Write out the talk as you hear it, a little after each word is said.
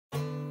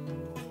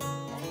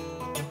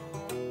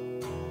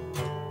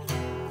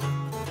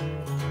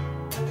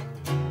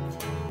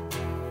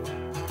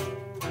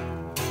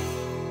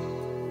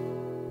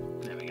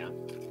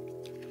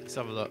Let's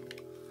have a look.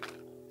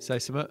 Say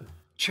something.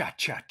 Cha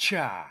cha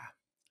cha.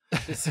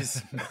 This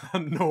is a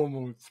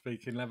normal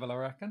speaking level, I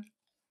reckon.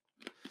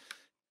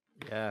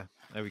 Yeah,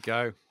 there we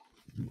go.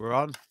 We're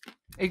on.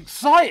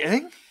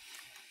 Exciting.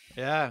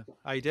 Yeah,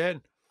 how you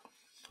doing?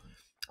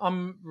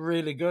 I'm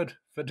really good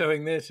for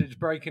doing this. It's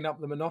breaking up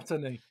the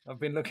monotony. I've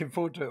been looking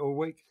forward to it all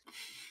week.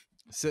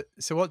 So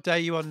what day are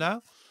you on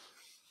now?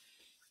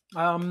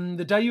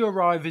 The day you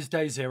arrive is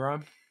day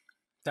 0.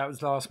 That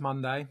was last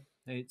Monday.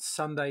 It's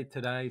Sunday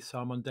today, so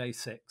I'm on day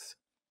 6.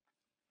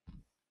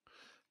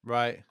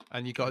 Right,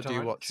 and you got to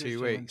do what, Tuesday,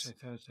 2 weeks? Wednesday,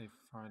 Thursday,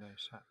 Friday,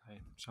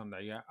 Saturday,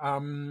 Sunday. Yeah,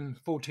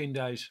 14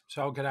 days.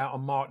 So I'll get out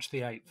on March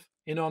the 8th.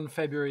 In on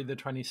February the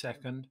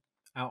 22nd.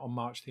 Out on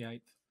March the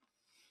 8th.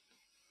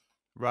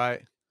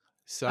 Right.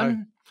 So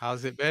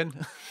how's it been?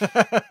 Do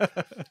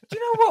you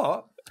know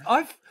what?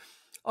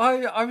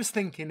 I was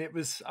thinking I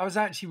was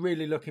actually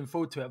really looking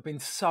forward to it. I've been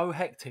so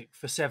hectic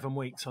for 7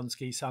 weeks on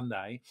Ski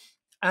Sunday,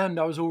 and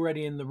I was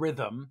already in the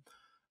rhythm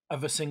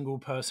of a single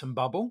person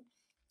bubble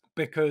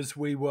because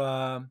we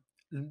were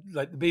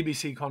like the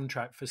BBC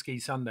contract for Ski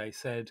Sunday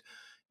said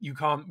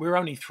we're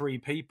only 3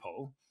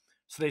 people.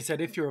 So they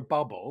said if you're a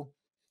bubble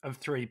of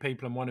 3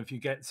 people and one of you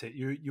gets it,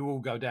 you all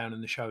go down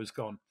and the show's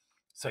gone.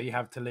 So you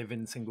have to live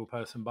in single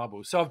person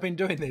bubbles. So I've been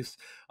doing this.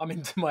 I'm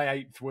into my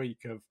 8th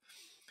week of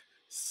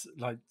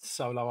like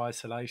solo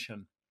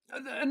isolation,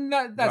 and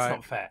that's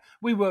not fair.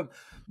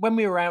 When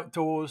we were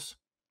outdoors,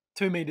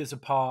 2 meters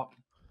apart.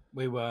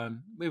 We were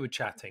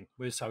chatting.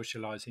 We were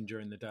socializing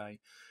during the day,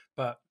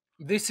 but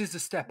this is a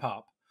step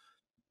up.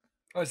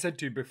 I said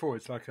to you before,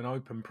 it's like an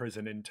open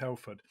prison in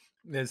Telford.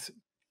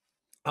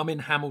 I'm in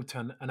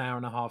Hamilton, an hour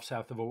and a half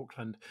south of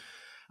Auckland,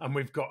 and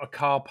we've got a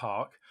car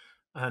park.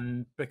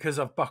 And because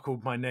I've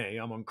buckled my knee,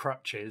 I'm on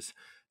crutches.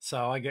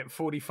 So I get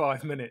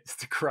 45 minutes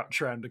to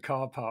crutch around a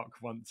car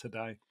park once a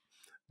day,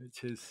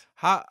 which is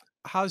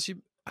how's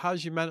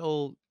your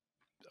mental,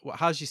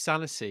 how's your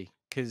sanity?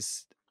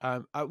 Because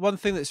one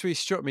thing that's really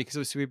struck me, because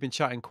obviously we've been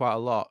chatting quite a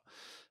lot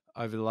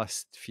over the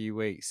last few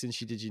weeks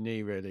since you did your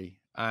knee, really,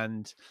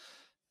 and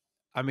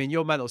I mean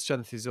your mental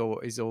strength is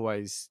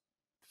always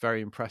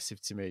very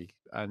impressive to me,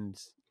 and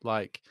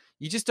like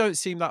you just don't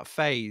seem that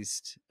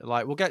phased.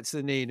 Like we'll get to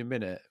the knee in a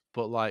minute,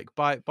 but like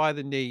by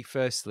the knee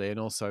firstly,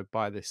 and also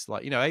by this,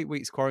 like, 8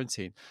 weeks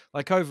quarantine,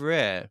 like over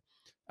here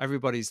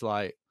everybody's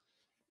like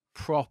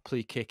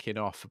properly kicking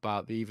off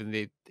about the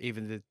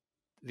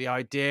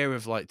idea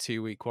of like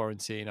 2-week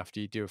quarantine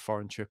after you do a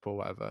foreign trip or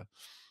whatever,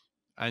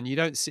 and you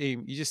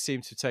just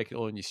seem to take it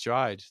all in your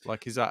stride.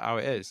 Like, is that how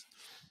it is?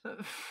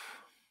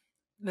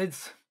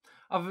 If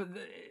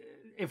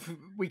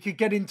we could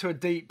get into a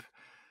deep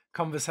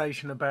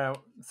conversation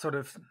about sort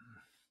of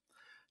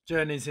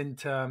journeys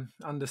into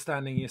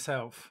understanding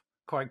yourself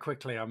quite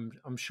quickly,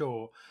 I'm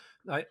sure.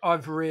 Like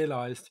I've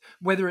realised,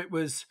 whether it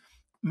was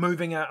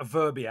moving out of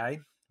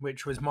Verbier,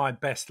 which was my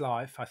best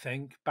life, I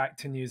think, back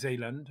to New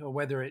Zealand, or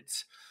whether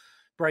it's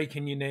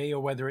breaking your knee,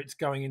 or whether it's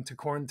going into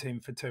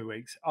quarantine for 2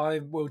 weeks, I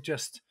will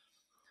just,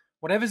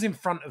 whatever's in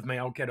front of me,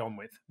 I'll get on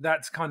with.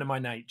 That's kind of my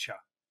nature.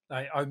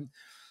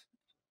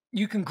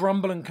 You can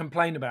grumble and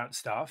complain about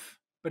stuff,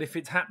 but if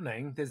it's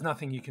happening, there's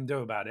nothing you can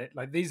do about it.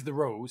 Like, these are the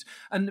rules.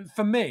 And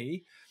for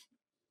me,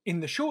 in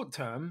the short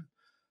term,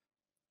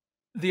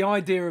 the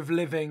idea of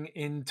living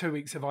in 2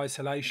 weeks of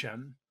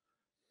isolation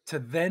to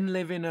then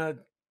live in a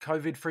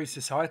COVID-free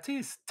society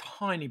is a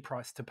tiny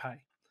price to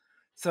pay.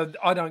 So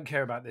I don't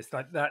care about this.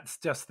 Like, that's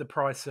just the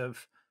price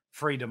of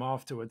freedom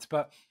afterwards.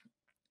 But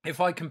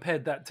if I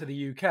compared that to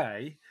the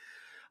UK,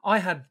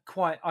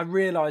 I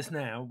realise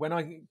now, when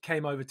I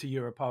came over to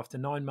Europe after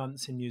 9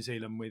 months in New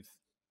Zealand with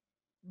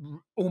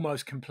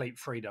almost complete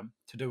freedom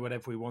to do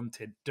whatever we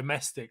wanted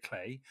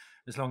domestically,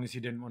 as long as you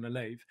didn't want to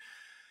leave,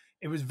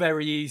 it was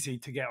very easy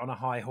to get on a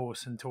high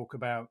horse and talk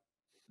about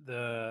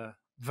the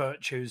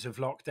virtues of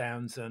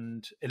lockdowns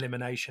and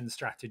elimination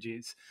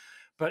strategies.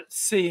 But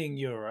seeing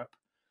Europe,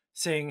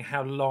 seeing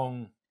how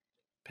long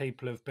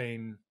people have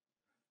been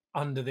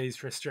under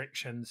these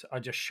restrictions, I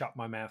just shut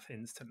my mouth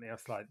instantly. I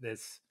was like,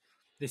 this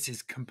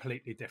is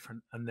completely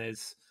different, and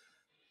it's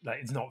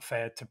not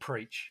fair to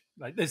preach.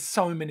 Like, there's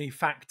so many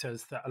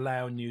factors that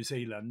allow New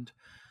Zealand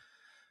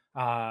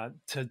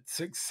to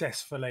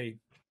successfully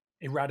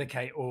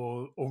eradicate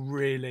or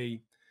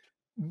really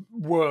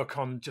work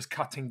on just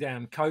cutting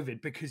down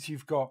COVID, because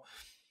you've got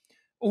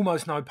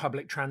almost no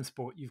public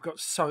transport. You've got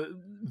so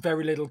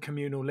very little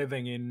communal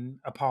living in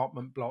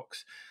apartment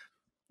blocks.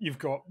 You've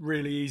got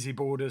really easy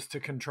borders to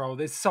control.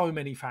 There's so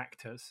many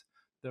factors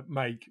that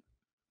make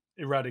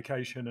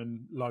eradication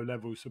and low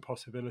levels a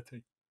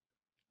possibility.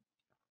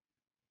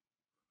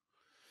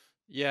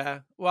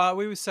 Yeah, well,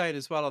 we were saying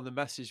as well on the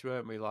message,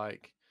 weren't we?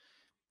 Like,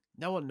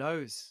 no one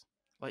knows.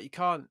 Like, you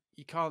can't.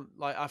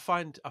 Like, I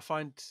find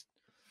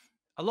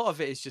a lot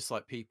of it is just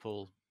like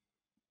people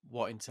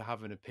wanting to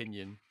have an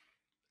opinion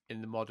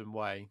in the modern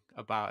way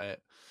about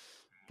it,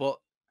 but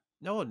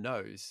no one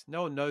knows.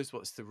 No one knows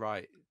what's the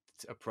right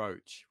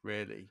approach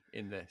really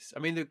in this. I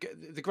mean,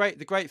 the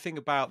great thing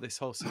about this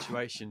whole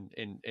situation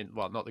in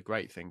well, not the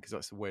great thing because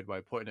that's a weird way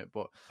of putting it,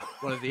 but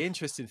one of the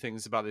interesting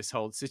things about this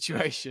whole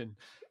situation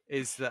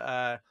is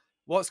that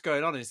what's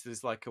going on is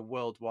there's like a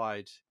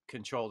worldwide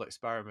controlled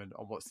experiment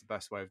on what's the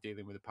best way of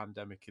dealing with a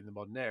pandemic in the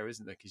modern era,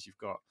 isn't there? Because you've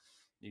got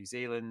New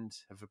Zealand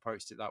have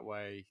approached it that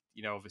way.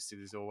 You know, obviously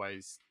there's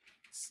always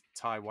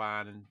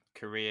Taiwan and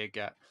Korea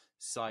get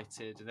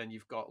cited, and then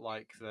you've got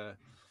like the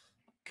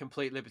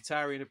complete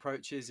libertarian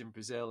approaches in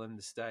Brazil and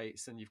the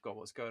States, and you've got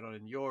what's going on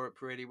in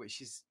Europe really, which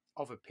is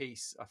of a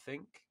piece, I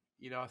think.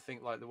 You know, I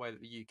think like the way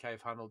that the UK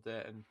have handled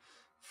it and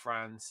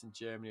France and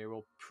Germany are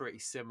all pretty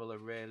similar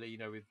really, you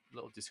know, with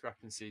little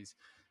discrepancies.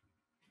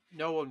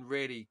 No one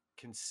really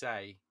can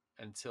say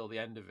until the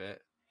end of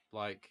it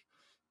like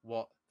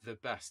what the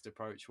best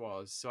approach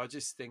was. So I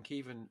just think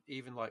even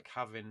like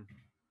having,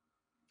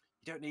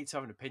 you don't need to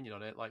have an opinion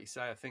on it, like you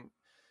say. I think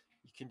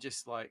you can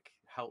just like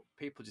help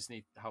people, just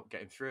need help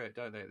getting through it,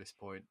 don't they, at this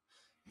point?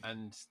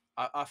 And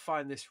I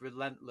find this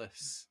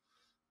relentless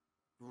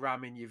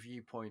ramming your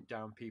viewpoint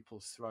down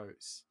people's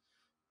throats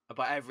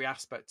about every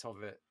aspect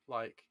of it,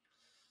 like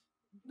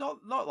not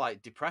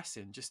like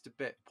depressing, just a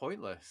bit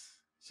pointless.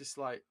 It's just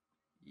like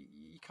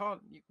you can't,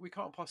 we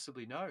can't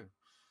possibly know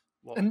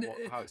And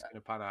what how it's going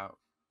to pan out.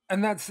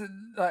 and that's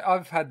like,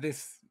 I've had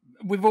this,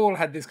 we've all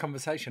had this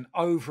conversation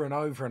over and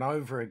over and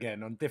over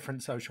again on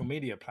different social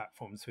media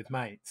platforms with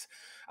mates,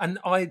 and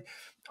I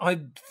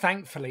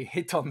thankfully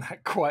hit on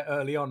that quite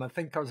early on. I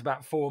think I was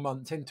about 4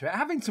 months into it,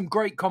 having some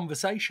great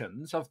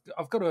conversations,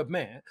 I've got to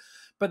admit,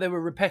 but they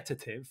were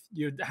repetitive.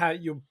 You're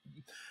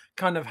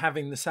kind of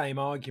having the same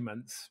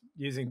arguments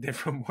using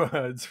different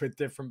words with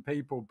different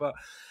people, but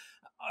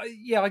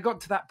I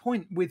got to that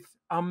point with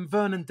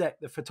Vernon Deck,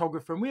 the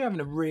photographer, and we were having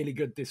a really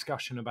good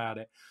discussion about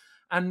it.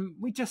 And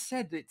we just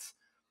said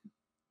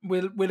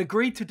we'll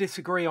agree to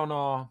disagree on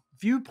our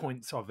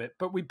viewpoints of it,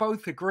 but we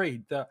both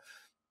agreed that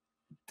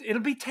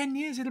it'll be 10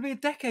 years, it'll be a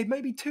decade,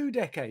 maybe 2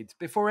 decades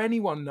before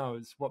anyone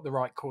knows what the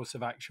right course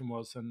of action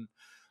was and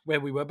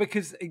where we were.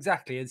 Because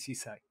exactly as you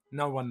say,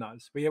 no one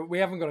knows. We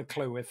haven't got a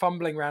clue. We're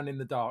fumbling around in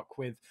the dark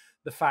with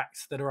the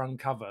facts that are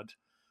uncovered.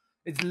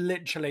 It's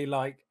literally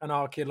like an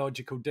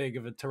archaeological dig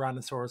of a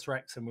Tyrannosaurus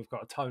Rex and we've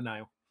got a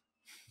toenail.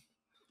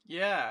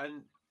 Yeah,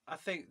 and I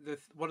think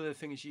one of the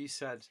things you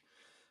said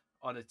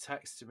on a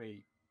text to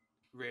me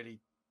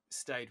really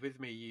stayed with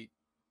me.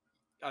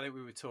 I think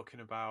we were talking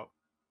about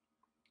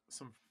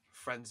some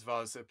friends of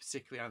ours that are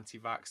particularly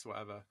anti-vax, or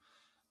whatever.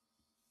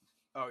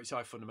 Oh, which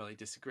I fundamentally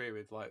disagree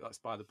with. Like that's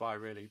by the by,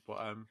 really.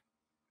 But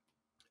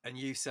and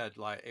you said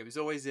like it was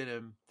always in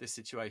them. This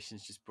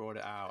situation's just brought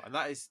it out, and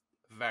that is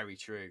very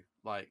true.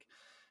 Like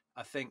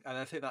I think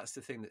that's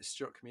the thing that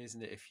struck me,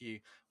 isn't it? If you,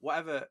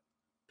 whatever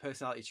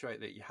personality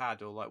trait that you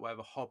had, or like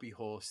whatever hobby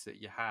horse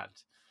that you had,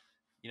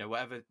 you know,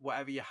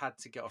 whatever you had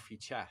to get off your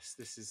chest,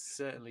 this is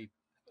certainly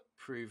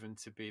proven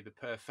to be the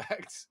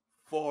perfect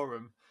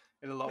forum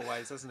in a lot of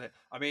ways, hasn't it?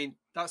 I mean,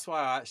 that's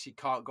why I actually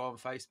can't go on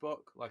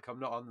Facebook. Like I'm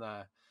not on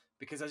there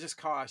because I just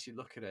can't actually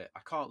look at it. I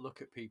can't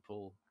look at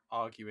people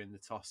arguing the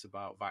toss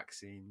about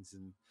vaccines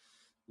and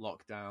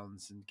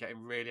lockdowns and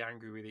getting really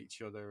angry with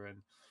each other,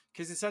 and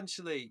because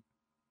essentially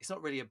it's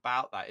not really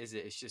about that, is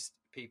it? It's just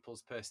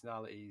people's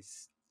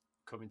personalities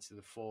coming to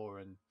the fore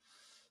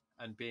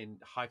and being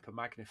hyper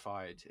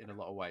magnified in a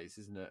lot of ways,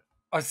 isn't it?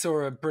 I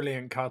saw a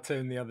brilliant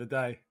cartoon the other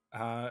day,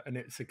 and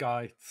it's a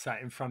guy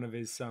sat in front of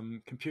his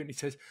computer and he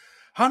says,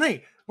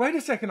 "Honey, wait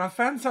a second, I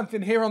found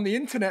something here on the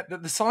internet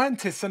that the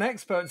scientists and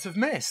experts have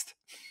missed."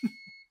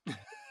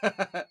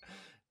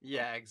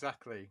 Yeah,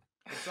 exactly.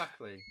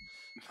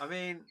 I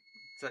mean,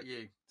 is that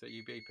you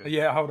beeping?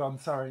 Yeah, hold on,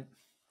 sorry.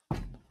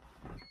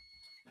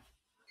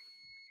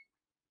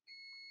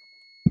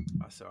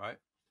 That's all right.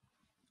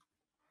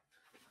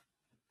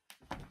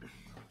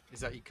 Is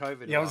that your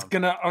COVID Yeah,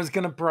 alarm? I was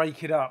gonna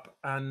break it up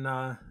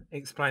and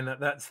explain that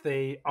that's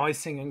the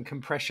icing and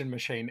compression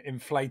machine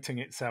inflating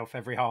itself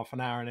every half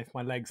an hour, and if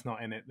my leg's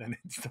not in it, then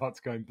it starts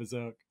going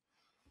berserk.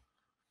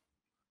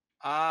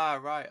 Ah,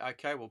 right.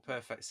 Okay. Well,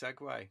 perfect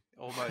segue.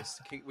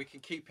 Almost. We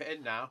can keep it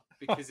in now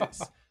because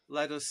it's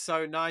led us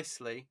so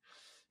nicely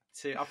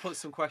to. I put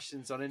some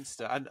questions on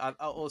Insta, and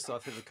also I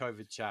think the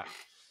COVID chat.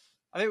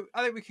 I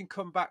think we can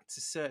come back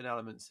to certain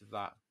elements of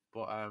that,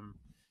 but I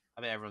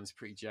think everyone's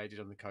pretty jaded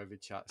on the COVID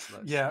chat,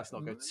 so let's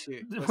not go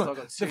too the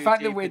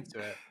fact that deep we're into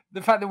it.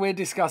 the fact that we're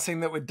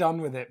discussing that we're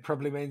done with it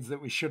probably means that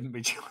we shouldn't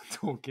be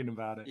talking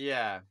about it.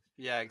 Yeah,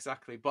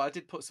 exactly. But I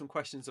did put some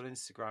questions on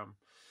Instagram,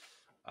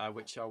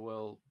 which I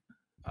will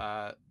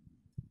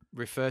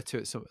refer to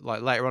it some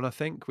like later on, I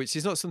think, which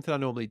is not something I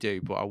normally do,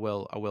 but I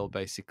will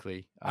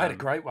basically I had a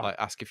great one. like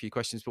ask a few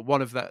questions. But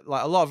one of that,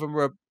 like a lot of them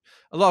were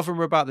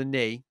about the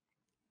knee.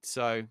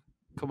 So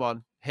come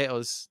on, hit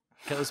us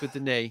with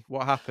the knee.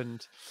 What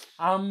happened?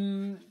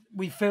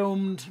 We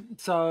filmed,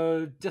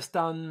 so just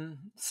done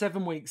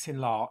 7 weeks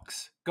in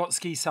Larks, got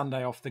Ski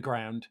Sunday off the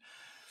ground,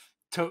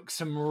 took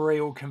some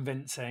real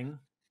convincing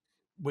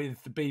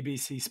with the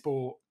BBC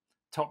Sport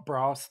top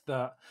brass,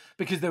 that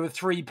because there were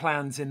 3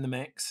 plans in the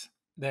mix.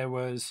 There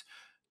was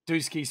do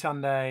ski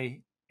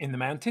Sunday in the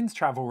mountains,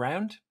 travel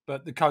round,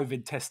 but the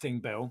COVID testing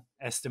bill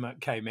estimate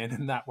came in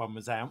and that one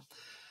was out.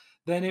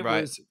 Then it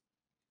Right. was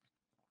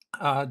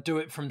do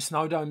it from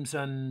snowdomes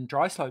and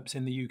dry slopes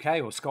in the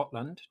UK or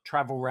Scotland,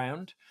 travel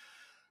round.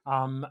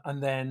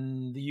 And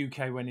then the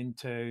UK went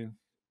into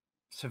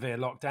severe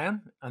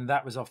lockdown and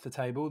that was off the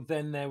table.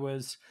 Then there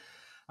was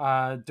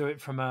do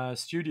it from a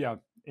studio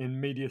in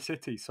Media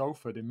City,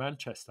 Salford in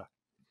Manchester.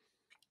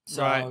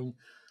 Right. So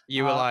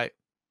You were uh, like,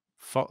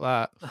 fuck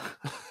that.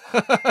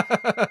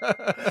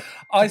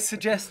 I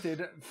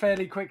suggested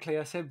fairly quickly,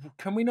 I said,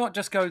 can we not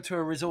just go to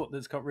a resort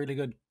that's got really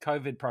good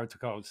COVID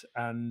protocols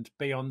and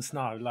be on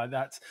snow? Like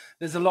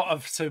there's a lot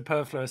of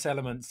superfluous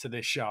elements to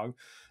this show,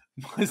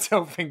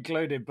 myself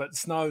included, but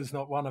snow's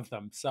not one of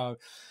them. So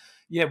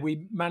yeah,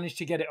 we managed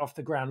to get it off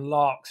the ground.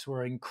 Larks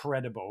were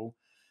incredible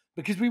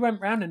because we went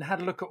round and had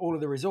a look at all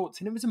of the resorts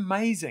and it was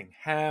amazing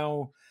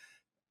how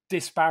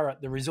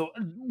disparate the resort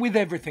with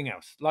everything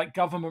else, like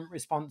government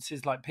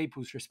responses, like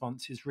people's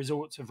responses.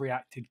 Resorts have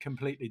reacted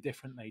completely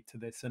differently to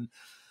this, and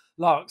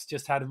Larks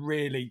just had a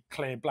really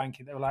clear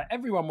blanket. They were like,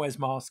 everyone wears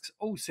masks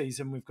all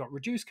season, we've got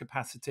reduced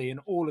capacity in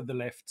all of the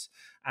lifts,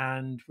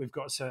 and we've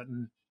got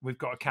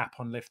a cap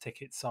on lift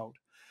tickets sold.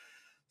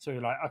 So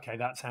you're like, okay,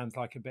 that sounds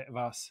like a bit of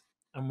us.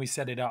 And we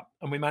set it up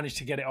and we managed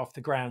to get it off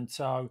the ground.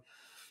 So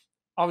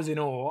I was in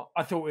awe.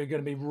 I thought we were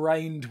going to be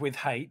rained with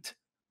hate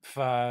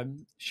for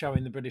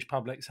showing the British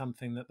public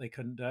something that they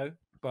couldn't do,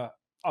 but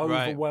Right. Was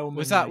that overwhelmingly,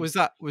 was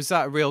that was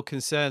that a real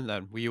concern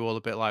then? Were you all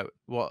a bit like,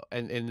 what,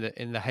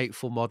 in the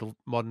hateful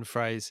modern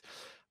phrase,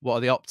 what are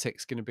the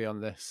optics going to be on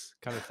this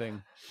kind of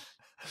thing?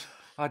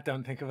 I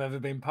don't think I've ever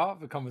been part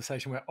of a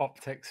conversation where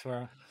optics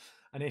were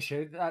an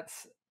issue.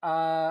 That's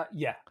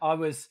yeah, I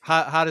was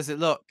How does it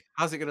look?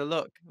 How's it going to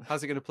look?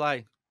 How's it going to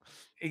play?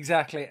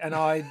 exactly, and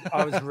I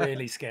was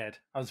really scared.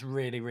 I was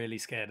really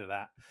scared of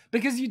that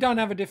because you don't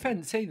have a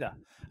defense either.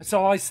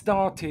 So I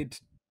started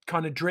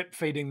kind of drip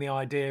feeding the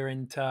idea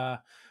into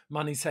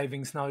money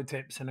saving snow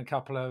tips and a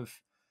couple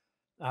of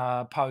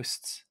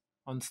posts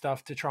on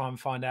stuff to try and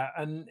find out,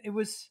 and it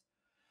was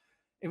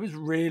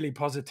really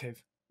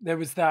positive. There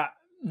was that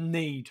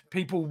need.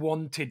 People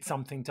wanted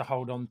something to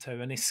hold on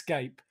to, an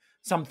escape,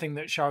 something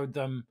that showed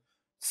them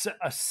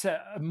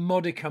a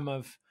modicum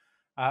of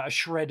a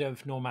shred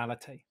of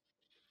normality,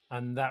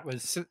 and that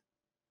was. So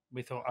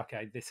We thought,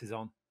 okay, this is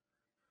on.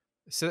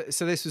 so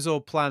this was all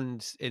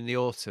planned in the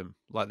autumn,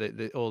 like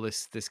all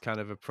this kind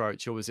of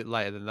approach, or was it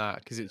later than that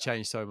because it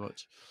changed so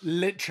much?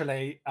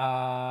 Literally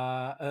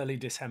early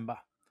December.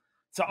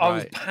 So I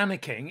was Right.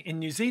 panicking. In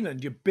New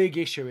Zealand, your big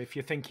issue if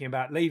you're thinking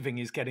about leaving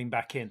is getting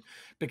back in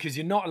because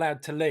you're not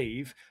allowed to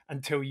leave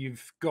until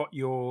you've got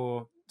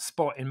your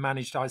spot in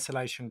managed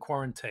isolation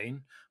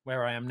quarantine,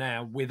 where I am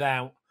now,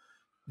 without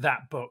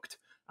that booked.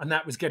 And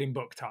that was getting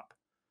booked up.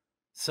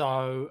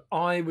 So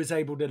I was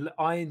able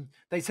to,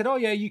 they said, oh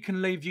yeah, you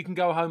can leave, you can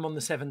go home on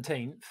the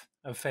 17th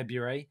of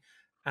February.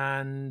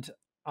 And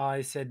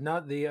I said, no,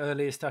 the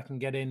earliest I can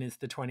get in is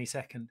the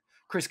 22nd.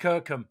 Chris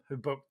Kirkham, who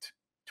booked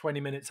 20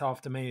 minutes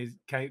after me,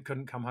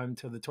 couldn't come home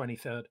till the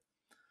 23rd.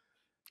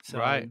 So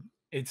Right.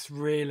 it's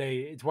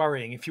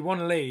worrying. If you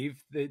want to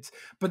leave,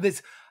 but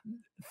there's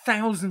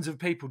thousands of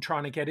people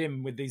trying to get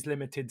in with these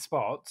limited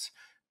spots,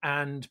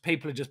 and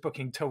people are just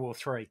booking 2 or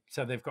 3,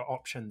 so they've got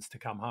options to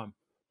come home.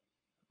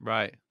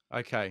 Right.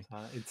 Okay.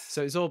 It's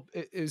So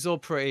it was all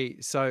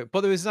pretty, so, but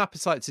there was an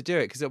appetite to do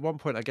it because at one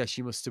point I guess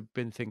you must have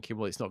been thinking,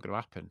 well, it's not going to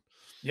happen.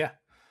 Yeah.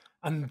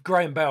 And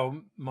Graham Bell,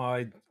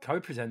 my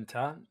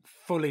co-presenter,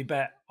 fully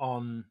bet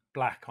on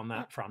black on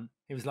that front.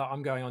 He was like,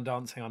 I'm going on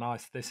Dancing on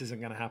Ice. This isn't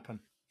going to happen.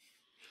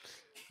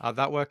 How'd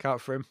that work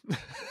out for him?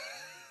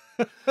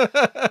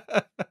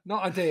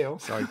 Not ideal.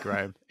 Sorry,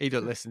 Graham. He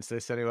don't listen to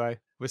this anyway.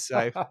 We're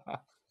safe.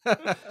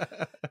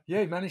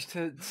 Yeah, he managed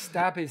to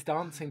stab his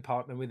dancing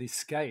partner with his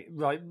skate.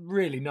 Like,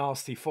 really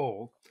nasty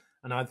fall.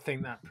 And I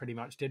think that pretty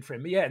much did for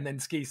him. But yeah, and then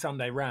Ski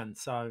Sunday ran.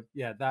 So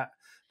yeah,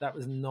 that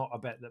was not a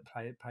bet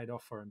that paid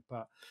off for him.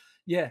 But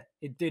yeah,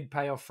 it did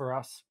pay off for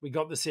us. We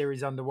got the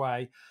series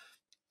underway,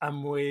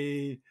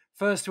 and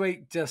first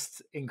week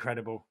just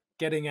incredible.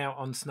 Getting out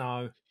on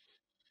snow,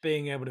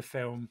 being able to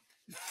film,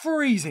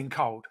 freezing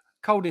cold,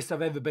 coldest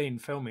I've ever been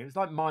filming. It was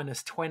like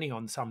 -20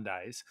 on some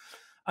days.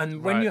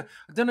 And when Right.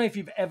 I don't know if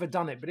you've ever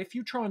done it, but if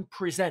you try and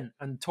present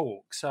and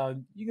talk,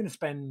 so you're going to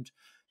spend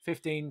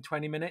 15,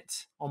 20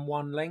 minutes on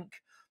one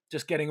link,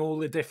 just getting all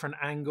the different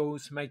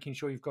angles, making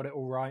sure you've got it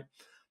all right.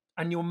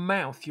 And your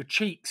mouth, your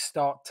cheeks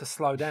start to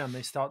slow down.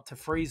 They start to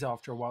freeze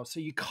after a while. So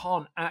you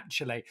can't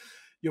actually,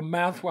 your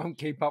mouth won't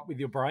keep up with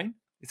your brain.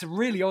 It's a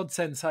really odd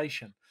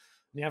sensation.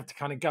 You have to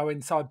kind of go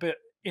inside. But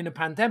in a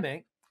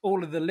pandemic,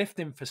 all of the lift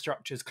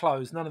infrastructure is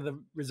closed. None of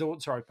the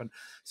resorts are open.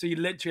 So you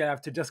literally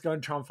have to just go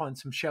and try and find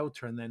some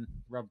shelter and then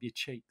rub your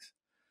cheeks.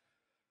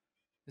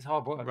 It's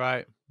hard work.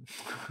 Right.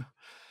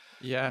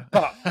 Yeah.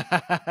 But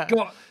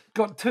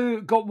got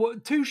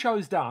two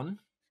shows done,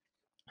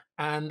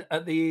 and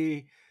at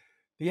the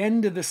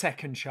end of the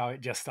second show,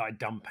 it just started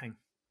dumping,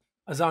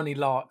 as only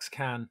larks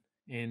can.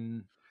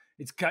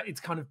 It's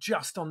kind of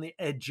just on the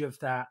edge of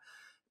that,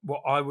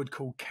 what I would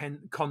call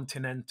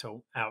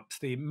continental Alps.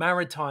 The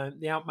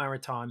Alp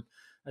Maritime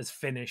has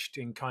finished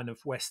in kind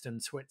of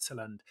western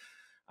Switzerland,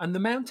 and the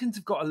mountains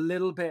have got a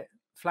little bit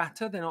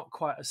flatter. They're not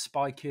quite as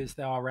spiky as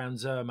they are around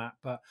Zermatt,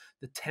 but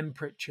the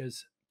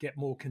temperatures get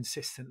more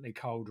consistently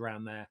cold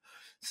around there.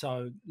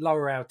 So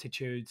lower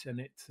altitudes, and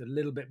it's a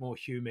little bit more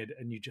humid,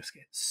 and you just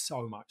get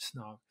so much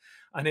snow.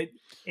 And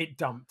it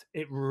dumped.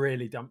 It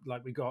really dumped.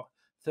 Like we got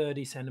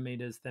 30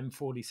 centimeters, then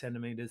 40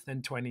 centimeters,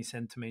 then 20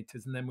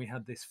 centimeters, and then we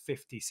had this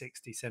 50,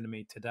 60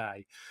 centimeter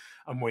day.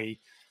 And we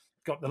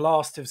got the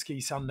last of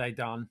Ski Sunday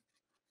done.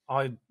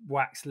 I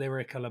waxed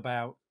lyrical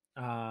about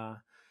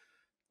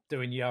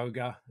doing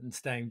yoga and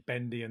staying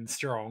bendy and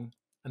strong.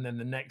 And then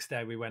the next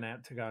day we went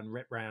out to go and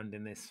rip round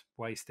in this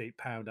waist deep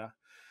powder.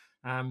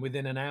 And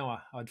within an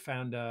hour, I'd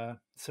found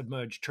a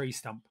submerged tree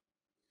stump,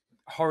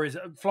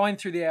 flying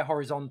through the air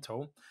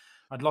horizontal.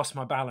 I'd lost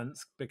my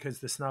balance because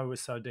the snow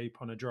was so deep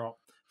on a drop.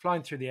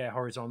 Flying through the air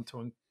horizontal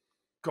and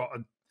got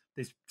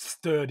this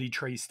sturdy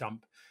tree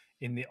stump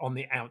on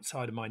the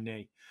outside of my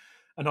knee.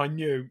 And I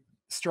knew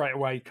straight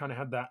away, kind of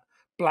had that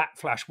black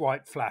flash,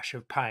 white flash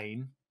of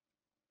pain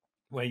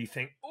where you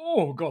think,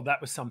 oh God, that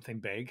was something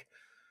big.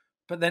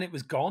 But then it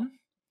was gone.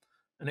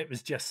 And it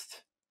was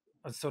just,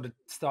 I sort of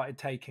started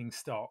taking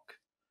stock,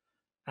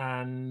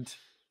 and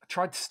I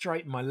tried to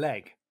straighten my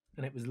leg,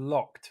 and it was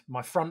locked.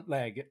 My front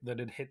leg that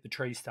had hit the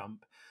tree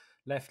stump,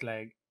 left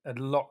leg, had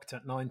locked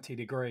at 90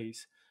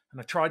 degrees. And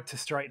I tried to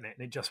straighten it,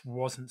 and it just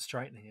wasn't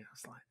straightening it. I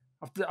was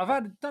like,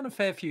 I've done a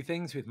fair few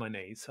things with my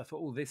knees. So I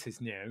thought, oh, this is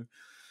new.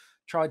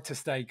 Tried to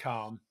stay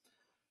calm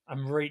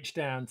and reached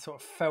down,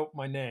 sort of felt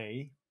my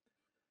knee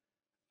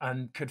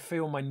and could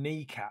feel my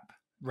kneecap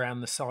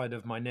round the side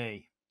of my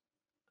knee.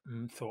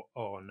 And thought,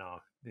 oh no,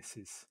 this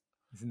is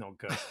not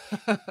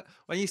good.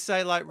 When you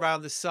say like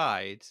round the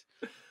side,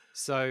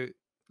 so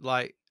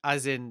like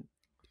as in,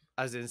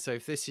 so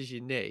if this is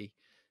your knee,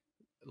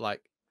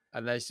 like,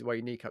 and there's where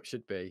your kneecap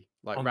should be,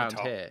 like on round the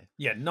top. here.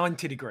 Yeah,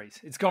 90 degrees.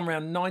 It's gone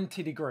around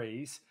 90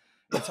 degrees.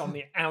 It's on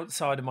the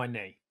outside of my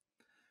knee.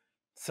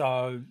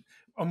 So,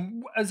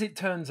 as it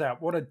turns out,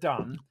 what I'd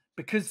done,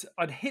 because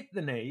I'd hit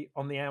the knee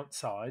on the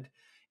outside,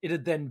 it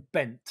had then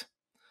bent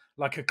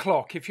like a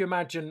clock. If you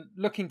imagine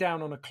looking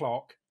down on a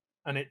clock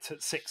and it's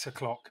at 6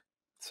 o'clock.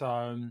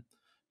 So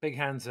big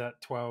hands at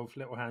 12,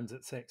 little hands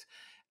at 6.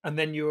 And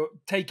then you're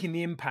taking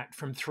the impact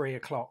from 3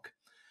 o'clock,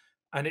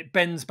 and it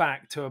bends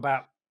back to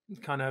about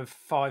kind of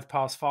 5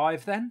 past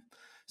 5 then.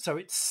 So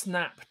it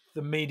snapped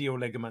the medial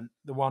ligament,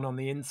 the one on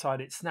the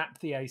inside. It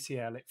snapped the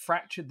ACL. It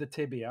fractured the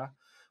tibia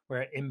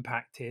where it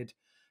impacted,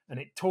 and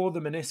it tore the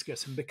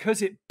meniscus. And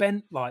because it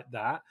bent like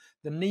that,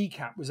 the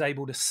kneecap was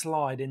able to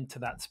slide into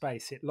that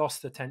space. It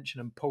lost the tension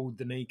and pulled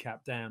the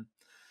kneecap down.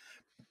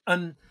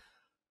 And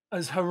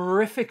as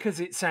horrific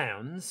as it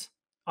sounds,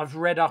 I've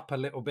read up a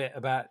little bit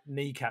about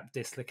kneecap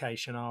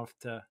dislocation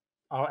after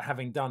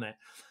having done it.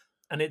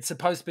 And it's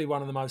supposed to be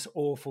one of the most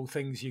awful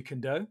things you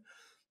can do.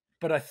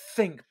 But I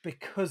think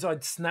because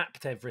I'd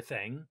snapped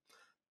everything,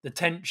 the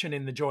tension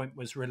in the joint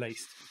was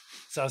released.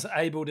 So I was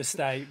able to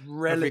stay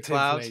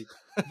relatively,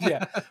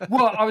 yeah.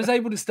 Well, I was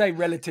able to stay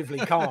relatively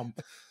calm.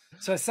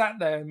 So I sat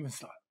there and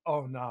was like,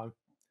 oh no.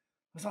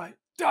 I was like,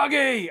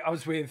 Dougie! I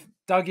was with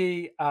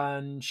Dougie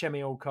and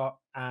Shemi Alcott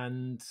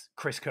and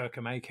Chris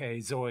Kirkham, aka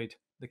Zoid,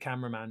 the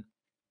cameraman.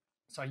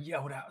 So I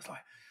yelled out, I was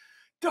like,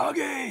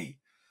 Dougie!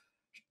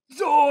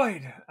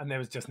 Zoid! And there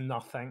was just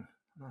nothing.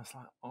 And I was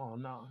like, oh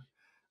no.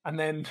 And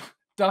then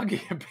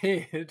Dougie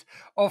appeared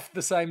off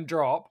the same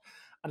drop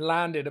and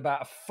landed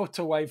about a foot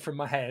away from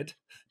my head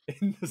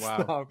in the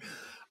snow.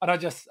 And I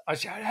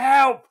shouted,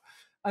 help!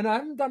 And I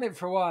haven't done it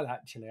for a while,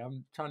 actually.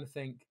 I'm trying to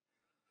think.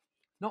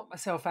 Knocked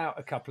myself out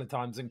a couple of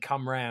times and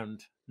come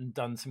round and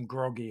done some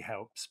groggy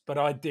helps. But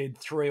I did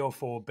 3 or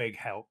 4 big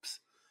helps.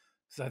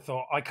 So I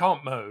thought, I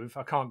can't move.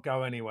 I can't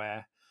go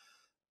anywhere.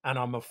 And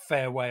I'm a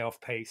fair way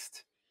off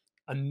piste.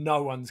 And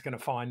no one's going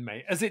to find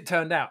me. As it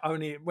turned out,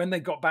 only when they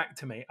got back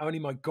to me, only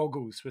my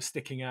goggles were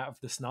sticking out of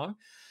the snow.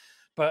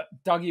 But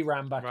Dougie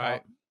ran back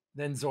up.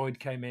 Then Zoid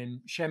came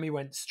in. Shemi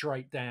went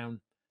straight down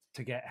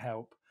to get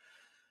help.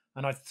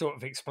 And I sort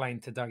of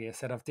explained to Dougie, I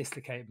said, I've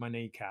dislocated my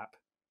kneecap.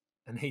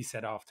 And he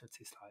said afterwards,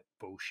 it's like,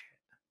 bullshit.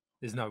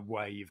 There's no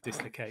way you've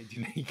dislocated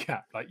your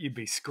kneecap. Like, you'd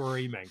be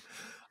screaming.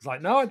 I was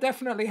like, no, I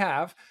definitely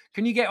have.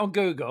 Can you get on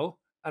Google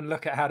and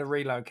look at how to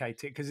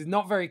relocate it? Because it's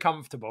not very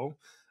comfortable.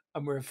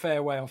 And we're a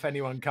fair way off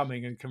anyone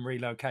coming and can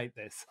relocate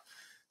this.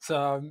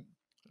 So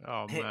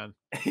oh man,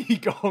 he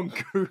got on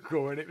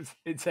Google and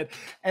it said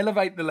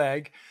elevate the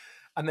leg,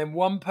 and then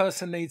one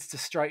person needs to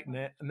straighten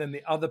it, and then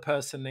the other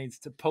person needs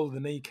to pull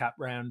the kneecap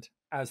round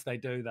as they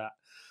do that.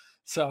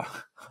 So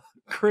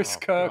Chris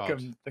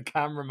Kirkham, the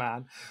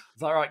cameraman,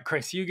 was like, all right,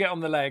 Chris, you get on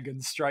the leg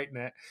and straighten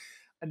it.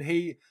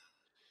 And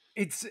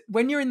it's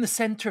when you're in the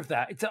center of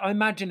that, I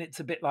imagine it's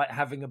a bit like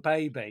having a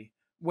baby.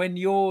 When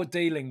you're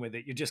dealing with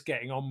it, you're just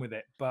getting on with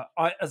it. But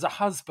as a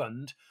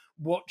husband,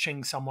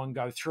 watching someone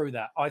go through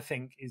that, I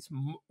think is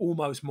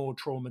almost more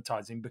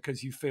traumatizing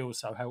because you feel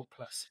so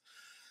helpless.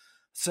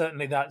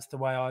 Certainly, that's the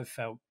way I've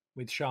felt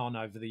with Sean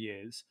over the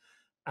years.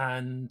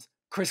 And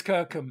Chris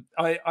Kirkham,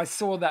 I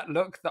saw that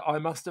look that I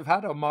must have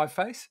had on my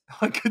face.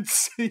 I could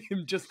see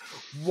him just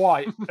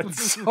white and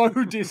so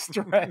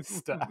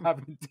distressed at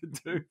having to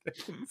do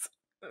this.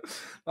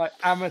 Like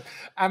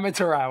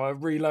amateur hour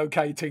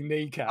relocating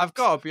kneecaps. I've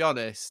got to be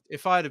honest.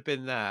 If I'd have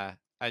been there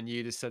and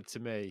you'd have said to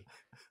me,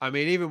 I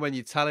mean, even when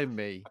you're telling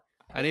me,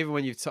 and even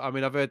when I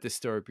mean, I've heard this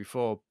story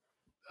before,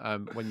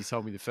 when you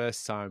told me the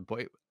first time,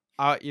 but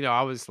I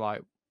was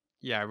like,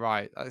 yeah,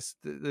 right.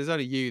 There's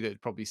only you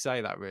that'd probably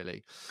say that,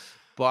 really.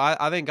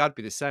 But I think I'd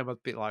be the same.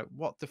 I'd be like,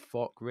 what the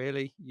fuck,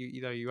 really?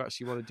 You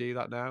actually want to do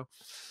that now?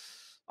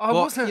 But I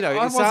wasn't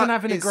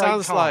having a it great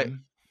sounds like,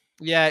 time.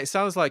 yeah, it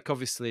sounds like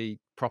obviously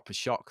proper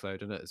shock though,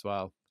 doesn't it, as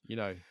well?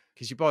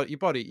 Because your body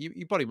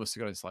must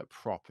have gone into like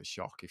proper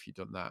shock if you'd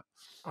done that.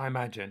 I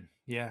imagine,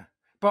 yeah.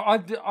 But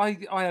I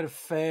had a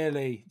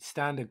fairly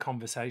standard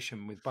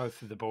conversation with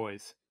both of the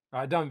boys.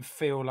 I don't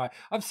feel like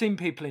I've seen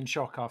people in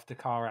shock after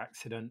car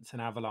accidents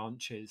and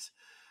avalanches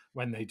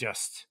when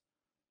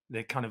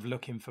they're kind of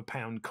looking for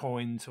pound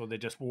coins or they're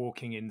just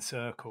walking in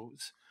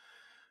circles.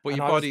 But And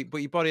your I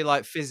was, body,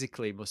 like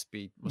physically, must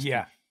be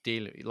yeah,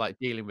 dealing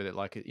with it.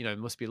 Like there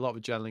must be a lot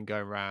of adrenaline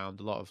going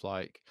around, a lot of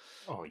like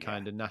oh yeah,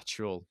 kind of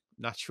natural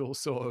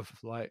sort of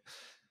like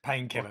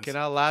fucking painkillers,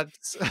 hell,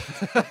 lads.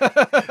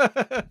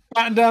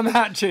 batten down the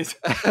hatches.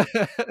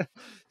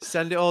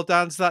 Send it all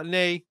down to that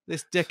knee.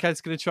 This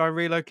dickhead's going to try and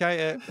relocate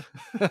it.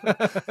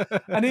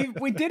 And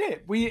we did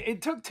it.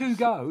 It took 2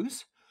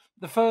 goes.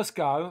 The first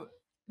go,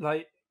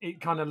 like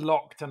it kind of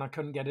locked and I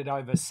couldn't get it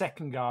over.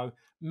 Second go,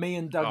 me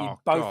and Dougie Oh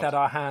both God. had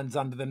our hands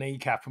under the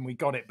kneecap and we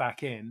got it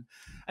back in.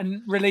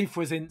 And relief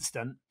was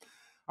instant.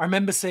 I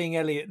remember seeing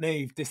Elliot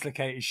Neve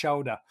dislocate his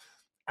shoulder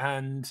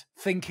and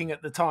thinking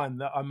at the time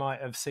that I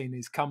might have seen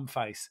his cum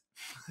face.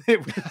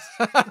 It was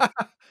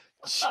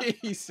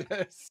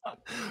Jesus.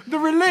 the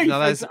relief.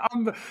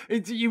 No,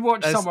 You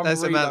watch someone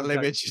there's a mental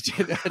relocate. image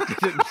you didn't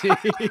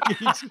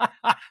need.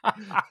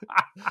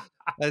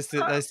 There's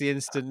the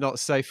instant not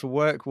safe for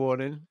work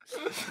warning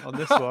on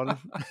this one.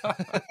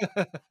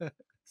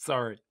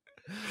 Sorry.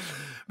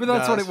 But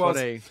that's what it was.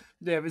 Funny.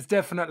 Yeah, it was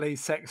definitely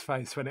sex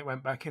face when it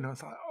went back in. I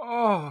was like,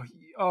 oh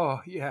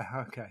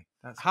yeah, okay.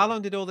 How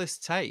long did all this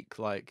take?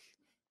 Like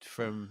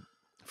from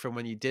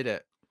when you did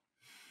it?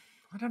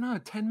 I don't know,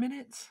 10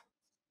 minutes?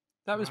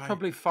 That was Right.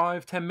 probably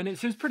 5-10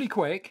 minutes. It was pretty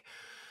quick.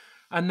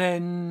 And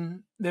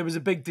then there was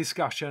a big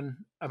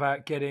discussion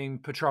about getting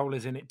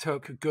patrollers in. It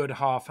took a good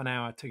half an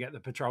hour to get the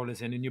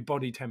patrollers in, and your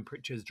body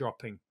temperature's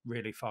dropping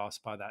really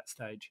fast by that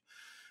stage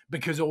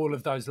because all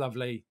of those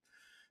lovely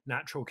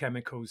natural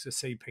chemicals are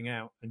seeping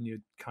out and you're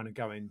kind of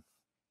going,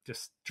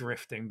 just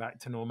drifting back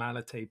to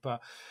normality.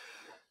 But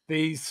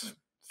these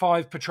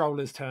 5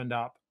 patrollers turned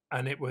up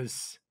and it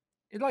was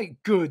like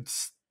good,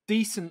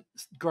 decent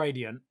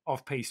gradient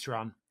of piste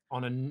run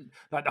on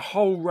like the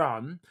whole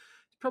run.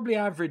 Probably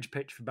average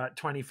pitch for about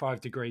 25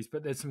 degrees,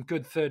 but there's some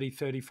good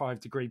 30-35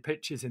 degree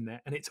pitches in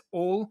there, and it's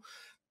all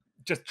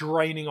just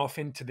draining off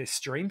into this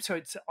stream.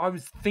 So I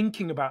was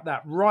thinking about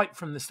that right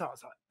from the start. I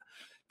was like,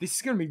 this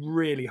is going to be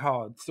really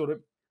hard, sort of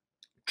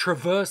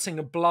traversing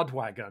a blood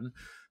wagon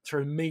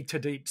through meter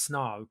deep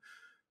snow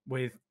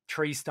with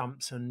tree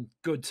stumps and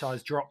good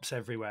sized drops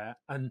everywhere.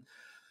 And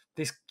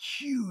this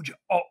huge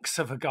ox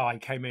of a guy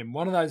came in,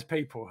 one of those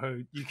people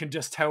who you can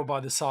just tell by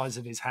the size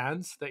of his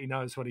hands that he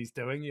knows what he's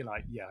doing. You're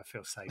like, yeah, I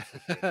feel safe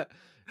with him.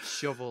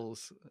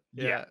 Shovels.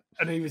 Yeah.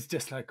 And he was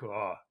just like,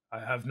 oh, I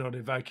have not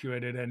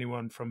evacuated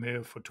anyone from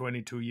here for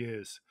 22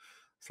 years.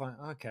 It's like,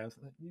 okay,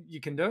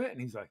 you can do it?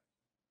 And he's like,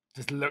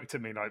 just looked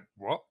at me like,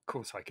 what? Of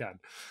course I can.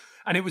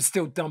 And it was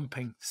still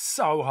dumping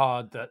so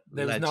hard that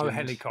there was no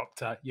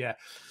helicopter. Yeah.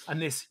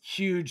 And this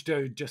huge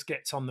dude just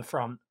gets on the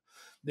front.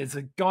 There's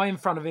a guy in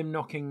front of him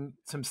knocking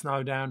some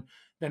snow down.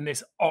 Then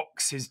this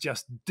ox is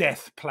just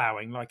death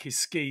ploughing, like his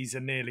skis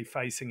are nearly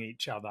facing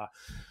each other.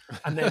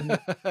 And then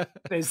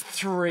there's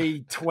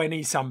 3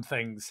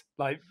 20-somethings,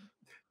 like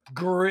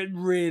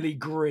really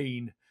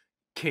green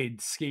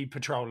kids, ski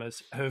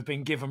patrollers, who have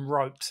been given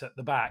ropes at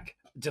the back,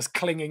 just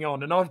clinging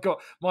on. And I've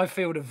got my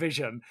field of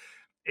vision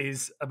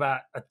is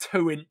about a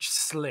 2-inch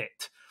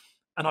slit.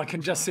 And I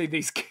can just see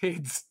these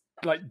kids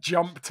like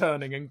jump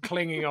turning and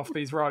clinging off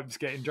these ropes,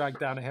 getting dragged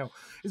down a hill.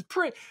 It's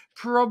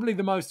probably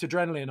the most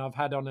adrenaline I've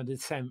had on a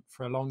descent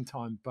for a long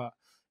time, but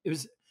it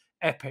was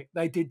epic.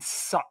 They did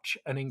such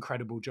an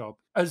incredible job.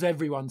 As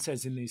everyone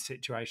says in these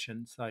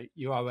situations, like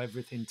you owe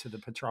everything to the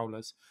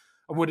patrollers.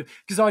 I would have,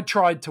 because I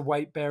tried to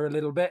weight bear a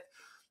little bit,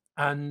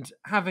 and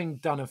having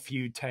done a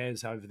few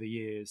tears over the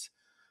years,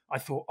 I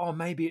thought, oh,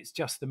 maybe it's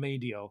just the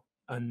medial,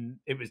 and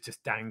it was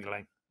just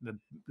dangling. The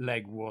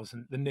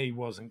knee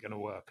wasn't going to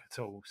work at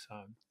all.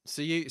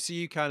 So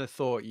you kind of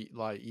thought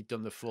you'd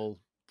done the full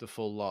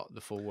lot,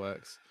 the full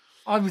works.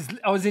 I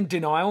was in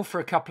denial for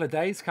a couple of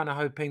days, kind of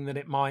hoping that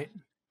it might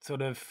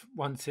sort of,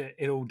 once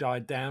it all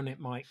died down, it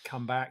might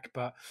come back.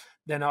 But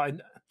then I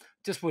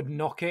just would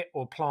knock it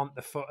or plant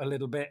the foot a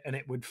little bit and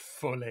it would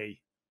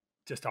fully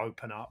just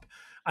open up.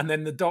 And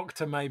then the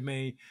doctor made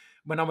me,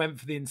 when I went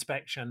for the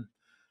inspection,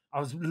 I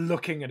was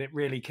looking at it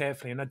really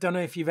carefully. And I don't know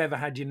if you've ever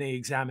had your knee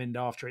examined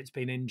after it's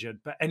been injured,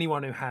 but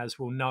anyone who has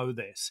will know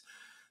this.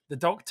 The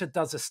doctor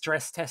does a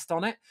stress test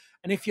on it.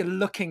 And if you're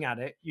looking at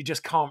it, you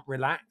just can't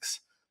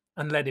relax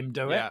and let him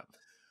do it. Yeah.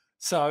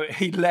 So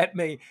he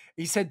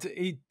said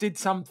he did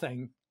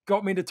something,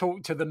 got me to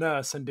talk to the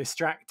nurse and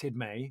distracted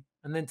me,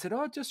 and then said,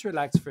 "Oh, just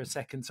relax for a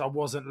second." So I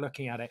wasn't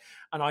looking at it,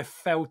 and I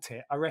felt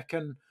it. I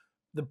reckon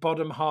the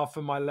bottom half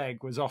of my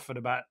leg was off at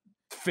about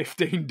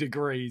 15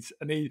 degrees,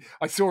 and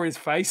I saw his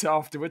face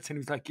afterwards, and he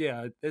was like,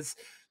 "Yeah,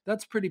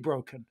 that's pretty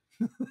broken."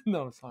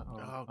 No, it's like,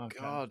 "Oh, Oh okay."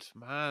 God,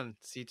 man.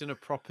 So you've done a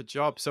proper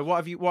job. So what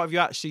have you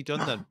actually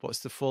done then?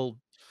 What's the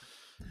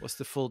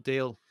full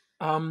deal?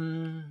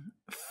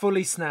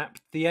 Fully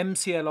snapped the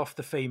MCL off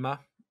the femur,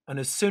 and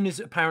as soon as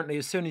you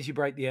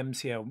break the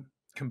MCL,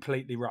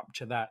 completely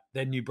rupture that,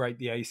 then you break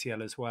the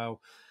ACL as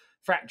well.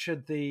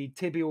 Fractured the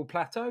tibial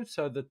plateau,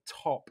 so the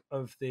top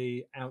of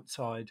the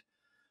outside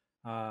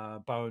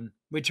bone,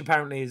 which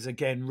apparently is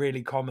again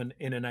really common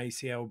in an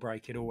ACL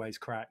break. It always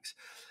cracks.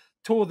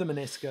 Tore the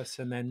meniscus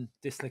and then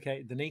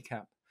dislocated the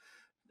kneecap.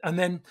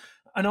 And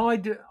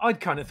I'd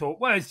kind of thought,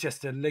 well, it's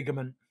just a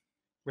ligament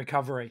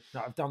recovery.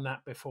 No, I've done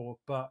that before,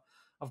 but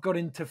I've got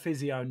into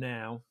physio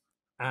now,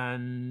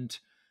 and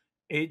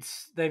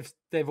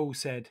they've all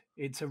said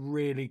it's a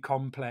really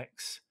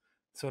complex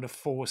sort of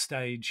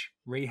 4-stage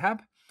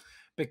rehab,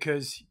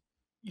 because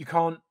you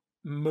can't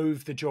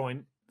move the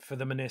joint for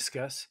the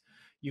meniscus,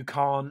 you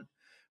can't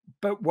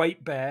but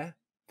weight bear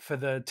for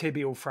the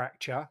tibial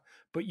fracture,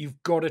 but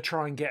you've got to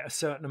try and get a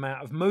certain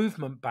amount of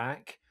movement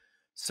back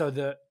so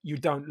that you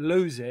don't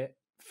lose it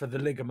for the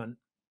ligament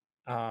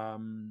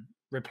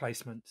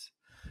replacements.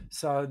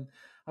 So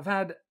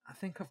I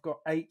think I've got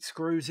 8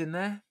 screws in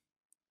there.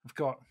 I've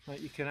got,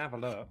 like, you can have a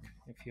look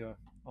if you're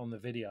on the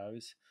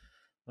videos.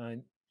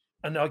 Right.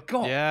 And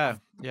Yeah.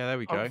 Yeah, there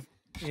we go.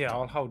 yeah,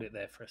 I'll hold it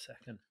there for a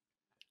second.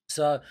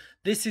 So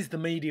this is the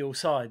medial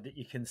side that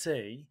you can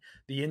see,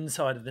 the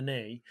inside of the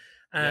knee,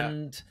 Yeah.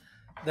 and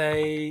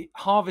they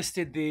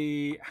harvested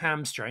the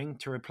hamstring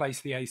to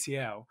replace the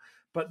ACL,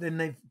 but then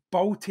they've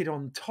bolted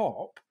on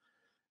top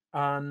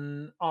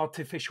an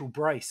artificial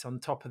brace on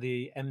top of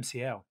the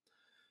MCL.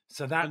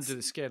 So that's, Under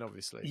the skin,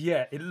 obviously.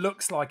 yeah, it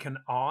looks like an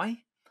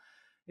eye.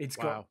 It's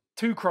got Wow.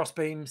 2 cross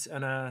beams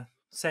and a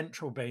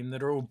central beam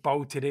that are all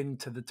bolted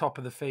into the top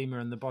of the femur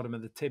and the bottom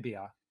of the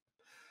tibia.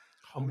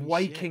 I'm Holy shit.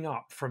 waking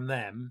up from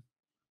them.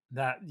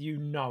 That, you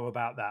know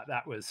about that.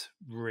 That was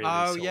really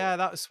Oh sore. yeah,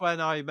 that's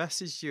when I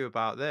messaged you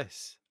about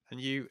this,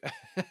 and you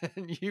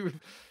and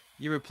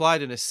you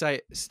replied in a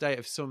state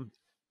of some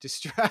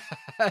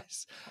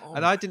distress, Oh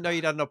and my I didn't know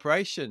you'd had an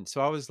operation,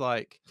 so I was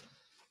like,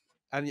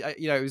 and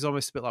it was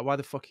almost a bit like, why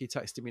the fuck are you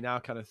texting me now,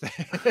 kind of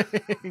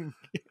thing.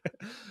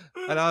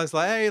 And I was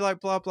like, hey,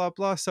 like blah blah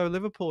blah. So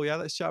Liverpool, yeah,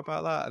 let's chat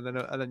about that.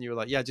 And then you were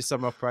like, yeah, just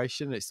some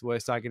operation. It's the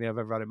worst agony I've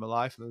ever had in my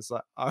life. And I was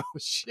like, oh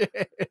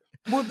shit,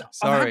 Well,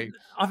 sorry.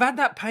 I've had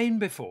that pain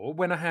before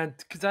when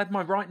because I had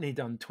my right knee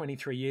done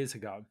 23 years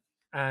ago,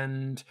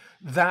 and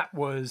that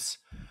was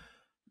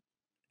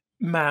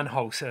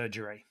manhole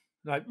surgery,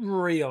 like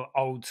real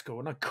old school,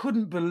 and I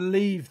couldn't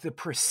believe the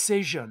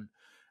precision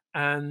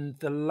and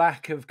the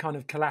lack of kind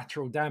of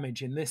collateral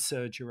damage in this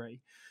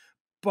surgery,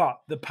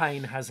 but the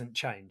pain hasn't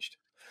changed.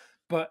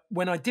 But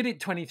when I did it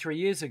 23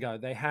 years ago,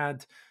 they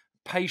had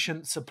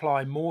patient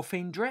supply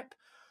morphine drip.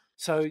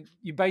 So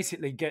you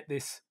basically get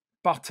this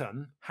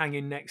button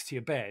hanging next to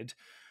your bed,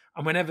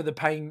 and whenever the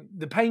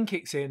pain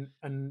kicks in,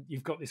 and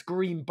you've got this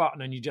green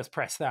button, and you just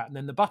press that, and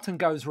then the button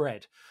goes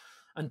red.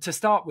 And to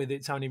start with,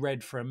 it's only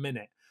red for a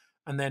minute.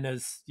 And then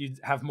as you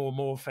have more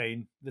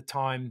morphine, the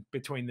time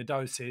between the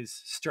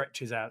doses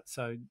stretches out.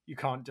 So you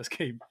can't just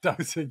keep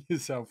dosing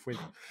yourself with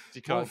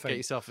You can't get morphine.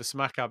 yourself a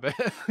smack habit.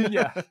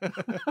 Yeah.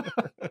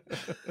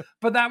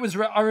 But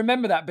I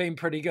remember that being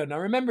pretty good. And I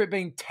remember it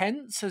being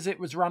tense as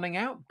it was running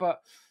out, but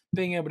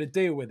being able to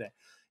deal with it.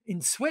 In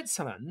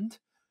Switzerland,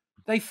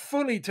 they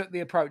fully took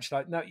the approach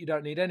like, no, you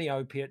don't need any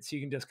opiates.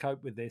 You can just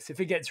cope with this. If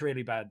it gets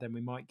really bad, then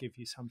we might give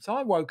you some. So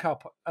I woke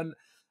up and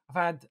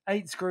I've had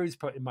 8 screws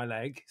put in my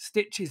leg,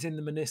 stitches in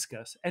the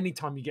meniscus.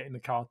 Anytime you get in the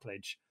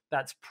cartilage,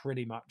 that's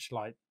pretty much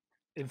like,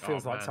 it Oh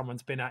feels like man.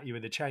 someone's been at you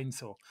with a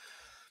chainsaw.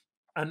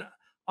 And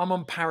I'm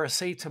on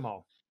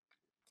paracetamol,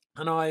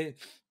 and I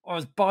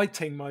was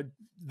biting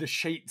the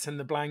sheets and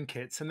the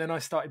blankets, and then I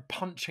started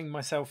punching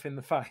myself in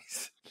the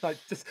face. Like,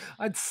 just,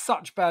 I had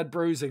such bad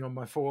bruising on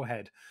my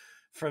forehead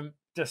from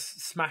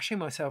just smashing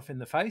myself in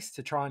the face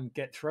to try and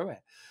get through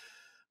it.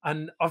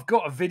 And I've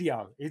got a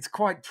video. It's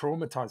quite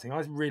traumatizing.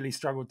 I really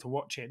struggled to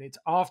watch it. It's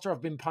after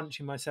I've been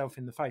punching myself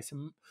in the face,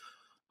 and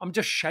I'm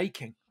just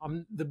shaking.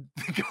 I'm the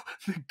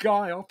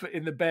guy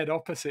in the bed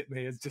opposite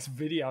me has just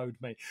videoed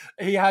me.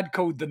 He had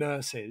called the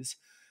nurses,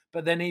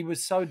 but then he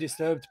was so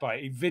disturbed by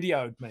it, he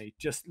videoed me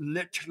just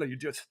literally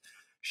just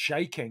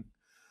shaking.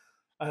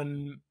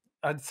 And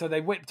so they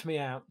whipped me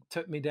out,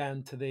 took me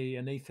down to the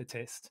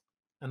anaesthetist,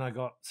 and I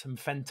got some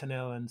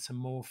fentanyl and some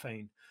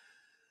morphine.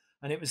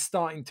 And it was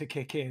starting to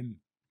kick in.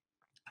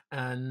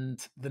 And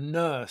the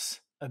nurse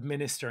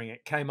administering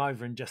it came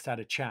over and just had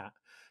a chat,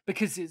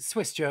 because it's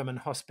Swiss German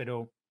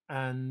hospital,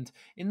 and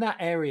in that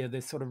area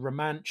there's sort of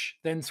Romansh,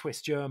 then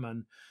Swiss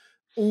German,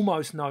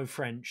 almost no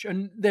French,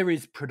 and there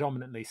is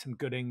predominantly some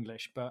good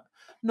English, but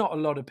not a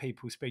lot of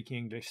people speaking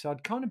English. So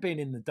I'd kind of been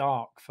in the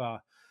dark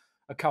for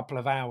a couple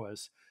of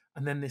hours,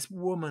 and then this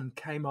woman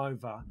came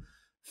over,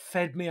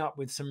 fed me up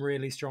with some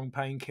really strong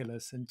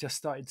painkillers, and just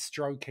started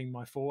stroking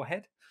my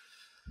forehead.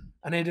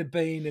 And it had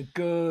been a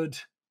good,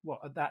 what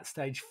at that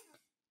stage,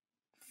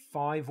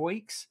 5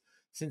 weeks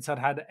since I'd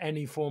had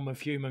any form of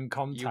human You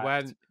contact.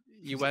 went,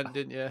 you went,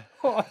 didn't you?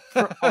 I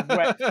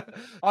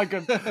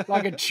wept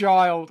like a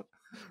child.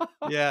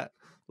 Yeah.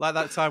 Like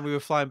that time we were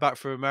flying back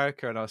from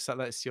America and I was sat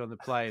next to you on the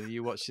plane and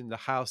you watching the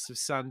House of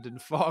Sand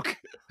and Fog.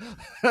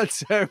 I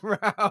turned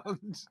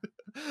around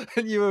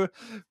and you were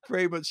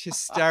pretty much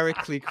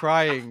hysterically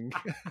crying.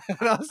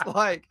 And I was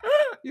like,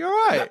 "You all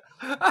right?"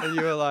 And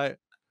you were like,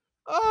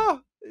 "Oh,"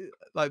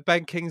 like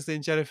Ben Kingsley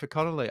and Jennifer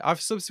Connelly.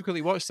 I've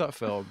subsequently watched that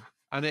film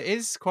and it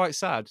is quite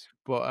sad,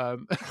 but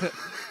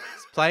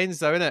it's planes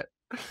though, isn't it?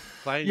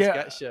 Planes Yeah,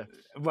 gets you.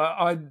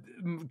 well,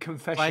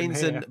 confession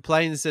here.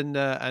 Planes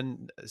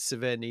and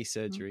severe knee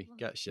surgery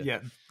gets you. Yeah,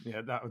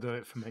 yeah, that'll do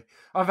it for me.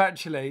 I've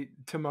actually,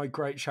 to my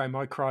great shame,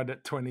 I cried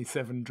at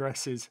 27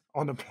 dresses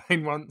on a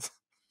plane once.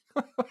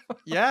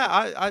 Yeah,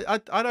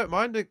 I don't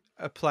mind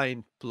a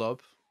plain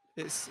blub.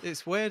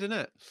 It's weird, isn't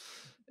it?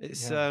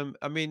 It's Yeah.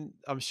 I mean,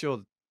 I'm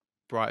sure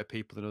brighter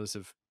people than us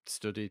have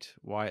studied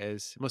why it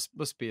is. It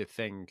must be a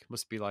thing.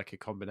 Must be like a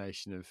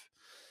combination of,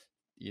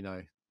 you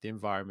know, the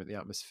environment, the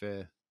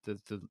atmosphere, the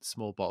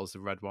small bottles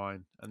of red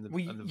wine Well,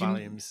 and the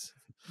Valiums.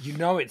 you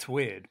know it's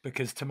weird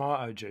because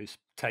tomato juice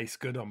tastes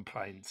good on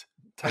planes.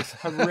 Tastes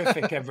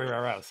horrific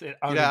everywhere else. It You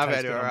only don't have it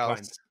tastes good anywhere on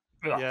else.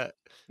 planes. Yeah,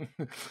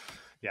 Ugh.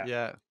 Yeah.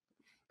 yeah.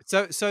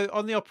 So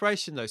on the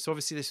operation though, so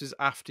obviously this was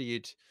after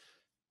you'd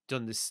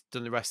done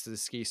the rest of the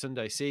ski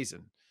Sunday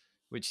season,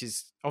 which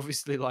is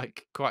obviously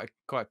like quite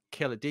a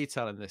killer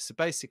detail in this. So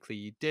basically,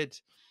 you did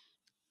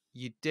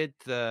you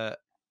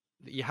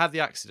had the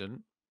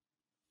accident,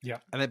 Yeah.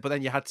 and then but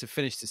then you had to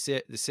finish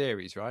the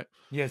series, right?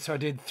 Yeah. So I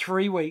did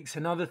 3 weeks,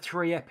 another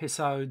 3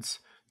 episodes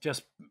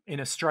just in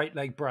a straight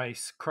leg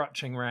brace,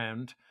 crutching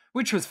round,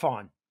 which was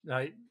fine.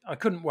 I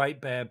couldn't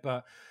weight bear,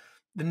 but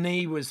the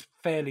knee was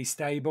fairly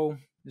stable.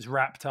 It was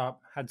wrapped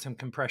up, had some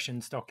compression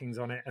stockings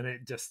on it, and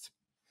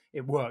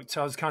it worked.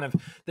 So I was kind of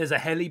there's a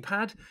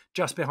helipad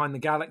just behind the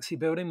Galaxy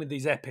building with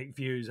these epic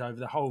views over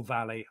the whole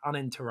valley,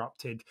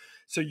 uninterrupted.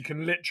 So you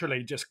can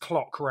literally just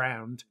clock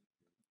round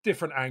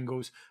different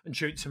angles and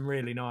shoot some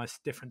really nice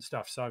different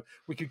stuff. So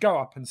we could go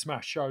up and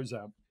smash shows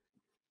out.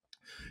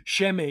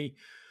 Shemi,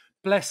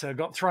 bless her,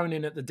 got thrown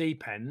in at the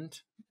deep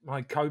end,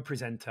 my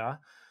co-presenter,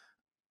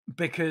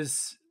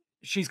 because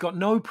she's got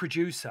no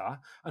producer,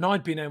 and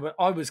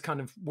I was kind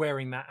of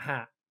wearing that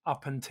hat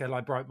up until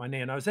I broke my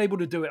knee, and I was able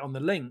to do it on the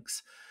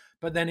links,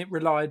 but then it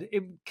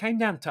came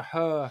down to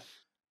her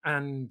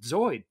and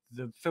Zoid,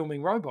 the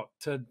filming robot,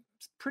 to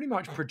pretty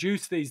much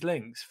produce these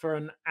links for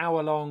an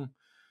hour-long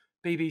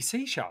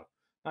BBC show,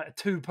 like a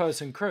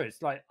two-person crew.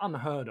 It's like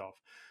unheard of,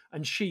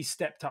 and she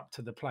stepped up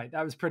to the plate.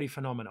 That was pretty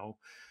phenomenal,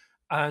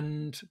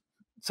 and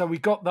so we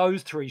got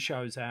those 3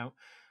 shows out,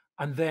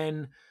 and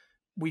then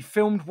we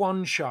filmed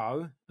one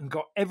show and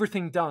got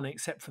everything done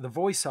except for the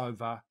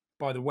voiceover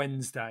by the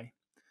Wednesday.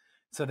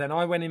 So then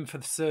I went in for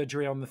the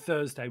surgery on the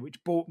Thursday,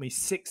 which bought me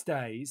 6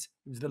 days.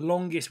 It was the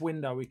longest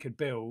window we could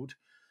build,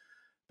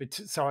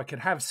 so I could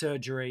have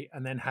surgery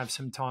and then have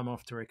some time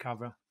off to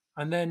recover.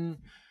 And then,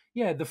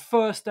 yeah, the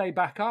first day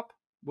back up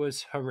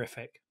was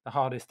horrific. The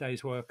hardest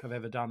day's work I've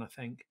ever done, I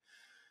think.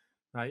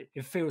 Right?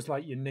 It feels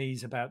like your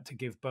knee's about to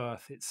give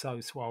birth. It's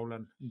so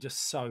swollen and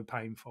just so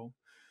painful.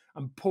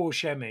 And poor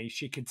Shemi,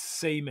 she could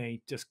see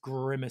me just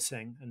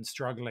grimacing and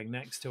struggling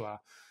next to her.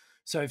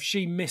 So if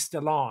she missed a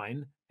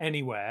line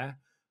anywhere,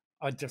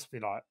 I'd just be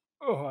like,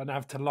 oh, and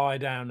have to lie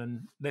down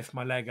and lift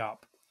my leg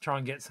up, try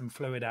and get some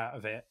fluid out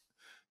of it,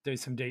 do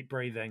some deep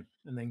breathing,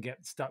 and then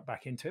get stuck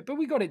back into it. But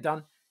we got it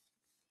done.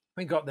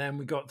 We got there and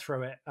we got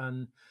through it.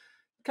 And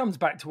it comes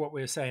back to what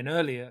we were saying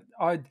earlier.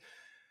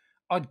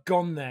 I'd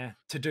gone there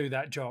to do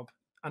that job,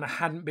 and I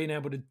hadn't been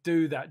able to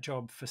do that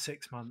job for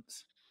 6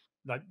 months.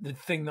 Like the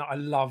thing that I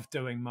love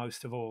doing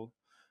most of all.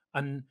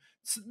 And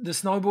the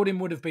snowboarding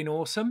would have been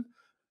awesome,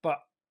 but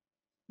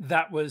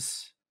that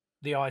was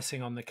the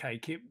icing on the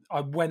cake.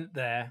 I went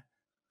there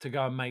to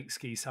go and make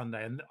Ski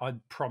Sunday, and I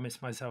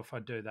promised myself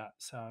I'd do that.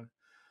 So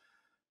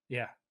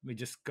yeah, we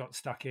just got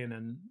stuck in,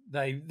 and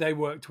they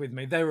worked with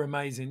me. They were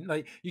amazing.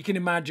 Like you can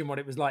imagine what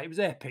it was like. It was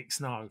epic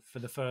snow for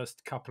the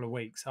first couple of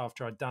weeks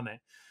after I'd done it,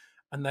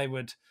 and they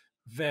would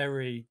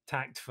very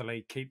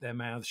tactfully keep their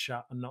mouths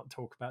shut and not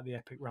talk about the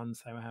epic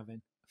runs they were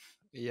having.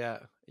 Yeah,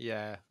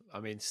 yeah. I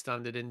mean,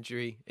 standard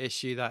injury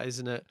issue that,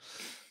 isn't it?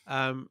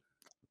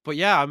 But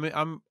yeah,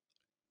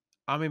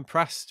 I'm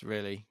impressed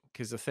really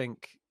because I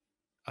think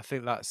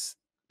that's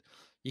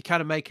you're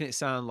kind of making it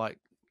sound like,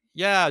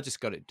 yeah, I just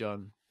got it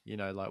done, you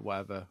know, like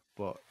whatever.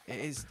 But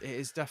it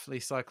is definitely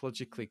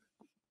psychologically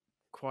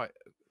quite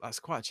that's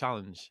quite a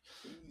challenge.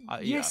 Yeah,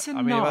 Yes I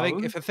and mean, no.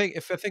 if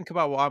I think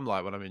about what I'm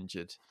like when I'm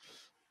injured,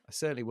 I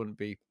certainly wouldn't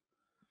be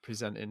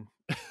presenting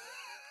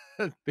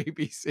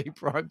BBC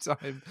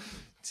primetime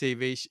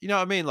TV. You know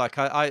what I mean? Like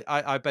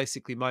I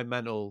basically my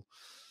mental.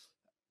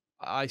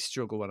 I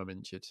struggle when I'm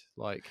injured.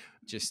 Like,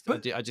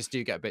 But I just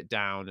do get a bit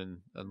down,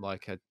 and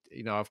like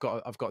I've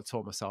got to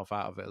talk myself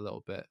out of it a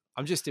little bit.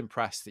 I'm just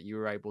impressed that you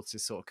were able to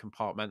sort of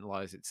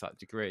compartmentalize it to that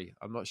degree.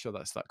 I'm not sure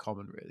that's that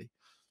common, really.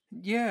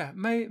 yeah,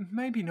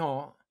 maybe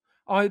not.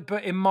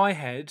 But in my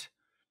head,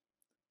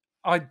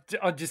 I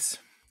just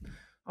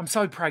I'm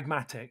so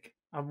pragmatic.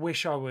 I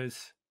wish I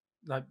was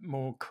like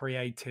more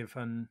creative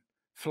and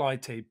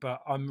flighty,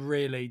 but I'm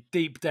really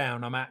deep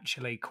down. I'm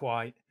actually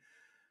quite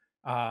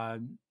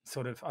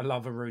sort of. I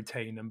love a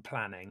routine and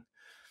planning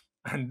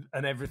and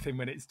everything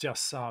when it's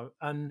just so.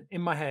 And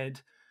in my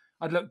head,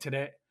 I looked at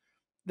it.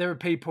 There are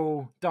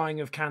people dying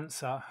of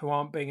cancer who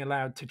aren't being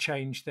allowed to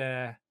change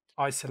their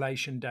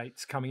isolation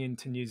dates coming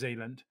into New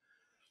Zealand.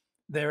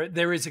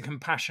 There is a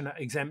compassionate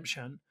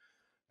exemption,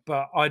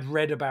 but I'd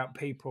read about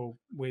people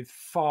with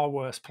far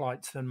worse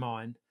plights than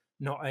mine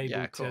not Yeah,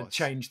 able of to course.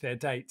 change their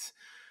dates.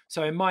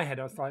 So in my head,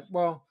 I was like,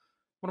 well,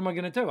 what am I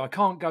going to do? I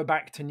can't go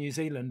back to New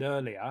Zealand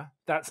earlier.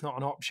 That's not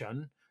an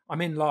option.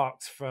 I'm in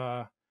Larks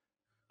for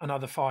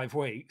another 5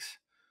 weeks.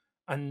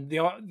 And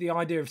the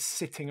idea of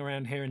sitting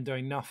around here and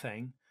doing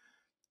nothing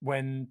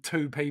when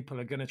two people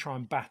are going to try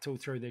and battle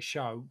through this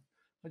show,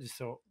 I just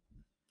thought,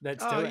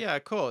 let's Oh do it. yeah,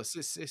 of course.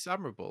 It's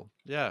admirable.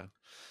 Yeah,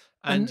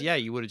 and And yeah,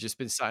 you would have just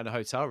been sat in a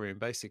hotel room,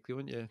 basically,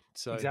 wouldn't you?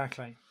 So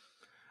exactly.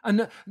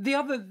 And the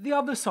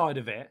other side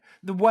of it,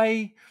 the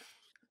way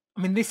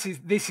I mean, this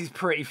is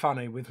pretty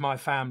funny with my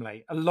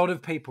family. A lot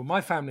of people,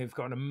 my family have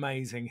got an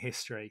amazing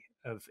history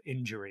of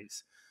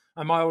injuries,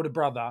 and my older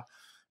brother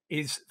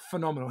is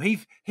phenomenal.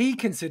 He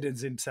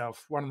considers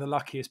himself one of the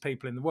luckiest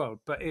people in the world.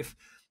 But if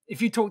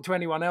you talk to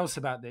anyone else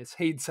about this,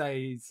 he'd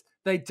say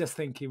they'd just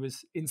think he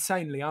was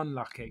insanely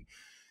unlucky.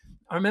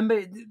 I remember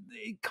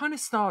it kind of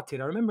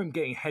started. I remember him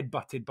getting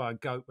headbutted by a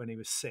goat when he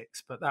was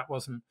 6, but that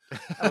wasn't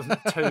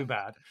too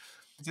bad.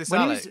 is this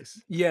When he was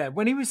Alex? yeah,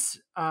 when he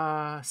was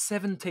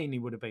 17, he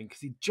would have been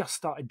because he just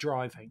started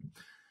driving.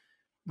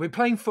 We were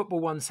playing football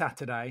one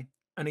Saturday,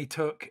 and he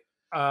took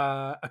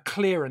a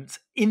clearance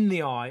in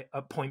the eye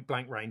at point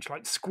blank range,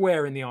 like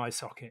square in the eye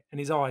socket, and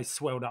his eyes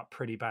swelled up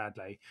pretty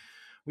badly.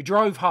 We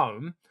drove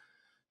home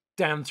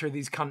down through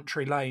these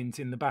country lanes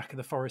in the back of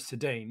the Forest of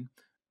Dean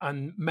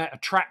and met a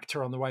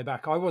tractor on the way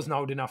back. I wasn't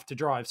old enough to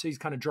drive, so he's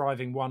kind of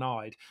driving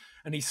one-eyed.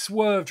 And he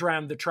swerved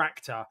round the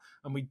tractor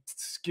and we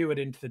skewered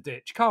into the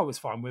ditch. Car was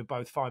fine, we were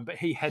both fine, but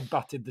he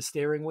head-butted the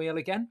steering wheel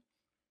again.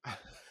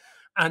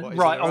 And What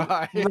his other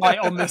eye? right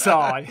on this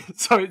eye.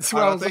 So it Oh, I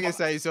swells think up. it's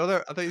his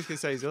other. I think he's gonna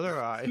say his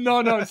other eye.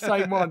 No,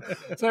 same one.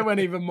 So it went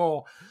even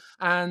more.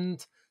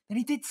 And then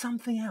he did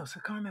something else.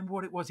 I can't remember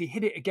what it was. He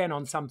hit it again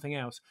on something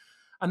else.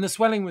 And the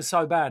swelling was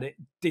so bad, it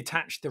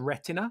detached the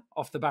retina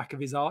off the back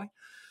of his eye.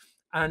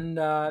 And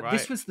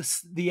this Right.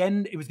 was the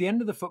end. It was the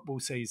end of the football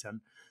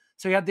season.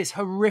 So he had this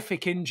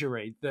horrific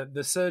injury.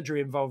 The surgery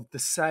involved the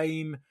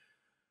same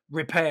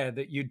repair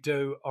that you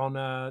do on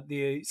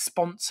the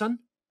sponson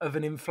of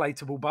an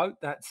inflatable boat.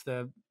 That's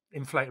the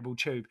inflatable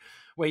tube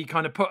where you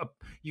kind of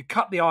you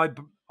cut the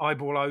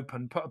eyeball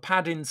open, put a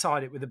pad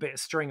inside it with a bit of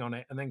string on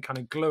it, and then kind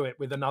of glue it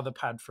with another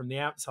pad from the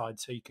outside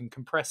so you can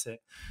compress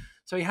it.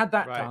 So he had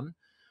that Right. done.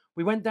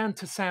 We went down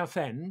to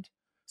Southend,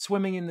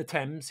 swimming in the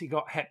Thames. He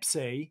got Hep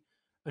C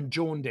and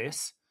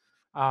jaundice.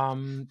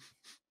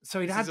 So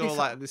he'd This had is all this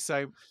like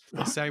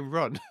the same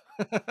run.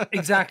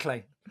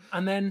 exactly,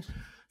 and then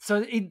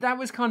that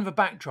was kind of a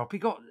backdrop. He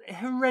got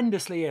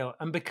horrendously ill,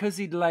 and because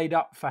he'd laid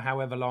up for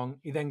however long,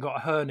 he then got a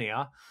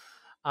hernia.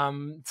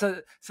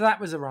 So that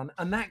was a run,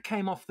 and that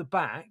came off the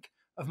back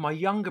of my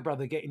younger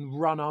brother getting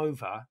run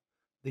over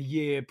the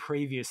year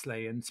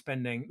previously and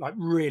spending like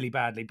really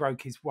badly.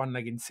 Broke his one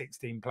leg in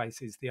 16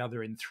 places, the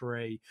other in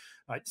 3.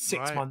 Like 6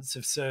 Right. months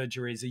of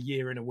surgeries, a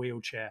year in a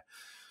wheelchair.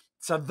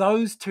 So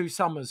those 2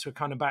 summers were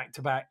kind of back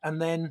to back,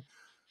 and then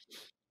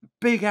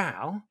Big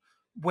Al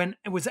when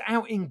it was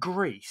out in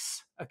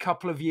Greece a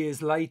couple of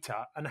years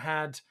later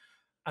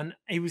and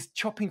he was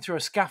chopping through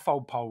a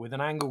scaffold pole with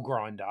an angle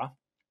grinder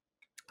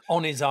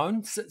on his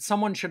own.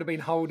 Someone should have been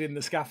holding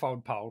the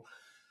scaffold pole,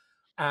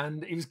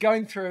 and he was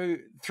going through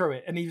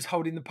it, and he was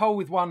holding the pole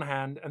with one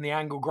hand and the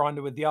angle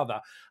grinder with the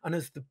other. And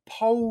as the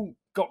pole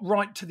got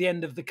right to the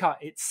end of the cut,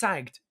 it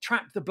sagged,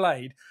 trapped the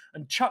blade,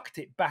 and chucked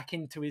it back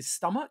into his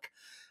stomach,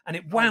 and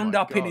it Oh wound my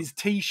up in god. his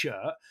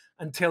t-shirt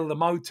until the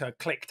motor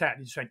clicked out. And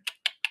he just went,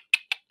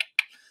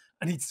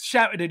 and he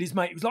shouted at his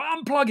mate. He was like,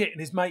 "Unplug it!" And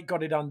his mate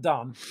got it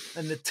undone,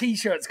 and the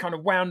t-shirt's kind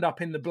of wound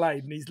up in the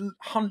blade, and he's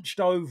hunched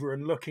over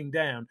and looking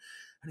down,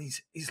 and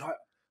he's like,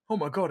 "Oh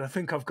my god, I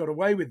think I've got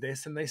away with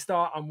this." And they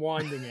start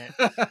unwinding it,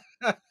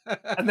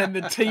 and then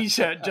the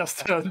t-shirt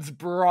just turns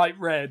bright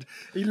red.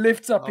 He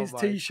lifts up Oh his my.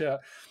 t-shirt,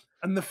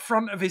 and the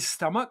front of his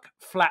stomach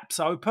flaps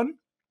open.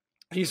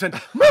 And he just went,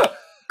 "Mah!"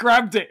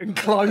 Grabbed it and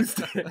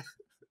closed it.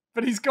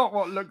 But he's got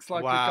what looks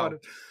like a kind Wow.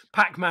 of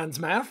Pac-Man's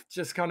mouth,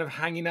 just kind of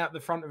hanging out the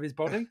front of his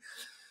body.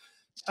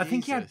 I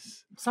think he had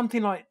Jesus.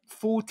 something like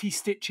 40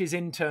 stitches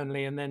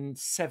internally and then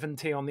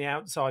 70 on the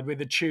outside with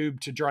a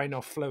tube to drain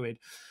off fluid.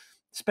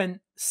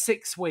 Spent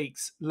 6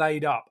 weeks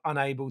laid up,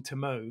 unable to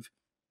move.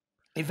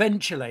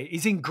 Eventually,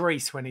 he's in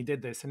Greece when he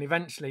did this, and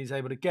eventually he's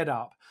able to get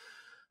up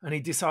and he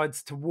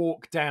decides to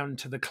walk down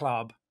to the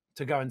club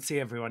to go and see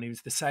everyone. He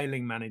was the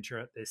sailing manager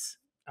at this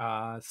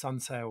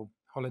Sunsail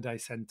holiday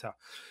centre.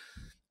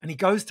 And he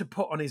goes to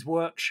put on his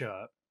work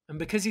shirt. And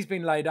because he's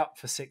been laid up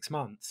for 6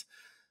 months,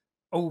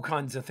 all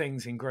kinds of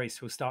things in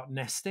Greece will start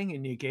nesting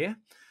in your gear.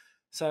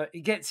 So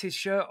he gets his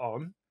shirt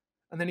on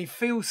and then he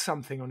feels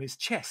something on his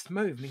chest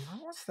move. And he's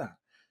like, what's that?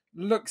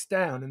 Looks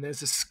down and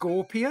there's a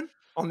scorpion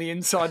on the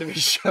inside of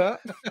his shirt.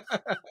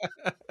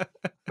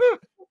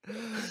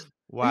 He's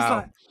Wow.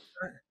 like,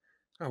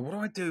 oh, what do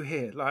I do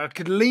here? Like, I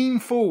could lean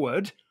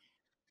forward,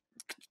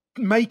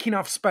 make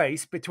enough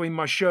space between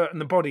my shirt and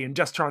the body and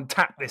just try and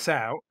tap this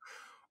out.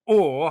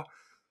 Or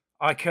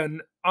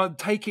I'll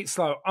take it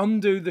slow,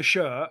 undo the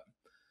shirt,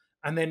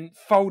 and then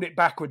fold it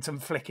backwards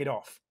and flick it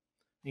off.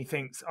 He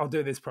thinks, I'll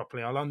do this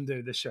properly. I'll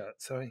undo the shirt.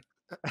 So he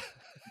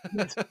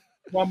gets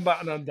one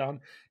button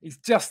undone. He's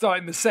just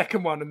starting the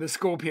second one, and the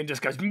scorpion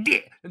just goes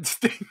and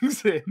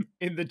stings him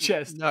in the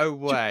chest. No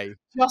way.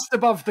 Just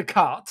above the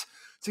cut.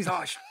 So he's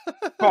like,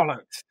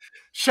 bollocks.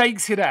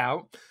 Shakes it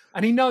out.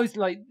 And he knows,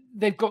 like,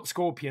 they've got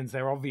scorpions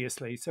there,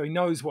 obviously. So he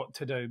knows what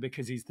to do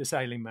because he's the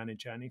sailing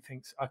manager. And he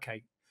thinks,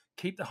 okay,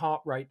 keep the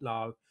heart rate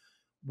low.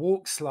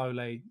 Walk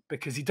slowly,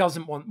 because he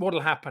doesn't want,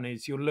 what'll happen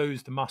is you'll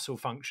lose the muscle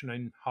function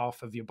in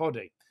half of your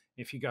body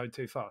if you go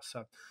too fast.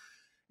 So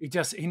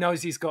he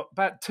knows he's got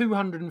about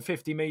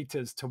 250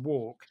 meters to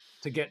walk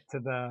to get to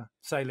the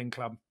sailing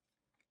club.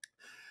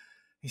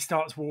 He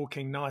starts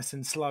walking nice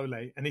and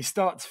slowly, and he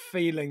starts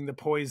feeling the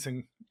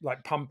poison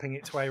like pumping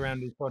its way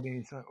around his body. And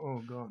he's like, oh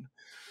God.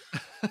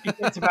 He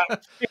gets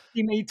about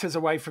 50 meters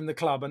away from the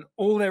club, and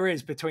all there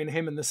is between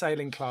him and the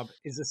sailing club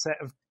is a set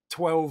of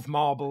 12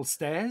 marble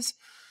stairs.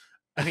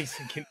 And he's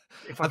thinking,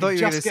 if I thought you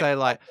were going to just say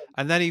like,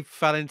 and then he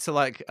fell into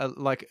like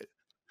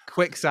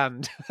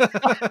quicksand.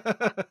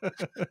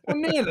 well,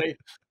 nearly.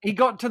 He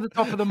got to the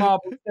top of the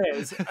marble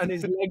stairs and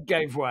his leg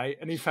gave way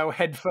and he fell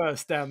head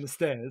first down the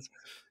stairs,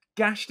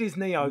 gashed his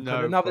knee open,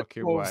 No another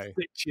fucking 12 way.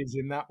 stitches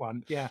in that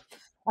one. Yeah.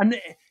 And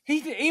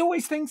he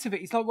always thinks of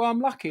it. He's like, well,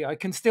 I'm lucky. I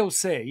can still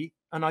see.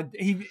 And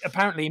he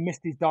apparently missed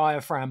his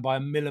diaphragm by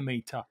 1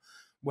 millimeter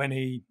when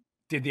he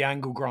did the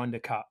angle grinder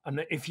cut.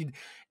 And if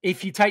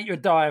you take your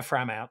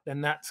diaphragm out,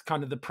 then that's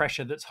kind of the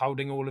pressure that's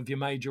holding all of your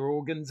major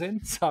organs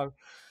in. So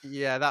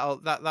yeah,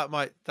 that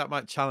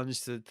might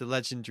challenge the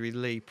legendary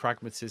Leigh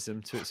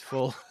pragmatism to its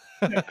full.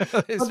 yeah.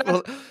 its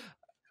full.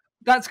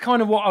 That's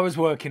kind of what I was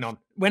working on.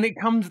 When it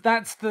comes,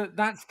 that's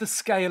the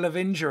scale of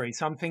injury.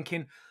 So I'm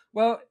thinking,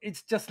 well,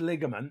 it's just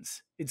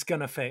ligaments. It's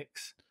gonna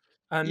fix.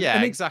 And Yeah,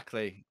 it's,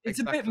 exactly. It's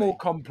a bit more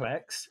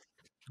complex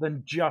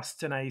than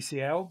just an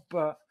ACL,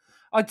 but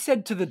I'd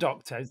said to the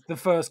doctor, the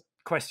first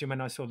question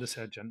when I saw the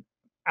surgeon,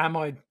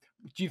 do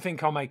you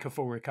think I'll make a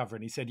full recovery?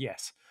 And he said,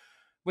 yes,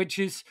 which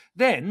is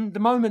then the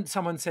moment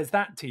someone says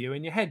that to you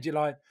in your head, you're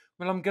like,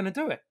 well, I'm going to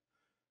do it.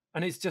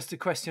 And it's just a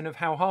question of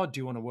how hard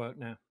do you want to work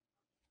now?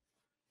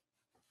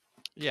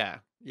 Yeah,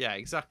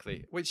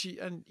 exactly.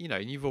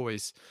 You've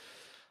always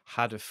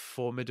had a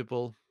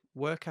formidable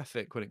work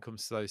ethic when it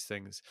comes to those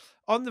things.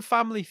 On the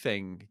family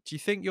thing, do you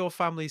think your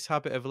family's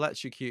habit of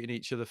electrocuting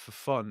each other for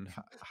fun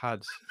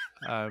had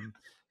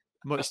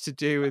much to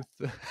do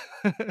with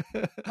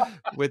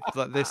with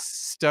like this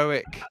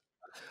stoic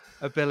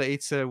ability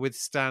to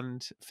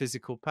withstand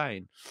physical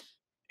pain?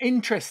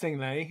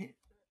 Interestingly,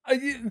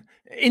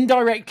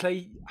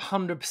 indirectly,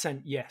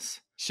 100%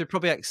 yes. Should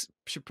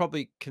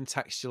probably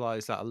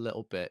contextualize that a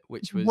little bit,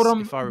 which What was,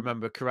 I'm if I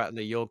remember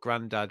correctly, your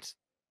granddad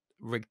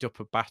rigged up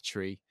a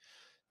battery.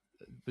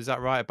 Was that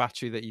right? A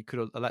battery that you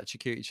could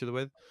electrocute each other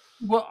with?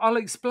 Well, I'll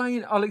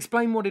explain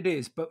what it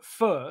is, but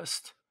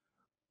first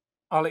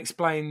I'll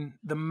explain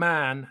the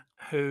man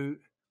who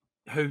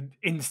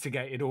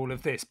instigated all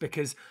of this,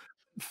 because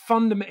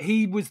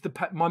he was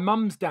my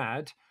mum's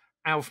dad.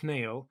 Alf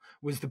Neal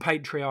was the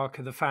patriarch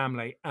of the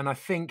family, and I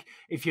think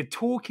if you're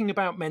talking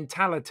about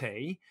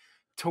mentality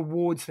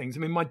towards things, I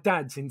mean, my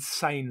dad's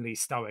insanely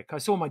stoic. I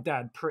saw my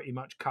dad pretty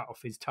much cut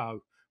off his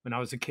toe when I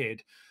was a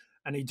kid,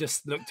 and he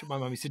just looked at my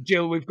mum. He said,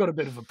 "Jill, we've got a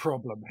bit of a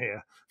problem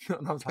here."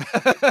 And I was like,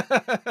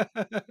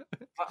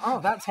 "Oh,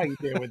 that's how you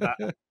deal with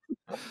that."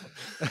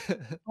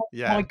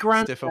 Yeah, My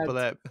granddad, stiff upper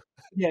lip.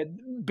 yeah,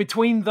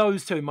 between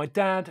those two, my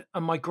dad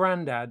and my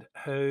granddad,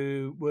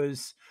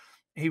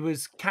 he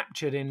was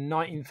captured in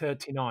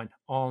 1939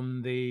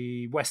 on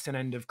the western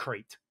end of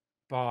Crete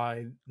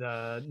by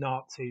the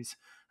Nazis,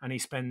 and he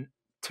spent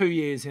 2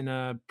 years in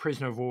a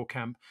prisoner of war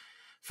camp.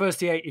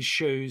 First, he ate his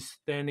shoes,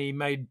 then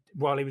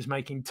while he was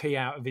making tea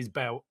out of his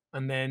belt,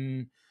 and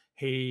then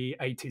he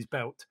ate his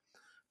belt.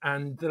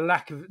 And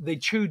they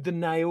chewed the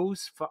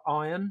nails for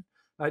iron.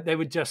 Like, they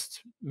were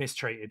just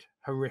mistreated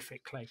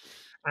horrifically.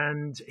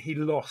 And he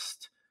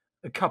lost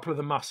a couple of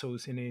the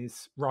muscles in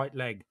his right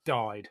leg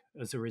died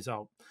as a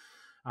result.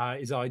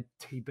 His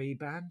ITB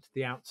band,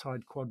 the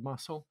outside quad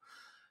muscle,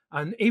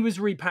 and he was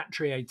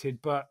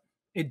repatriated, but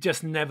it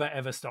just never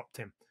ever stopped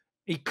him.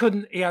 He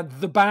couldn't. He had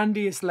the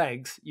bandiest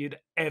legs you'd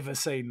ever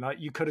seen. Like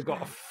you could have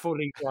got a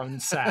fully grown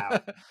sow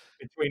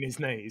between his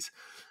knees,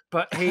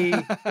 but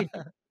it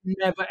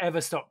never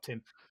ever stopped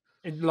him.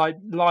 Like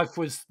life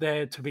was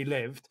there to be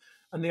lived,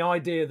 and the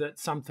idea that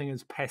something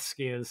as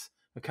pesky as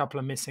a couple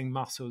of missing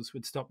muscles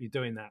would stop you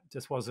doing that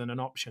just wasn't an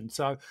option.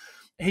 So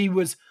he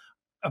was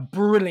a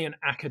brilliant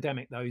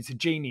academic, though. He's a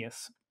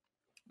genius,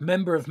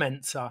 member of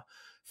Mensa,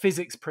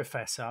 physics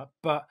professor,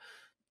 but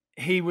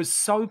he was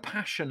so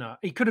passionate.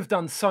 He could have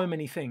done so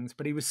many things,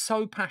 but he was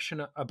so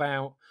passionate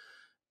about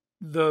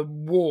the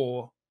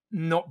war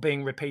not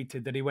being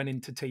repeated that he went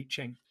into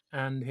teaching,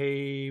 and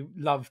he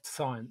loved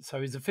science.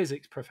 So he's a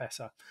physics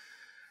professor.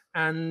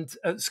 And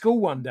at school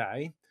one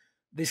day,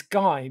 this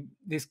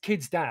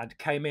kid's dad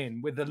came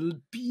in with a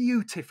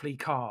beautifully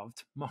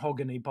carved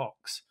mahogany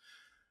box.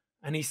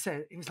 And he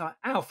was like,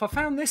 Alf, I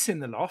found this in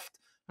the loft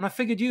and I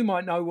figured you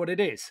might know what it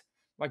is.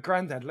 My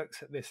granddad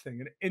looks at this thing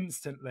and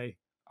instantly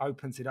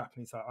opens it up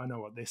and he's like, I know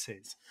what this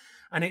is.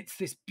 And it's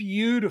this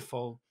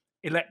beautiful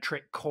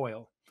electric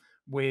coil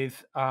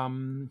with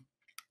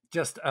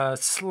just a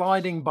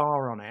sliding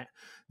bar on it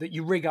that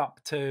you rig up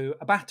to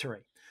a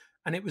battery.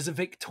 And it was a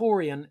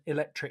Victorian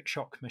electric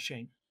shock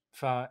machine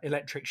for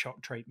electric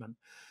shock treatment.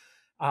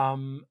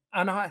 And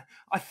I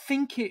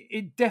think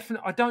it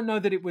definitely, I don't know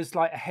that it was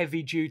like a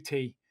heavy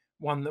duty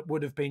one that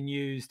would have been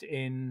used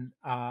in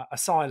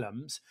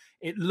asylums.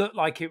 It looked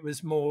like it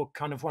was more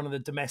kind of one of the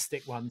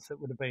domestic ones that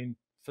would have been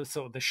for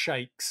sort of the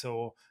shakes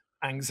or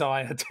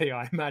anxiety,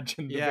 I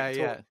imagine.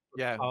 Yeah.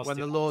 When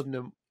the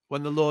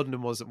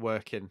laudanum wasn't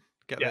working,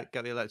 get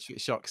the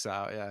electric shocks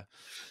out. Yeah.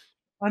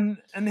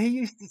 And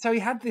he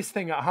had this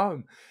thing at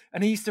home,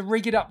 and he used to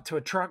rig it up to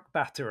a truck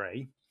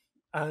battery,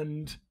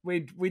 and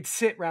we'd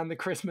sit round the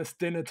Christmas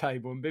dinner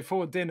table, and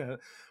before dinner,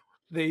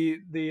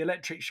 the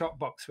electric shock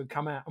box would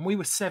come out, and we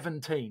were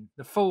 17,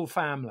 the full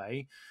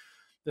family,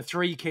 the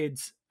 3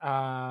 kids,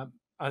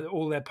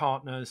 all their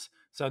partners,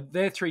 so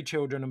their 3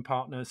 children and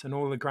partners, and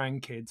all the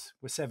grandkids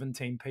were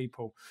 17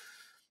 people.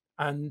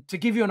 And to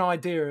give you an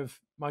idea of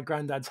my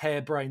granddad's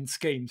harebrained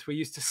schemes, we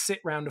used to sit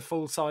round a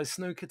full-size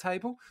snooker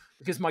table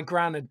because my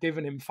gran had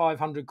given him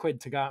 500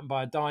 quid to go out and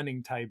buy a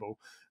dining table,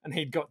 and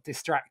he'd got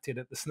distracted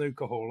at the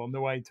snooker hall on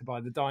the way to buy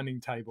the dining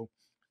table.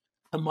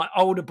 And my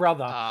older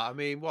brother, I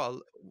mean,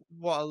 what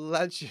a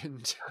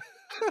legend!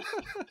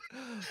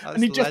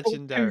 and That's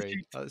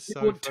legendary. That's he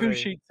so bought 2 funny.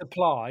 sheets of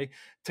ply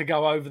to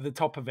go over the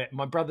top of it.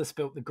 My brother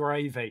spilt the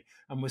gravy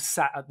and was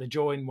sat at the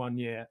join one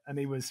year, and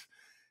he was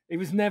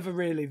never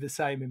really the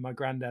same in my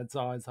granddad's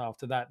eyes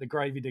after that. The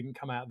gravy didn't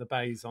come out of the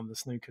bays on the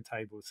snooker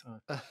table.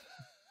 So,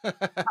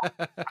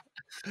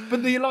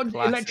 but the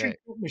electric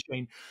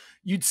machine,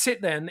 you'd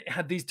sit there and it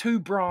had these 2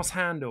 brass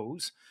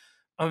handles,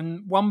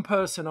 and one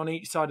person on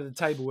each side of the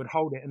table would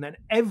hold it, and then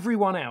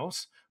everyone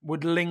else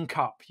would link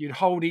up. You'd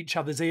hold each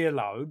other's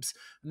earlobes,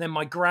 and then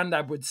my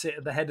granddad would sit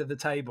at the head of the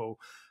table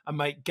and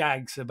make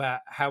gags about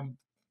how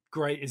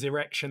great his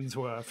erections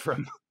were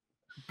from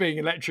being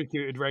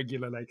electrocuted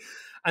regularly.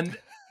 And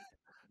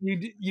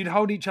you'd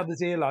hold each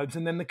other's earlobes,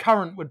 and then the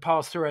current would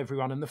pass through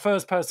everyone, and the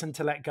first person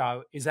to let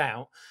go is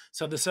out.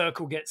 So the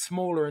circle gets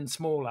smaller and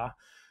smaller,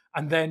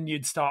 and then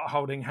you'd start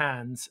holding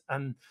hands,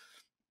 and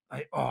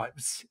it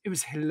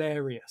was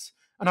hilarious.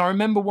 And I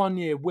remember one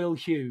year, Will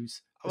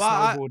Hughes, the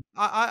snowboard.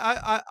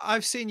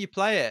 I've seen you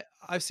play it.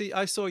 I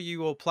saw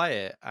you all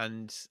play it,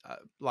 and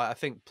I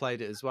think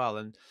played it as well.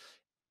 And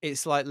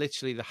it's like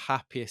literally the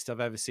happiest I've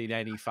ever seen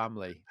any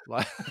family.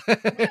 Like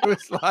it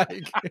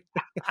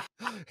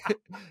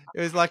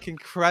was like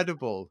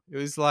incredible. It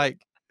was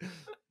like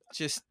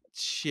just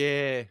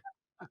sheer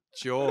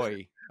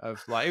joy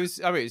of like it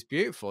was. I mean, it was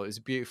beautiful. It was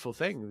a beautiful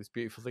thing. It was a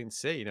beautiful thing to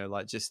see.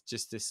 Like just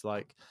this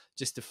like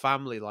just a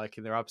family like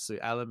in their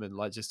absolute element,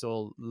 like just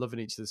all loving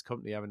each other's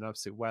company, having an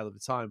absolute whale of a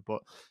time.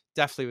 But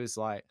definitely was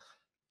like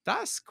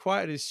that's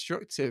quite an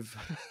instructive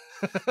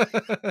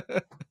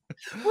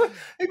Well,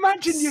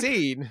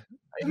 scene.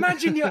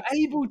 Imagine you're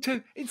able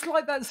to. It's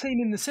like that scene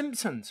in The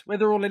Simpsons where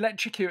they're all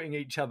electrocuting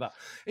each other.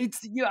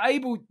 You're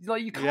able,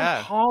 like you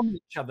can't harm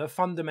each other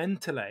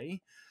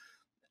fundamentally.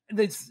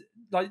 There's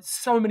like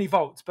so many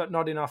volts, but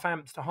not enough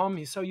amps to harm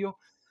you. So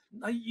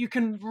you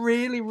can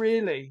really,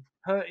 really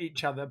hurt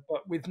each other,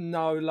 but with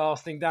no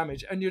lasting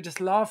damage. And you're just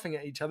laughing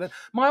at each other.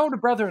 My older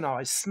brother and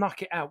I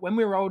snuck it out when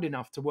we were old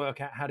enough to work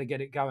out how to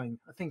get it going.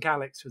 I think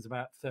Alex was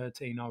about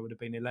 13. I would have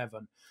been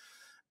 11.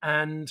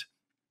 And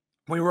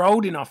we were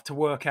old enough to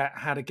work out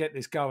how to get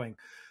this going.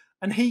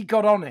 And he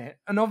got on it.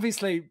 And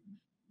obviously,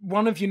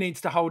 one of you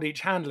needs to hold each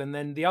handle, and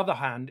then the other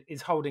hand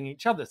is holding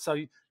each other.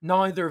 So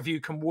neither of you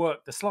can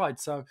work the slide.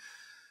 So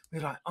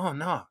we're like, oh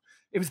no.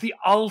 It was the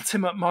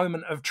ultimate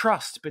moment of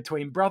trust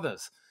between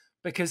brothers,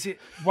 because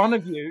one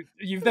of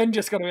you've then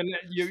just got to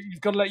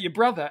you've got to let your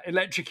brother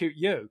electrocute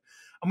you.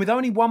 And with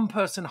only one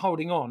person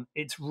holding on,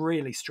 it's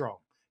really strong.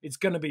 It's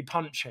going to be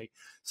punchy.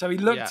 So he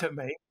looked at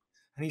me,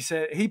 And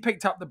he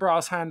picked up the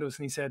brass handles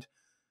and he said,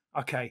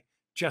 "Okay,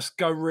 just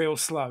go real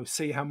slow.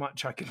 See how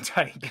much I can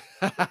take."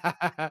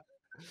 I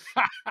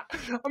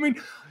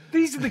mean,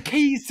 these are the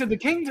keys to the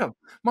kingdom.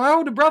 My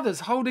older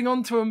brother's holding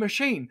on to a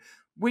machine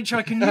which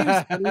I can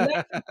use for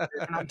lessons,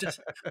 and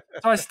so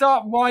I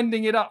start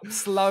winding it up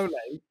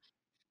slowly,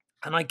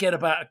 and I get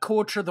about a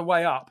quarter of the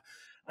way up,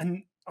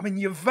 and I mean,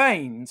 your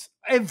veins,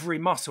 every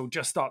muscle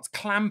just starts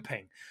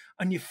clamping,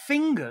 and your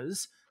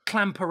fingers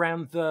clamp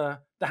around the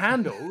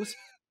handles,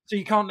 so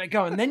you can't let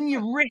go, and then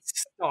your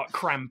wrists start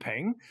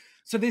cramping,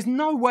 so there's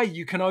no way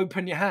you can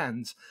open your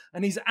hands.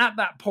 And he's at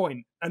that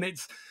point, and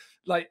it's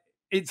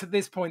at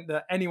this point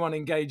that anyone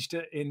engaged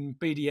in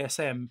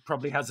BDSM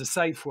probably has a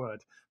safe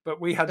word. But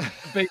we had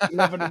big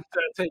 11 and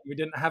 13. We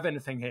didn't have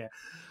anything here.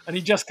 And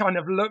he just kind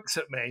of looks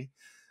at me,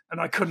 and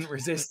I couldn't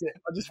resist it.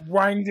 I just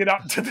wanged it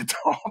up to the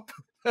top.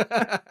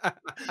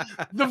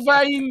 The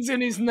veins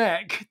in his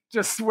neck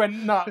just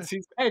went nuts.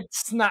 His head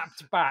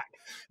snapped back.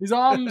 His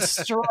arms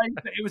straight.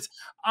 It was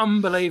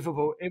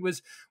unbelievable. It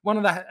was one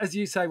of the, as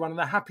you say, one of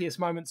the happiest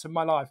moments of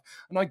my life.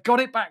 And I got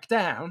it back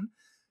down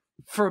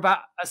for about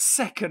a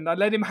second. I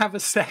let him have a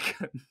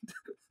second.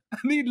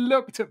 And he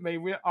looked at me.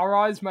 Our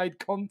eyes made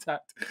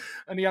contact.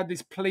 And he had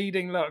this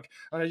pleading look.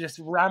 And I just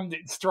rammed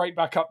it straight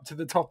back up to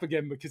the top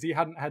again because he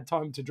hadn't had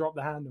time to drop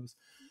the handles.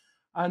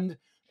 And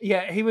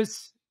yeah, he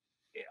was...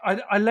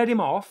 I let him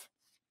off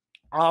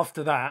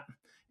after that.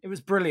 It was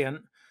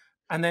brilliant.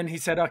 And then he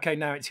said, "Okay,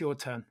 now it's your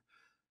turn."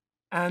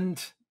 And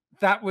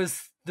that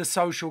was the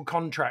social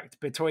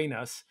contract between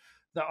us,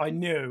 that I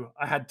knew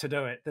I had to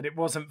do it, that it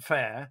wasn't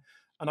fair.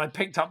 And I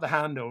picked up the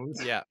handles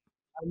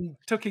and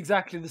took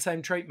exactly the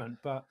same treatment.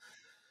 But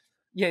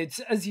yeah, it's,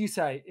 as you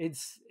say,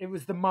 it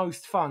was the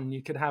most fun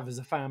you could have as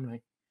a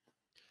family.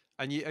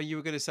 And you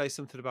were going to say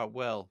something about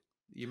Will.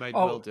 You made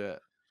Will do it.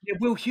 Yeah,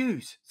 Will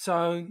Hughes.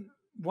 So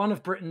one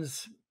of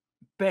Britain's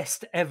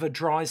best ever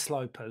dry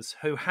slopers,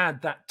 who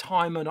had that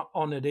time and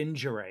honoured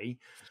injury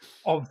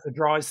of the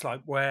dry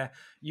slope where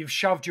you've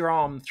shoved your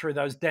arm through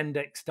those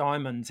Dendex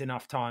diamonds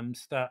enough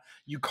times that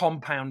you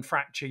compound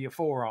fracture your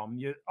forearm.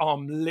 Your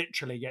arm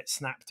literally gets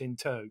snapped in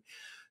two.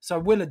 So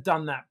Will had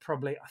done that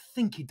probably, I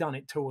think he'd done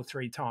it 2 or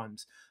 3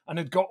 times and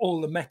had got all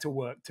the metal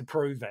work to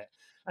prove it.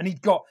 And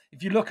he'd got,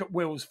 if you look at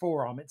Will's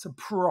forearm, it's a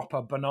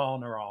proper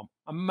banana arm,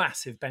 a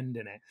massive bend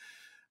in it.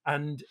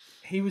 And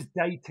he was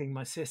dating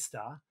my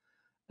sister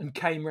and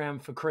came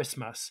round for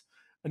Christmas,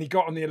 and he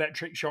got on the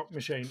electric shock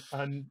machine,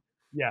 and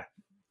yeah,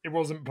 it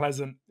wasn't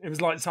pleasant. It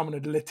was like someone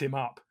had lit him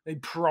up. He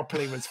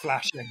properly was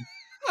flashing.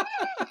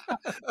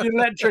 The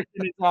electric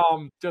in his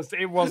arm,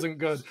 it wasn't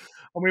good.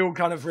 And we all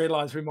kind of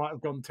realised we might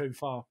have gone too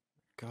far.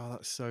 God,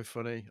 that's so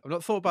funny. I've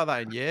not thought about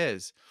that in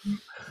years.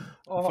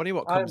 Funny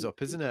what comes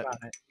up, isn't it?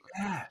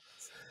 Yeah.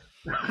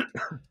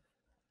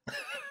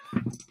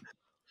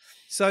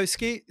 So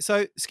ski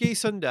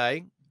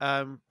Sunday.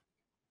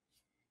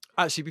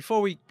 Actually,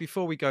 before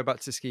we go back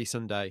to ski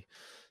Sunday,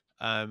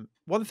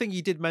 one thing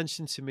you did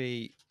mention to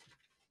me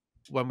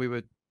when we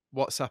were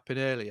WhatsApping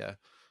earlier,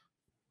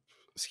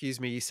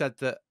 you said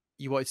that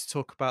you wanted to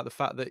talk about the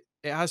fact that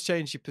it has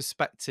changed your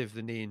perspective,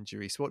 the knee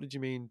injury. So what did you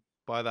mean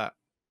by that?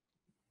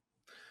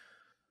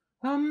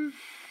 I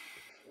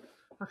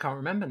can't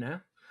remember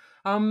now.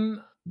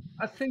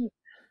 I think,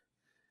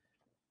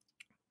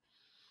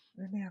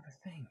 let me have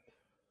a think.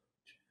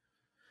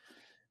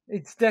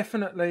 It's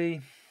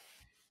definitely,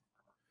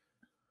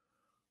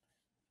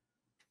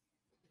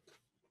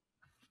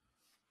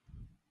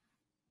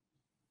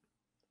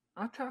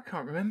 I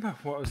can't remember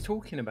what I was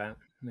talking about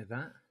with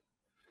that.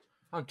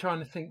 I'm trying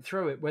to think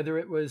through it, whether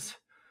it was,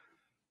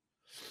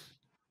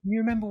 you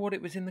remember what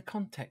it was in the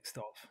context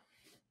of?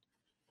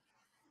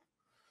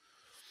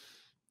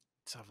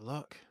 Let's have a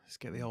look. Let's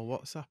get the old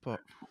WhatsApp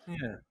up.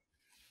 Yeah.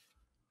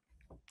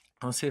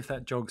 I'll see if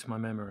that jogs my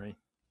memory.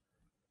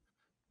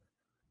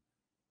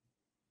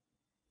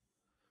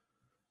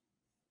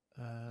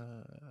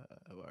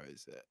 Where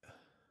is it?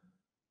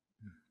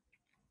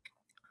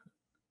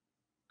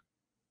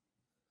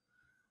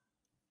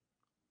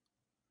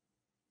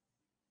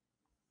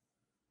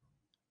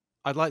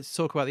 I'd like to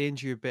talk about the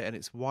injury a bit and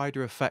its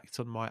wider effect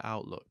on my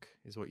outlook,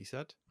 is what you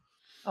said.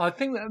 I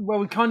think that, well,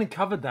 we kind of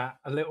covered that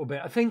a little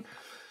bit. I think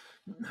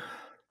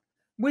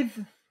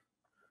with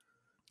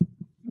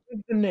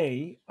the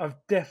knee, I've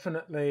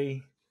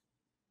definitely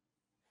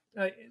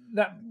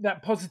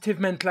that positive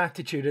mental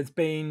attitude has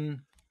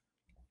been,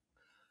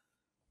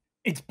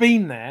 it's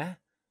been there,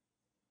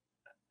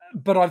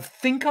 but I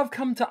think I've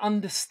come to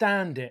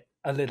understand it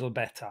a little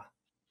better,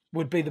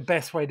 would be the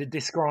best way to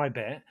describe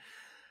it.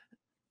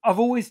 I've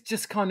always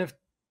just kind of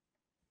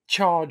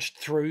charged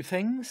through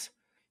things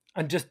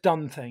and just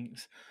done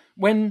things.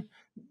 When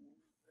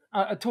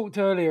I talked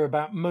earlier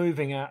about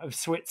moving out of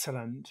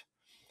Switzerland,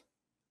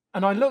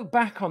 and I look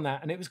back on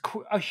that, and it was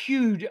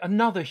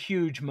another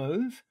huge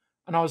move,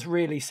 and I was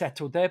really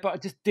settled there, but I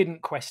just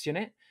didn't question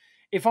it.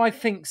 If I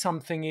think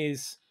something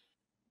is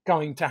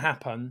going to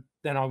happen,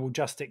 then I will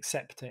just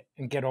accept it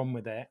and get on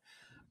with it.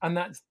 And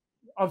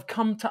I've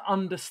come to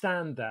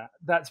understand that.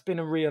 That's been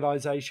a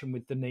realization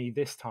with the knee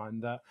this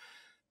time, that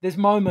there's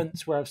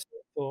moments where I've sort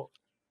of thought,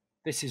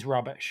 this is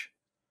rubbish.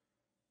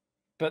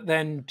 But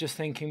then just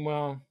thinking,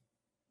 well,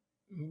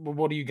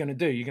 what are you going to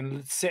do? You're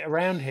going to sit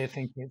around here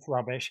thinking it's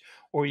rubbish,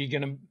 or are you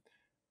going to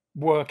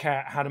work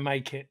out how to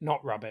make it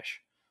not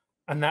rubbish?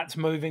 And that's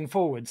moving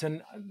forwards.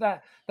 And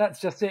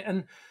that's just it.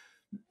 And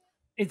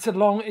it's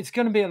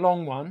going to be a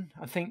long one.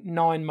 I think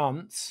 9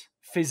 months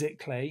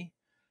physically,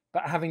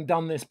 but having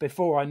done this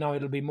before, I know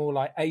it'll be more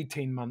like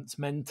 18 months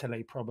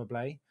mentally,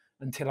 probably,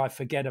 until I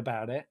forget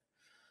about it.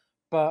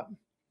 But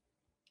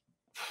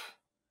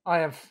I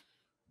have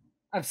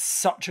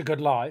such a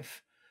good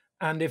life.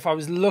 And if I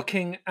was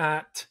looking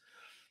at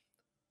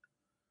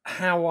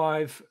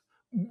how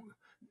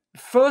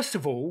first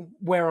of all,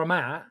 where I'm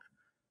at,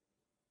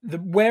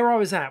 where I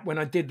was at when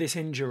I did this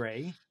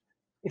injury,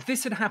 if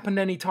this had happened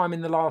any time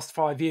in the last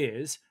 5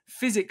 years,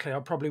 physically, I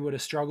probably would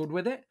have struggled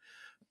with it.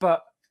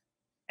 But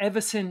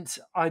ever since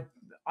I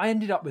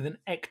ended up with an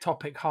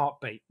ectopic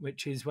heartbeat,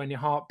 which is when your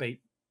heartbeat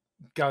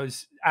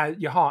goes,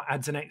 your heart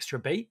adds an extra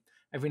beat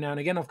every now and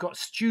again. I've got a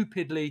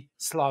stupidly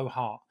slow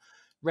heart,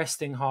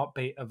 resting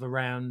heartbeat of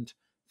around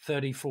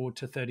 34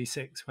 to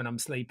 36 when I'm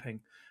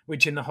sleeping,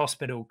 which in the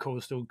hospital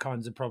caused all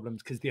kinds of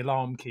problems because the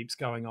alarm keeps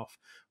going off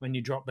when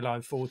you drop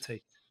below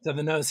 40. So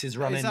the nurses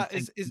run Is in that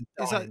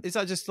thinking is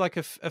that just like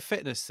a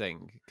fitness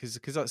thing? Because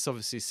that's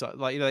obviously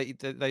like, you know,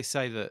 they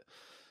say that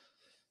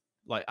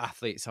like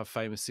athletes have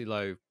famously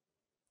low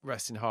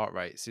resting heart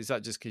rates. Is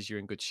that just because you're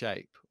in good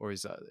shape, or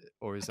is I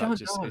that don't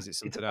just, know. is it It's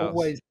something else?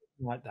 always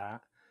been like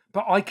that.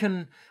 But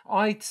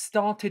I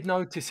started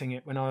noticing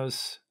it when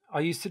I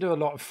used to do a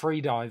lot of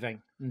free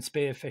diving and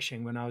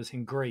spearfishing when I was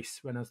in Greece,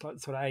 when I was like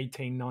sort of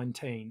 18,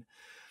 19.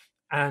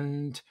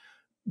 And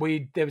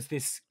there was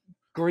this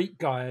Greek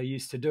guy I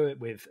used to do it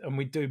with, and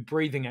we'd do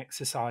breathing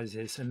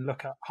exercises and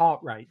look at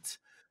heart rates.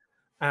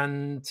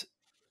 And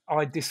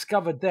I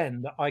discovered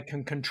then that I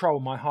can control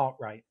my heart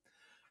rate.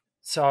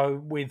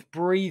 So with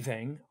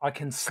breathing, I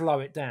can slow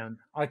it down.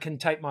 I can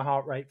take my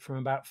heart rate from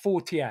about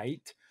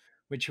 48,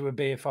 which it would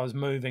be if I was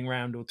moving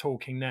around or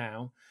talking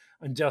now,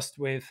 and just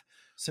with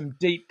some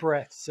deep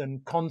breaths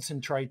and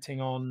concentrating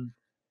on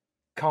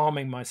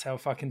calming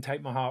myself, I can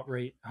take my heart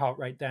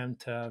rate down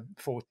to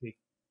 40,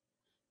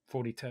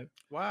 42,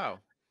 Wow,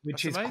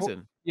 which that's is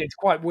amazing. yeah, it's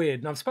quite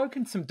weird. And I've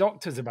spoken to some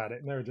doctors about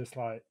it, and they're just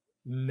like,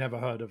 never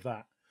heard of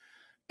that.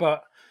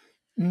 But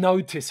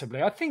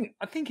noticeably, I think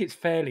it's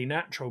fairly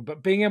natural,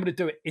 but being able to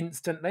do it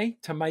instantly,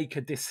 to make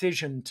a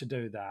decision to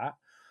do that.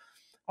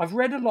 I've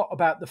read a lot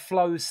about the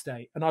flow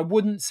state, and I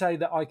wouldn't say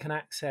that I can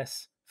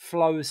access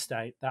flow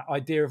state, that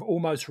idea of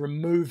almost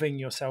removing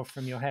yourself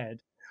from your head.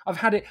 I've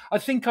had it, I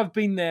think I've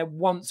been there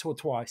once or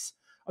twice.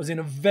 I was in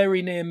a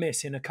very near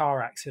miss in a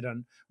car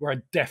accident where I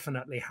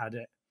definitely had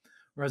it,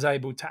 where I was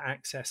able to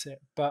access it.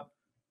 But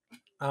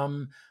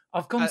um,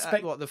 I've gone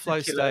What, the flow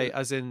spectacular. state,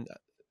 as in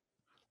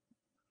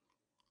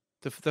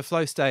the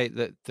flow state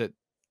that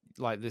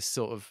like this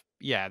sort of,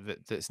 yeah,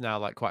 that's now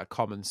like quite a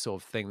common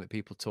sort of thing that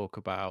people talk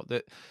about.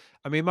 That,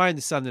 I mean, my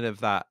understanding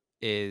of that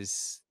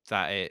is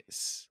that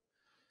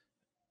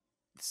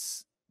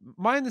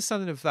my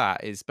understanding of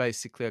that is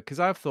basically, because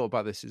I've thought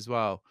about this as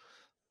well,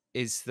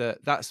 is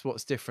that that's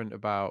what's different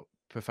about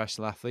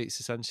professional athletes,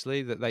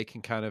 essentially, that they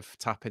can kind of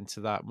tap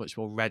into that much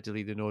more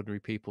readily than ordinary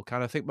people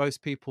can. I think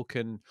most people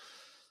can,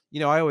 you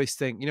know, I always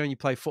think, you know, when you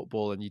play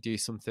football and you do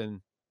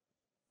something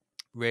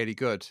really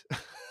good,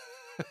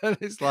 and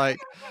it's like,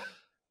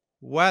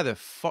 where the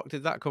fuck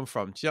did that come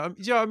from? Do you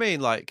know what I mean?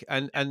 Like,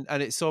 and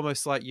it's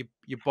almost like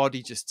your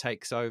body just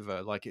takes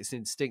over, like it's an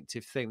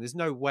instinctive thing. There's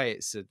no way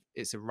it's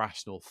a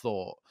rational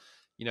thought.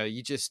 You know,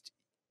 you just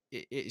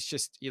it's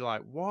just, you're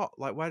like, what?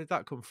 Like, where did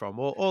that come from?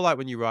 Or like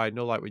when you're riding,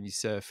 or like when you're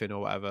surfing or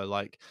whatever.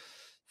 Like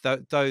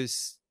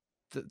those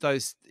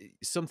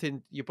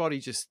something, your body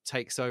just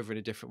takes over in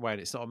a different way,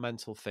 and it's not a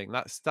mental thing.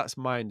 That's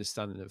my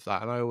understanding of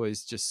that. And I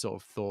always just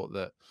sort of thought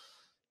that,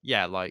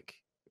 yeah, like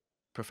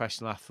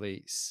professional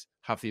athletes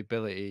have the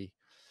ability,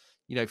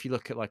 you know, if you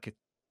look at like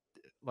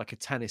a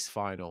tennis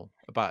final,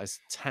 about as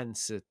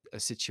tense a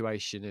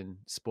situation in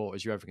sport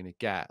as you're ever going to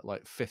get,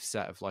 like fifth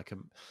set of like a,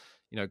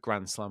 you know,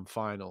 grand slam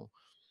final,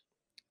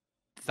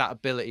 that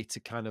ability to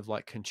kind of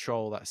like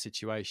control that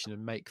situation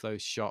and make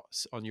those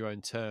shots on your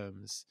own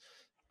terms,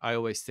 I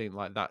always think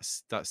like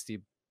that's the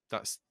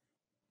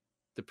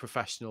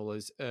professional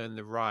has earned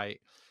the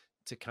right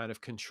to kind of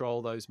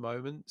control those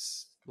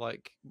moments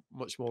like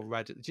much more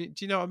ready. Do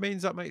you know what I mean?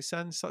 Does that make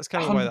sense? That's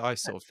kind of the way that I 100%.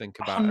 sort of think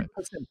about it.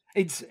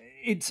 100%.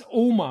 It's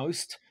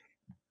almost,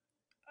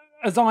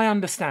 as I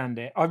understand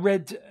it. I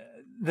read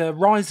The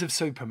Rise of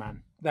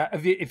Superman. That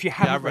if you Yeah,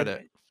 haven't I've read read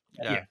it. it,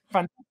 yeah, Yeah.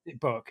 fantastic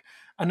book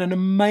and an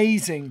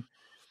amazing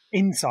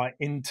insight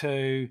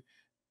into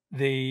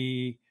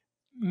the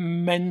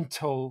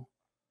mental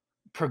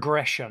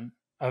progression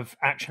of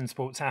action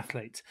sports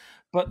athletes.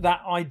 But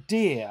that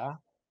idea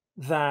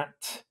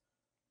that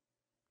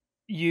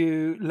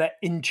you let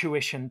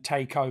intuition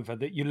take over,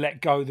 that you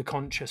let go the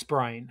conscious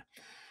brain,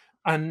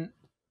 and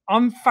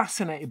I'm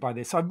fascinated by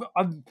this. I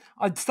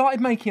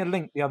started making a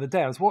link the other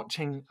day. I was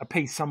watching a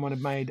piece someone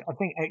had made. I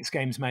think X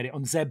Games made it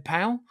on Zeb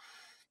Powell,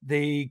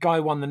 the guy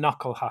who won the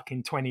knuckle huck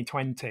in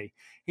 2020.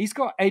 He's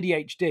got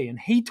ADHD, and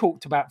he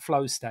talked about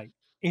flow state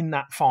in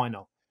that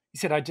final. He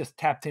said, "I just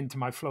tapped into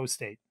my flow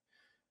state."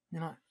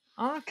 You're like,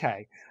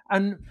 okay.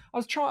 And I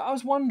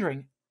was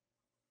wondering,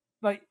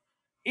 like,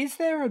 is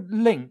there a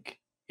link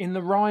in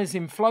the rise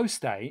in flow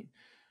state,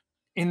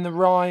 in the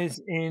rise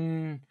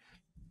in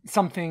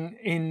something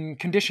in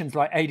conditions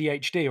like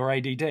ADHD or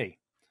ADD?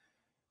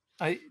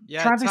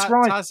 Yeah, Travis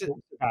Rice Taz.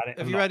 talks about it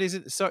a Have you lot. read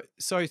his?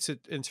 Sorry to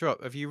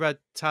interrupt. Have you read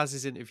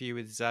Taz's interview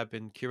with Zeb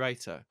and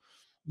Curator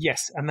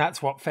Yes, and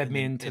that's what fed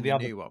me into in the the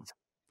other. new one?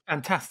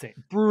 Fantastic,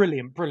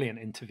 brilliant, brilliant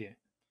interview.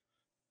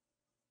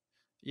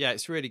 Yeah,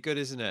 it's really good,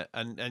 isn't it?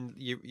 And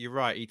you're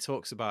right. He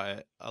talks about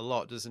it a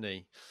lot, doesn't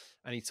he?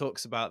 And he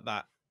talks about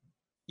that.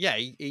 Yeah,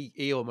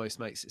 he almost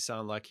makes it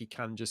sound like he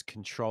can just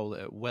control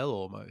it at will,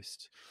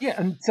 almost. Yeah,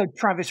 and so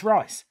Travis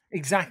Rice,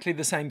 exactly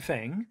the same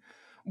thing.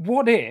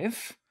 What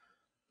if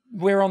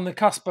we're on the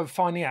cusp of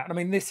finding out? I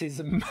mean, this is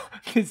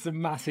this is a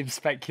massive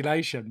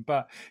speculation,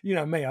 but you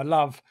know me, I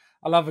love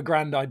a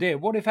grand idea.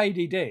 What if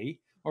ADD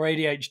or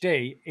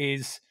ADHD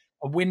is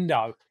a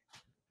window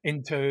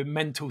into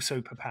mental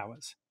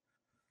superpowers?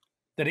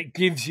 That it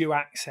gives you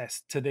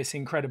access to this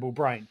incredible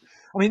brain.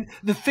 I mean,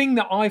 the thing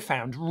that I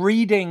found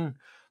reading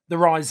The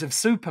Rise of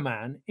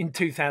Superman in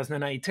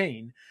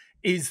 2018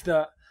 is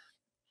that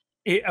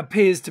it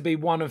appears to be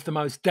one of the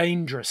most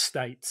dangerous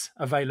states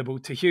available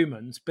to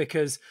humans,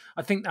 because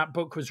I think that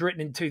book was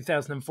written in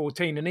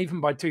 2014, and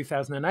even by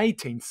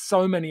 2018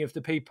 so many of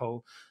the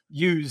people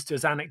used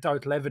as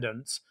anecdotal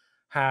evidence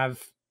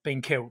have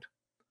been killed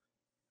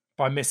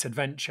by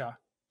misadventure,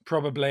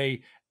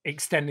 probably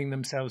extending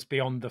themselves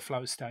beyond the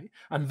flow state.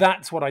 And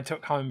that's what I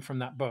took home from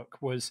that book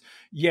was,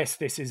 yes,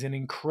 this is an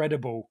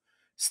incredible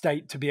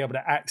state to be able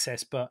to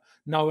access, but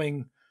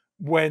knowing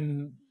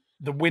when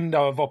the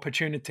window of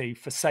opportunity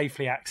for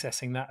safely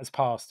accessing that has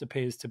passed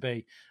appears to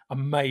be a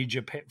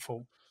major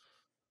pitfall.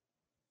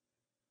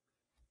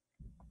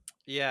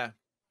 Yeah,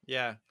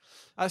 yeah,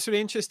 that's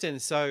really interesting.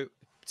 So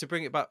to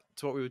bring it back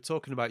to what we were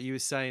talking about, you were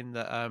saying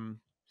that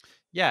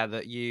yeah,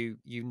 that you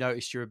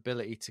noticed your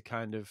ability to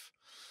kind of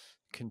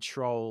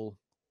control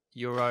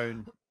your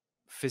own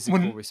physical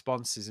When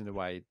responses in a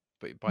way,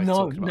 but by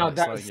no, talking about no, like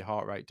that slowing was your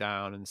heart rate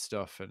down and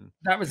stuff. And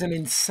an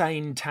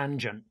insane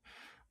tangent.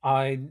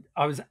 I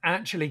was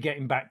actually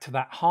getting back to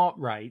that heart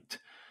rate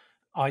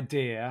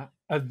idea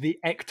of the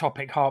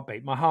ectopic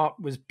heartbeat. My heart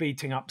was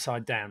beating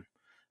upside down,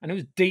 and it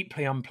was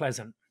deeply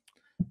unpleasant.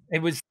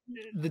 It was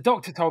the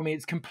doctor told me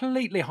it's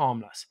completely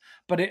harmless,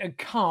 but it had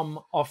come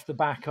off the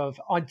back of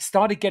I'd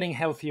started getting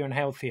healthier and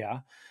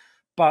healthier,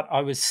 but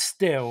I was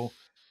still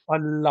I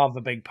love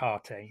a big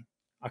party.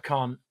 I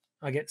can't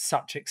I get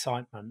such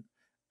excitement,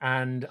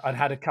 and I'd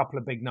had a couple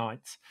of big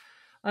nights.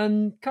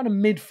 And kind of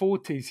mid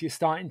 40s, you're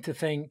starting to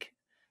think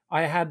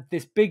I had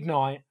this big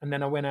night, and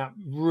then I went out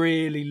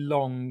really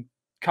long,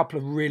 couple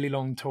of really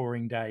long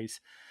touring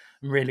days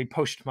and really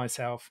pushed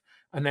myself.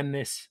 And then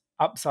this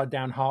upside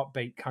down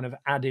heartbeat, kind of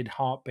added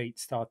heartbeat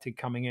started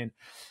coming in.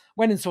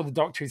 Went and saw the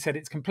doctor. He said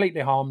it's completely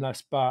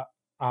harmless, but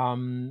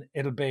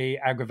it'll be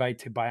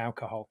aggravated by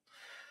alcohol.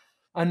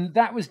 And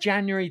that was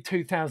January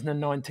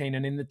 2019.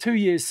 And in the 2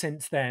 years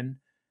since then,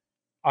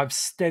 I've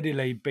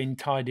steadily been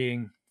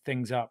tidying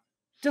things up,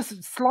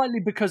 just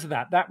slightly because of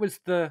that. That was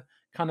the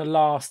kind of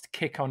last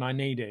kick on I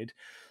needed.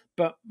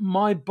 But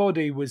my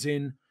body was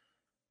in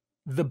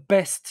the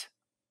best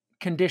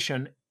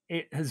condition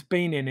it has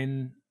been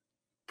in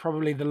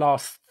probably the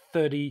last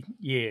 30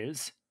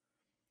 years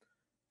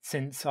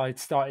since I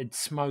started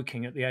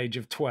smoking at the age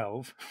of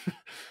 12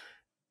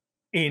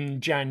 in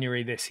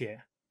January this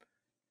year.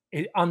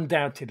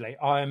 Undoubtedly,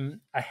 I'm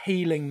a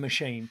healing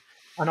machine.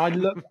 And I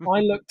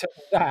looked at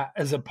that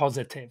as a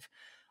positive.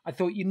 I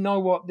thought, you know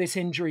what, this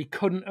injury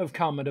couldn't have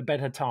come at a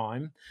better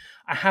time.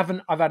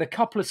 I've had a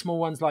couple of small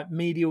ones like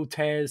medial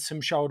tears,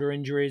 some shoulder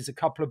injuries, a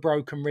couple of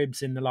broken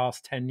ribs in the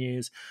last 10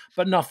 years,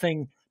 but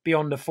nothing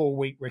beyond a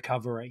 4-week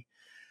recovery.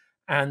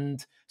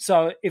 And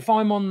so if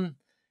I'm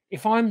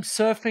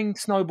surfing,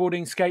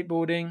 snowboarding,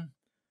 skateboarding,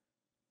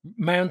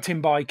 mountain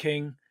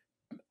biking,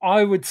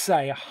 I would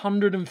say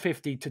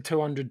 150 to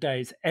 200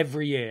 days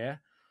every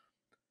year.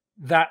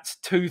 That's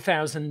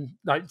 2,000,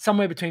 like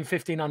somewhere between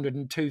 1,500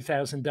 and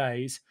 2,000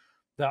 days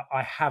that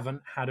I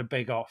haven't had a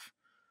big off.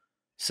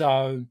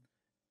 So,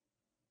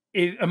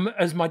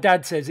 as my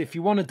dad says, if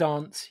you want to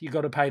dance, you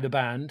got to pay the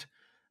band.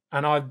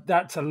 And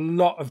that's a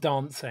lot of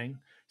dancing.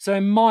 So,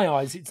 in my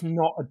eyes, it's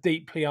not a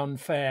deeply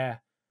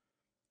unfair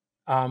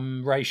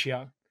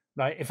ratio.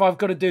 Like, if I've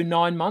got to do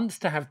 9 months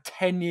to have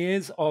 10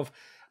 years of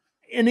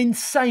an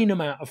insane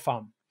amount of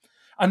fun.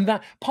 And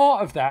that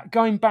part of that,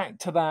 going back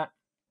to that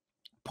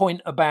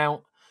point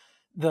about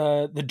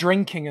the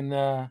drinking and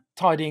the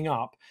tidying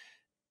up,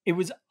 it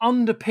was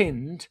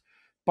underpinned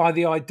by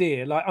the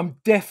idea, like I'm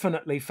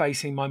definitely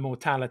facing my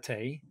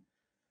mortality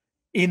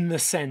in the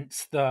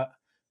sense that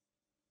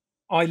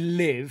I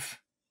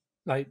live,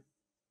 like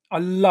I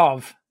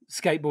love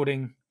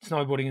skateboarding,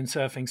 snowboarding, and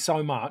surfing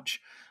so much,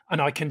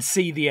 and I can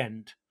see the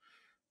end.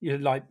 You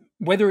know, like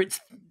whether it's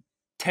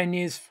 10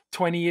 years,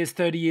 20 years,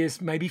 30 years,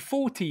 maybe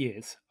 40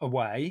 years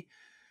away,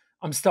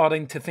 I'm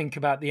starting to think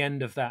about the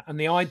end of that. And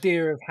the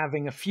idea of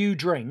having a few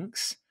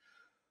drinks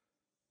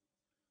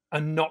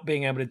and not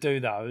being able to do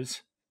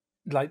those,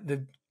 like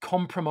the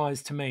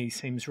compromise to me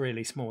seems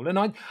really small. And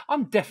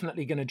I'm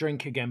definitely going to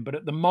drink again, but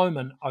at the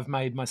moment I've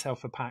made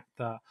myself a pact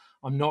that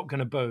I'm not going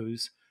to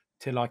booze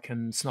till I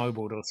can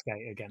snowboard or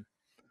skate again.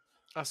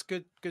 That's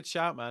good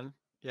shout, man.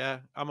 Yeah,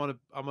 I'm on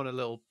a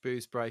little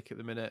booze break at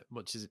the minute,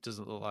 much as it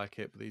doesn't look like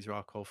it, but these are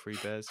alcohol-free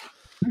beers.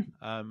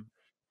 Um,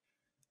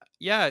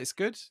 yeah, it's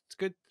good. It's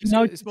good. Do you It's good.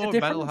 notice It's a more of a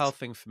mental difference? health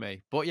thing for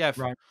me. But yeah,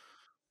 Right.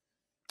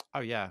 oh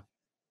yeah,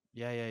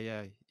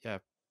 yeah.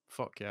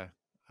 Fuck yeah.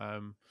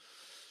 Um,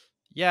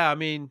 yeah. I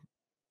mean,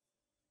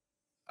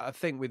 I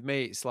think with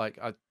me, it's like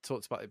I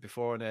talked about it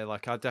before, and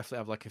like I definitely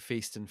have like a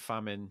feast and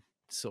famine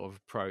sort of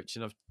approach,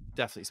 and I've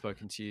definitely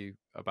spoken to you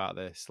about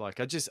this. Like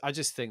I just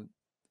think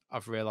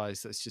I've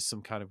realized that it's just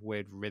some kind of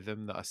weird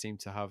rhythm that I seem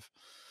to have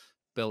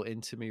built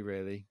into me.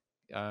 Really,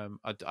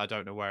 I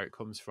don't know where it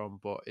comes from,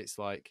 but it's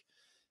like,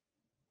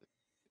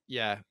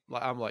 yeah,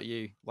 like I'm like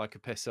you, like a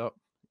piss up,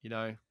 you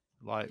know,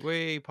 like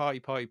we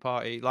party,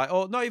 like,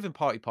 or not even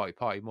party,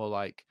 more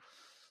like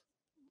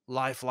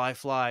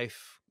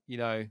life, you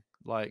know,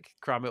 like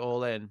cram it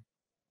all in,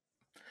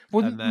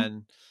 Well, and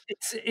then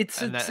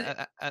it's and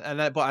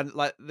then but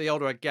like the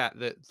older I get,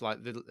 that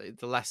like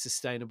the less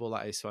sustainable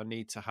that is. So I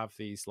need to have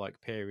these like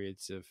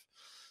periods of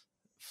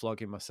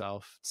flogging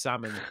myself,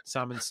 salmon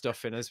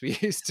stuffing, as we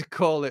used to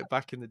call it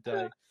back in the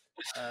day.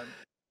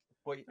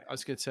 But I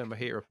was going to turn my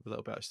heater up a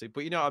little bit actually.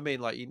 But you know what I mean?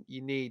 Like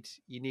you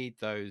need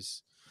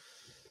those.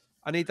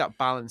 I need that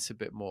balance a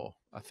bit more.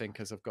 I think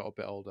as I've got a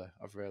bit older,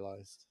 I've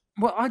realised.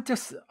 well,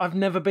 I've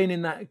never been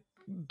in that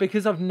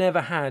because I've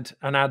never had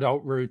an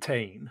adult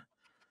routine.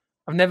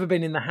 I've never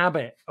been in the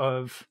habit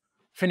of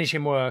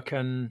finishing work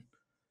and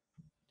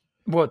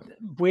well,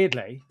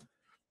 weirdly,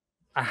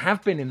 I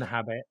have been in the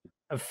habit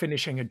of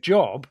finishing a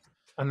job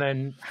and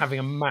then having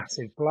a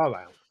massive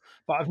blowout.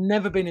 But I've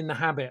never been in the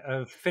habit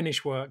of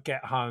finish work,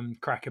 get home,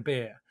 crack a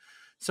beer.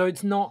 So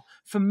it's not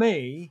for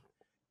me,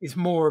 it's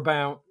more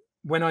about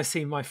when I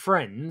see my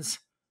friends,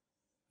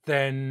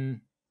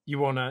 then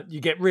you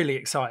get really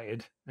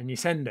excited and you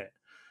send it.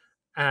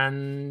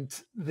 And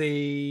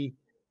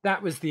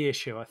that was the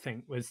issue, I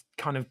think, was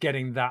kind of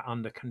getting that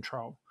under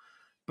control.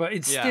 But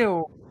it's Yeah,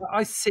 still,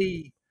 I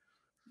see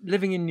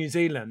living in New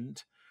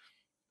Zealand,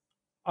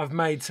 I've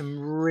made some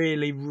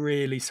really,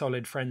 really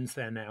solid friends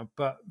there now.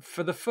 But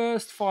for the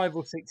first 5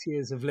 or 6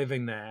 years of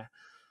living there,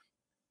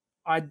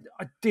 I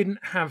didn't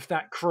have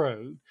that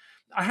crew.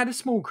 I had a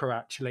small crew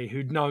actually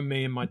who'd known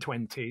me in my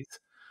 20s,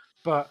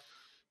 but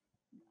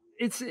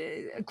it's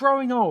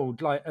growing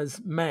old. Like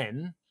as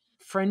men,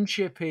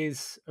 friendship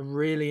is a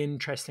really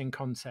interesting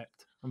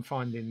concept. I'm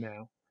finding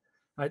now.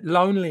 Like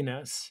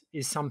loneliness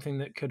is something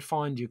that could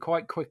find you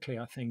quite quickly,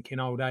 I think, in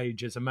old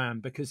age as a man,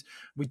 because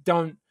we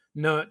don't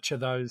nurture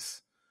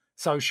those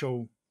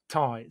social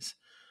ties.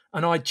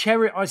 And I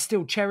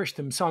still cherish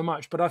them so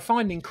much, but I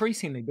find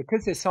increasingly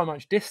because there's so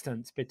much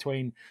distance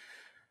between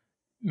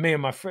me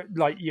and my friend,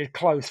 like your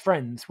close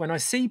friends, when I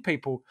see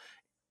people,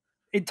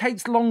 it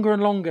takes longer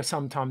and longer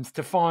sometimes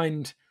to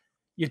find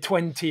your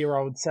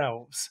 20-year-old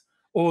selves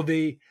or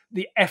the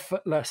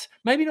effortless,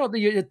 maybe not the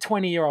your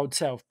 20-year-old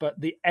self, but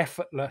the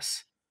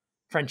effortless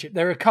friendship.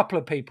 There are a couple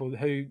of people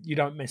who you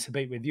don't miss a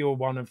beat with. You're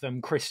one of them,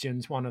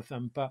 Christian's one of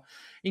them, but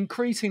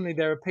increasingly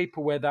there are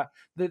people where that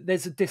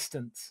there's a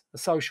distance, a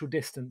social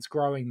distance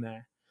growing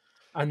there.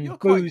 And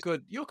booze,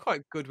 You're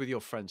quite good with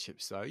your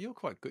friendships, though. You're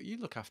quite good. You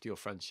look after your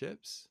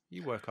friendships.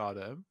 You work hard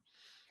at them.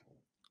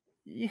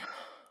 yeah,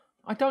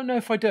 I don't know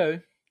if I do.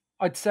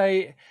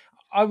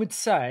 I would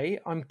say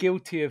I'm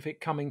guilty of it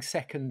coming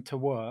second to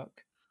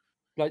work.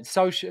 Like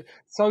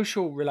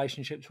social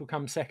relationships will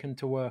come second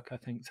to work, I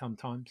think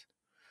sometimes.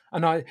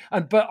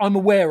 But I'm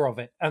aware of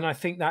it, and I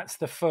think that's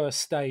the first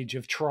stage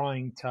of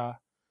trying to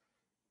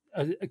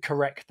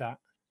correct that.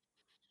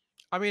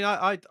 I mean,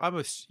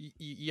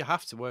 you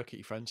have to work at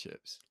your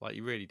friendships, like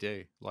you really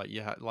do. Like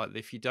like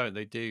if you don't,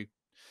 they do.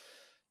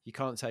 You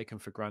can't take them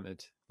for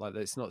granted. Like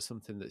it's not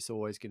something that's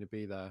always going to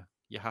be there.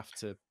 You have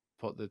to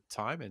put the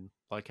time in,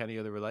 like any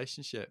other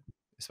relationship,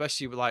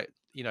 especially with like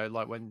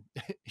like when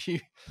you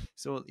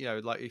so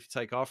like if you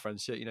take our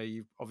friendship,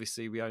 you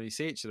obviously we only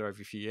see each other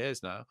every few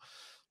years now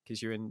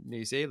because you're in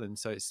New Zealand,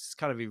 so it's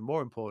kind of even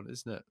more important,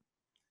 isn't it?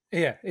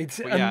 Yeah, it's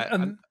But yeah,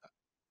 and and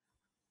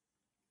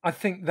I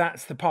think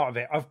that's the part of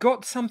it. I've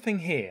got something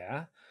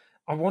here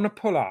I want to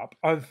pull up.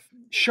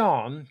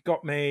 Sean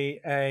got me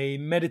a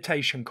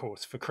meditation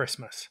course for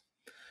Christmas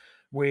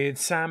with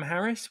Sam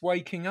Harris,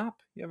 Waking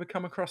Up. You ever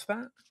come across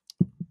that?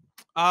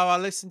 oh, I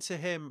listened to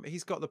him.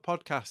 He's got the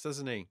podcast,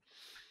 doesn't he?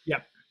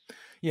 Yep.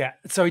 Yeah.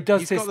 So he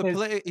does He's got this.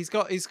 the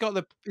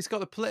he's got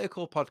the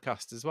political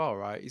podcast as well,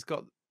 right?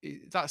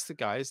 That's the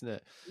guy, isn't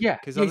it? Yeah.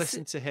 Because I Yes.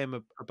 listened to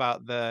him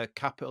about the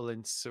Capitol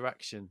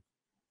insurrection.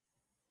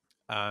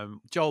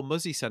 Joel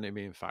Muzzy sent it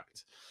me, in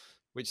fact,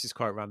 which is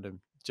quite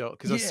random. Joel,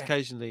 because I was Yeah.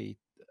 occasionally,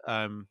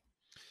 like,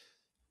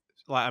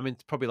 I'm in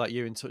probably like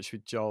you, in touch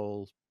with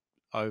Joel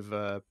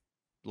over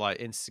like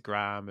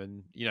Instagram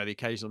and the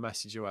occasional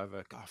message or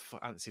whatever. God,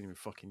 I haven't seen him in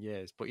fucking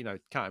years, but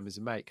count him as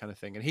a mate kind of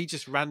thing. And he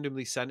just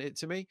randomly sent it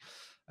to me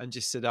and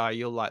just said, "Oh,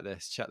 you'll like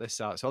this. Check this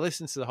out." So I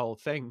listened to the whole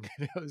thing,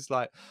 and it was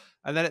like,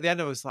 and then at the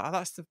end I was like, "Oh,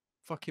 that's the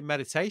fucking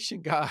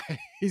meditation guy."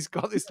 He's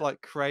got this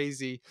like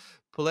crazy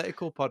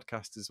political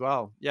podcast as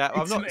well. Yeah,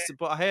 I'm It's not,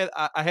 but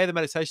I hear the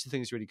meditation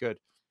thing is really good.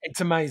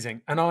 It's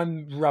amazing, and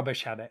I'm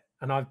rubbish at it,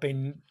 and I've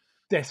been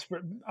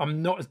desperate.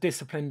 I'm not as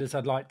disciplined as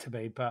I'd like to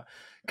be, but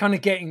kind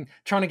of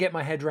trying to get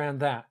my head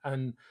around that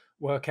and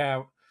work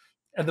out.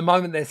 At the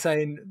moment, they're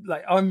saying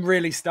like I'm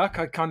really stuck.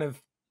 I kind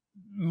of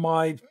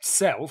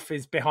myself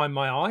is behind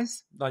my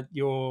eyes, like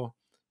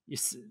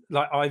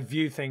like I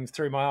view things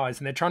through my eyes,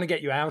 and they're trying to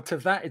get you out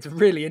of that. It's a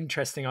really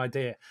interesting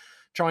idea,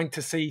 trying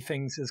to see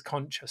things as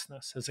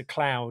consciousness, as a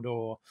cloud,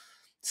 or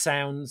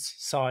sounds,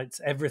 sights,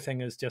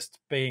 everything as just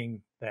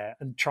being there,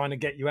 and trying to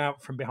get you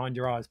out from behind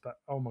your eyes. But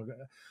oh my god,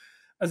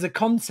 as a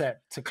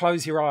concept, to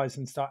close your eyes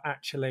and start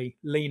actually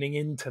leaning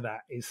into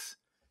that is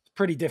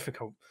pretty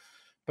difficult.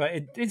 But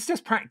it's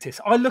just practice.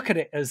 I look at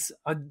it as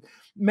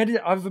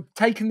I've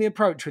taken the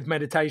approach with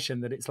meditation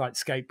that it's like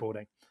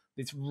skateboarding.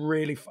 It's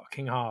really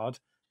fucking hard,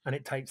 and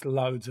it takes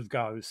loads of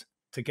goes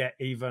to get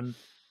even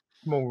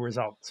small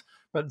results.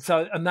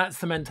 And that's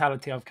the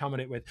mentality I've come at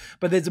it with.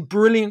 But there's a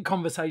brilliant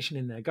conversation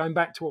in there. Going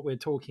back to what we're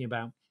talking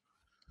about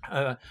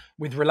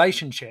with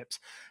relationships,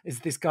 is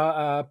this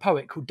guy,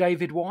 poet called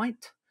David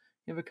White.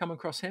 You ever come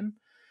across him?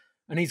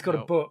 And he's got a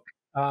No, book.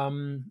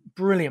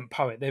 Brilliant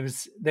poet.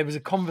 There was a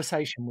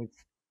conversation with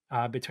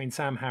between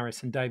Sam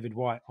Harris and David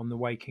White on the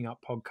Waking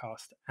Up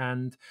podcast,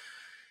 and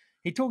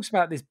he talks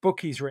about this book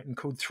he's written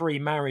called Three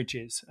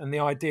Marriages, and the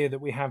idea that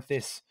we have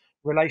this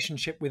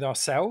relationship with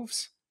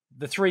ourselves,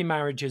 the three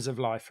marriages of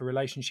life: a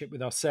relationship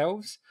with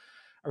ourselves,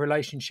 a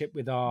relationship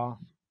with our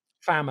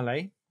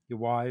family, your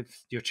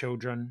wives, your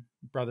children,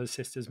 brothers,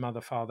 sisters,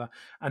 mother, father,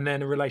 and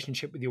then a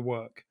relationship with your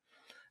work.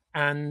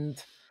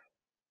 And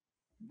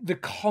the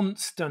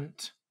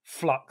constant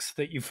flux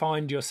that you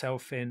find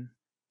yourself in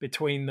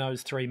between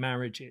those three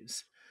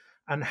marriages,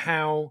 and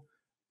how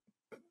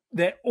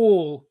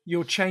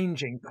you're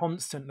changing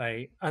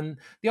constantly. And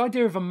the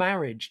idea of a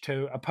marriage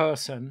to a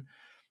person,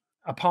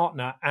 a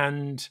partner,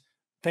 and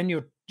then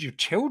your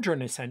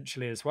children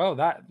essentially as well,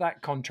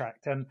 that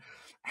contract, and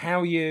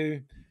how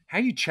you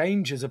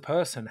change as a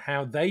person,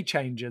 how they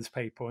change as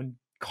people, and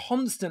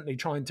constantly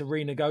trying to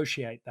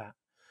renegotiate that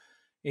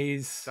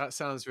is that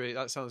sounds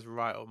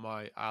right up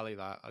my alley.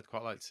 That I'd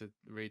quite like to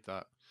read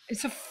that.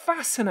 it's a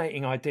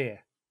fascinating idea.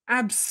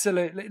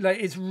 Absolutely, like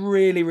it's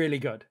really, really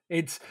good.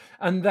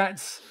 And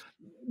that's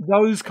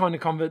those kind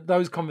of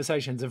those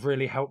conversations have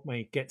really helped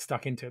me get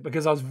stuck into it,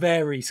 because I was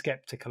very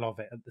skeptical of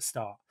it at the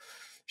start.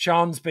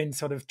 Sean's been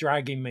sort of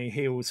dragging me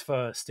heels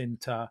first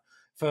into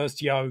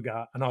first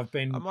yoga, and I've I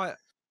been might.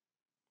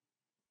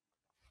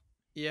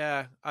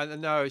 Yeah, I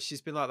know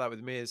she's been like that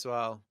with me as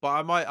well.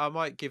 But I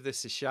might give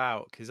this a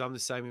shout because I'm the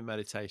same in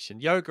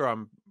meditation. Yoga,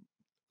 I'm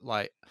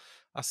like,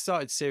 I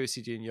started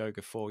seriously doing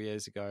yoga 4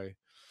 years ago,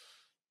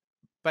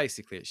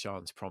 basically at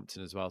Sean's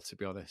prompting as well, to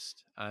be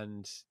honest.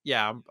 And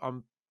yeah,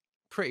 I'm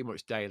pretty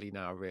much daily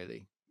now,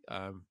 really.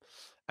 And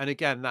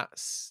again,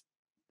 that's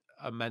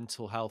a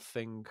mental health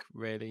thing,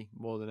 really,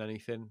 more than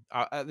anything.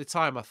 At the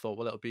time, I thought,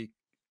 well,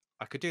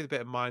 I could do a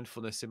bit of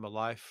mindfulness in my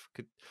life,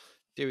 could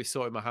do with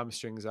sorting my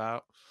hamstrings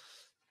out.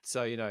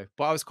 So,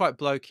 but I was quite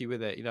blokey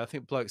with it. I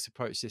think blokes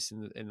approach this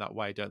in that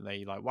way, don't they?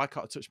 You're like, why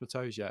can't I touch my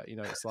toes yet?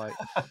 It's like,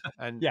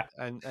 and yeah.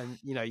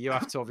 you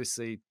have to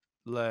obviously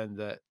learn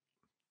that.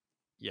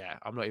 Yeah,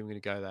 I'm not even going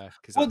to go there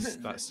because Well,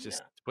 that's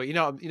just. But you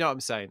know what I'm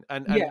saying.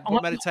 yeah,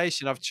 But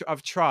meditation,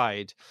 I've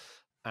tried,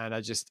 and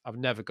I've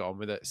never got on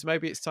with it. So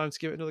maybe it's time to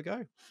give it another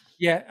go.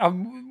 yeah.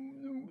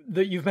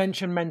 That you've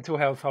mentioned mental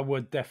health, I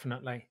would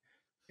definitely.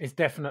 It's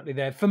definitely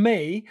there for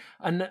me,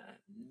 and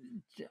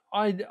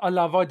I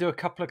do a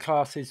couple of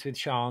classes with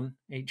Sean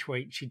each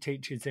week. She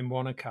teaches in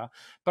Wanaka,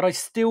 but I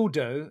still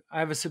do. I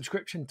have a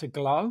subscription to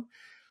Glow,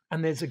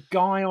 and there's a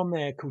guy on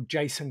there called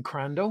Jason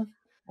Crandall,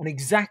 and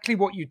exactly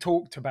what you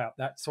talked about,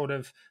 that sort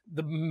of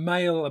the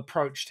male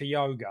approach to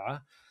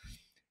yoga.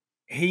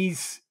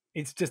 It's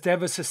just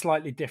ever so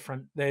slightly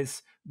different.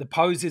 There's the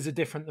poses are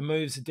different, the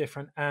moves are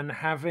different, and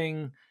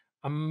having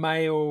a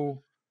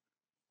male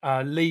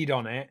lead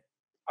on it,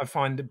 I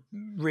find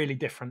really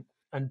different,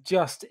 and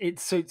just it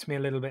suits me a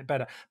little bit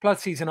better.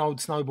 Plus, he's an old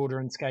snowboarder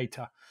and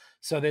skater,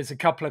 so there's a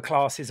couple of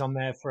classes on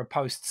there for a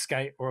post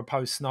skate or a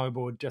post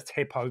snowboard, just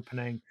hip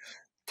opening,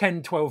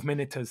 10, 12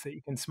 minutes that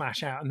you can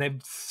smash out, and they're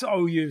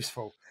so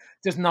useful.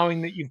 Just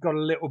knowing that you've got a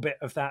little bit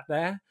of that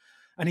there.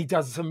 And he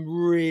does some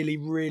really,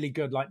 really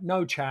good, like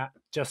no chat,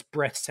 just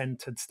breath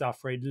centered stuff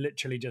where he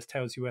literally just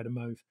tells you where to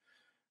move.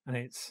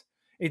 And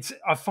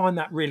I find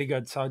that really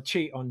good. So I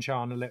cheat on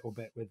Sean a little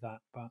bit with that,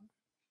 but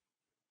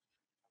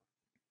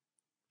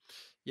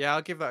Yeah,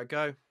 I'll give that a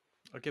go.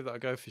 I'll give that a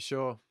go for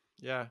sure.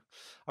 Yeah.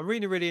 I'm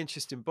reading a really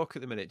interesting book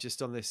at the minute,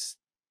 just on this,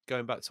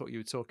 going back to what you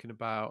were talking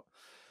about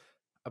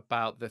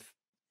the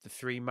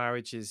three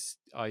marriages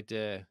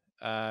idea.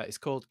 It's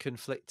called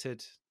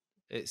Conflicted.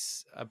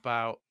 It's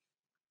about,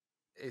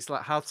 it's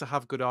like how to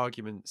have good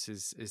arguments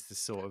is the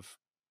sort of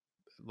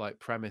like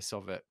premise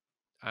of it.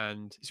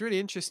 And it's really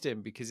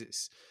interesting because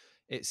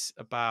it's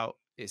about,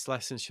 it's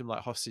lessons from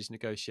like hostage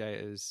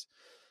negotiators,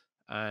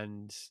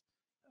 and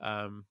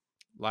um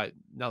like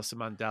Nelson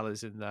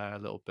Mandela's in there a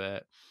little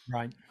bit,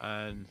 Right.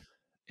 and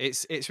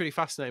it's really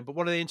fascinating. But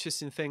one of the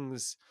interesting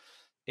things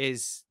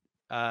is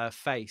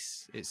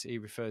face. It's, he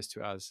refers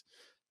to it as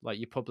like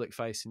your public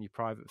face and your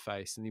private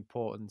face, and the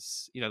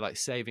importance, you know, like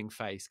saving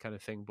face kind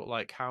of thing, but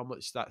like how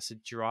much that's a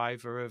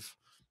driver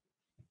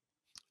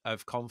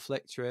of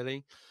conflict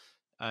really.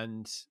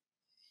 And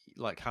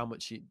like how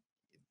much you,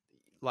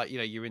 like, you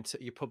know, your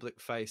your public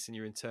face and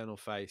your internal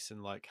face,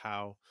 and like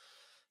how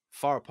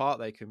far apart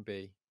they can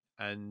be,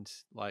 and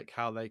like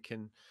how they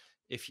can,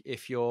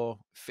 if you're,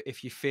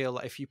 if you feel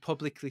like, if you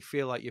publicly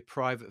feel like your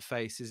private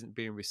face isn't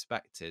being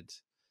respected,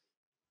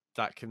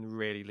 that can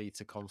really lead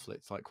to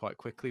conflict like quite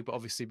quickly. But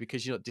obviously,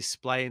 because you're not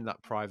displaying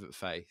that private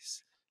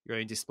face, you're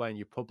only displaying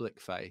your public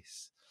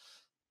face,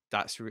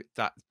 that's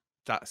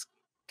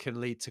can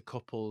lead to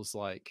couples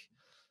like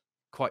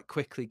quite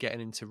quickly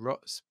getting into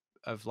ruts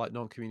of like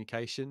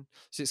non-communication.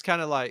 So it's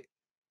kind of like,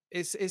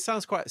 it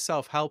sounds quite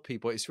self-helpy,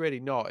 but it's really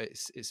not.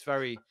 It's a It's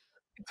very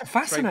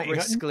fascinating.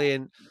 briskly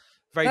and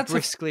That's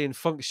a.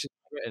 functionally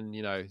written,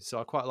 you know. So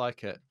I quite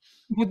like it.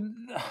 Well,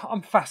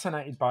 I'm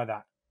fascinated by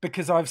that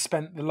because I've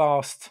spent the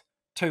last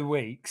 2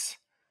 weeks,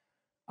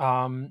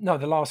 no,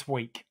 the last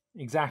week,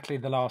 exactly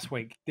the last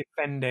week,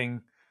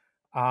 defending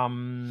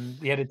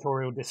the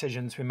editorial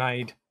decisions we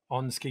made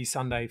on Ski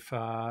Sunday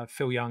for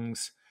Phil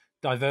Young's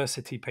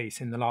diversity piece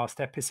in the last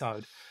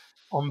episode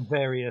on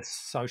various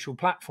social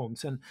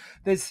platforms. And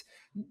there's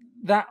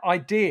that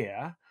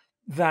idea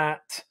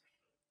that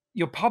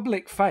your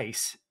public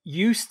face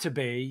used to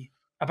be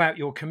about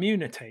your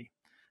community,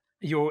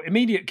 your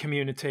immediate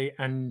community,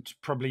 and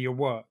probably your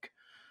work.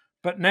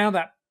 But now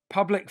that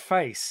public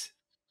face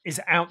is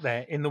out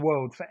there in the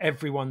world for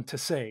everyone to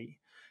see.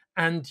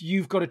 And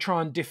you've got to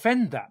try and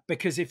defend that,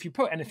 because if you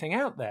put anything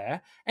out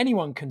there,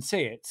 anyone can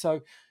see it.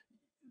 So,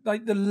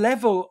 like, the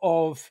level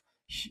of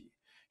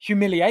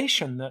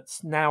humiliation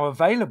that's now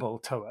available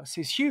to us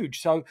is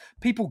huge. So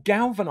people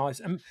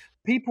galvanize and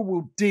people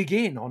will dig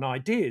in on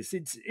ideas.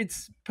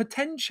 It's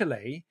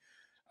potentially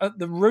at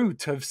the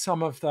root of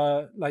some of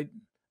the, like,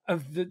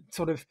 of the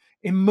sort of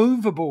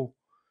immovable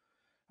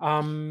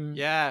um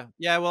Yeah,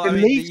 yeah. Well, I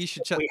mean, beliefs you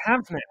should that check. we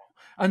have now.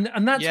 And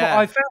that's what Yeah,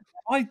 I found.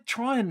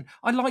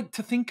 I like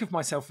to think of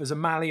myself as a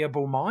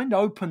malleable mind,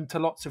 open to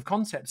lots of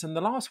concepts. And the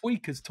last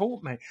week has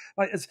taught me,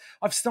 like, as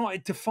I've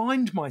started to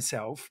find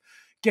myself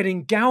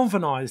getting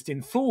galvanized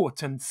in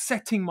thought and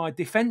setting my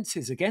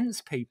defenses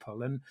against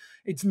people. And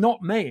it's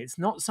not me, it's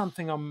not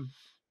something I'm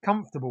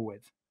comfortable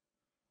with.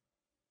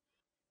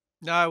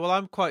 no, well,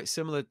 I'm quite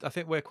similar. I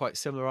think we're quite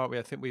similar, aren't we?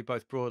 I think we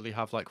both broadly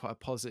have like quite a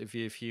positive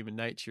view of human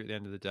nature at the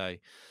end of the day.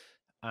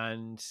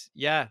 And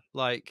yeah,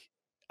 like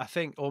I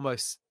think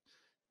almost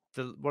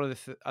the one of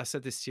the I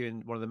said this to you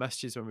in one of the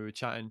messages when we were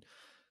chatting.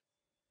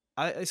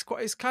 It's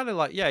quite, it's kind of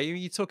like, yeah,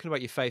 you're talking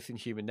about your faith in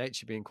human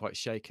nature being quite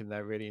shaken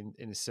there, really,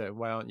 in a certain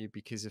way, aren't you?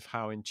 Because of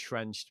how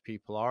entrenched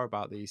people are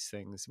about these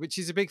things, which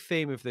is a big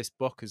theme of this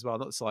book as well.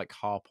 Not to like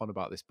harp on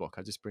about this book,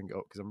 I just bring it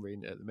up because I'm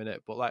reading it at the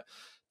minute. But like,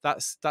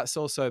 that's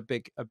also a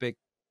big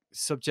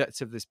subject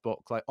of this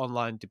book, like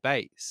online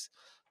debates,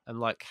 and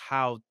like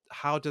how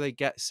do they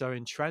get so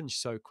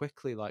entrenched so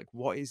quickly? Like,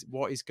 what is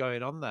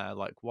going on there?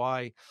 Like,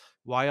 why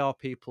are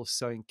people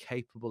so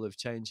incapable of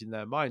changing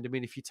their mind? I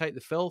mean, if you take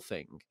the Phil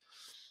thing.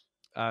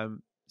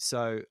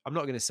 So I'm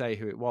not going to say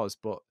who it was,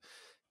 but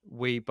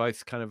we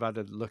both kind of had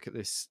a look at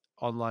this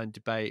online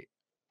debate,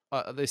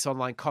 this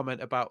online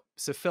comment about.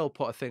 So Phil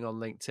put a thing on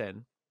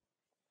LinkedIn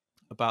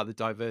about the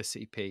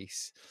diversity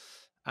piece,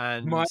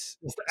 and Mike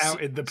just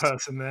outed the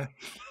person there.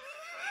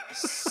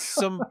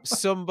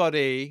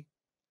 somebody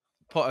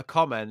put a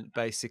comment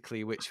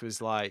basically, which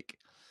was like,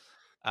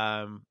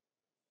 um,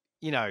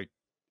 you know,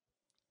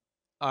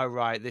 oh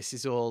right, this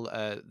is all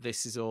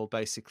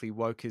basically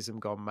wokeism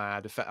gone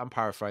mad. I'm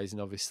paraphrasing,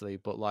 obviously,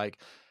 but like,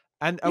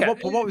 and Yeah,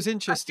 what was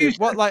interesting,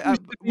 what like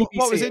accused the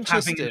what was BBC of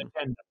having an interesting.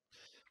 agenda.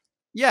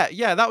 Yeah,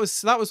 yeah, that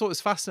was what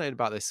was fascinating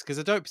about this, because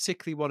I don't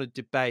particularly want to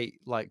debate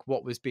like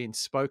what was being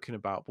spoken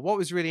about, but what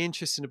was really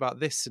interesting about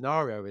this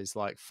scenario is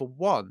like, for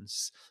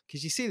once,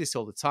 because you see this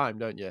all the time,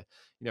 don't you?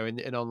 You know,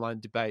 in online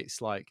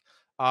debates, like,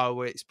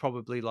 oh, it's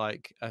probably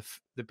like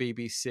the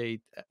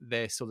BBC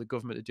this, or the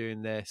government are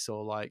doing this,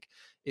 or like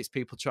it's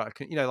people trying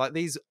to, you know, like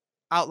these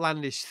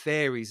outlandish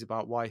theories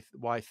about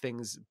why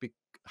things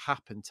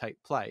happen,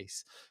 take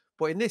place.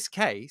 But in this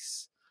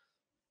case,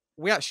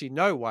 we actually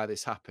know why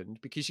this happened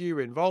because you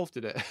were involved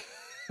in it.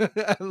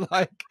 And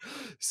like,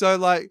 so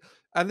like,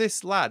 and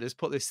this lad has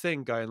put this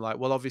thing going like,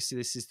 well, obviously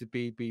this is the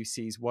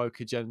BBC's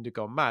woke agenda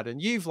gone mad.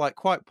 And you've like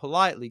quite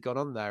politely gone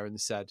on there and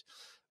said,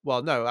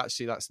 well, no,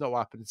 actually, that's not what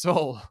happened at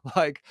all.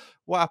 Like,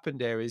 what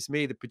happened here is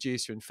me, the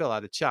producer, and Phil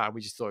had a chat, and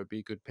we just thought it'd be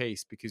a good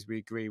piece because we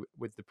agree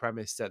with the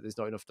premise that there's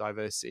not enough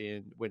diversity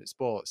in winter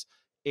sports.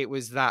 It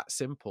was that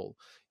simple.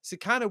 So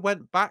kind of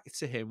went back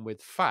to him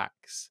with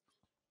facts,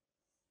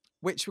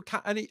 which were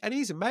and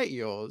he's a mate of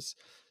yours.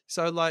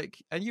 So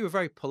like, and you were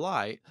very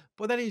polite,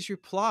 but then his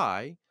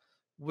reply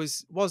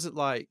wasn't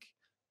like,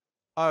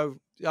 oh,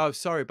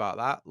 sorry about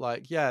that.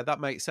 Like, yeah, that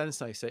makes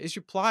sense. Now you say his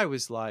reply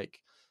was like,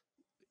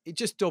 it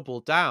just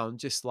doubled down,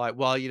 just like,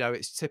 well,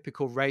 it's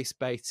typical race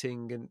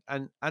baiting,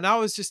 and I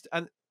was just,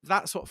 and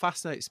that's what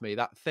fascinates me.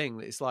 That thing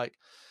that it's like,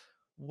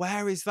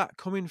 where is that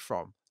coming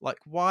from? Like,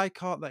 why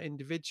can't that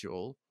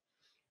individual,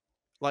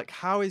 like,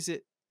 how is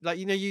it, like,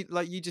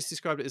 you just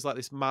described it as like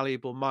this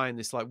malleable mind,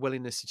 this like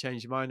willingness to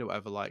change your mind or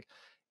whatever, like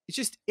it's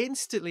just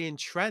instantly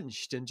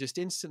entrenched and just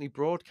instantly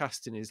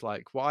broadcasting is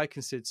like what I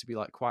consider to be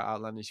like quite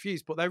outlandish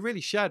views, but they're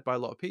really shared by a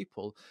lot of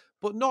people,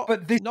 but not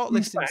But this not comes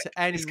listening back. to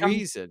any This comes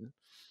reason.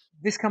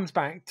 this comes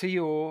back to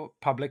your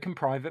public and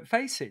private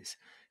faces.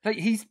 Like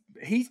he's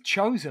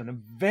chosen a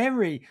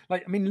very,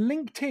 like, I mean,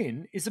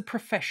 LinkedIn is a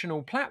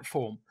professional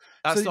platform,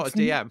 so That's not a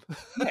DM.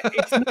 yeah,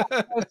 it's not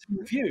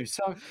personal view.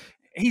 So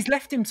he's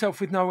left himself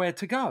with nowhere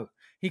to go.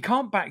 He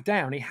can't back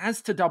down. He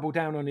has to double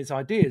down on his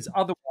ideas.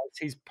 Otherwise,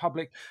 he's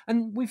public.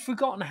 And we've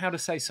forgotten how to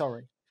say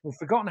sorry. We've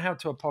forgotten how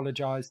to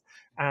apologize.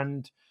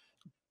 And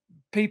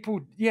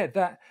people, yeah,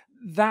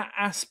 that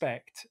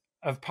aspect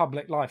of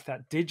public life,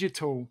 that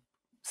digital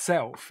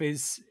self,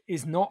 is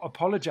not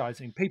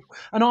apologizing. People,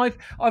 and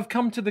I've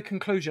come to the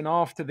conclusion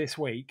after this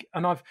week,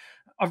 and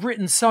I've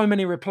written so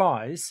many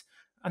replies,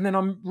 and then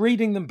I'm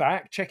reading them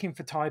back, checking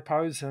for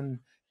typos, and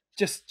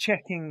just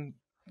checking.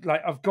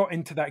 Like, I've got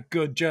into that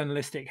good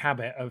journalistic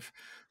habit of,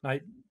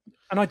 like,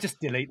 and I just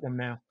delete them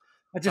now.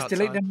 I just About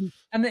delete time. them.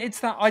 And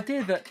it's that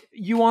idea that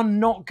you are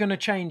not going to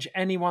change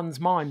anyone's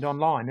mind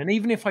online. And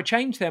even if I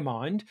change their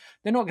mind,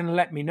 they're not going to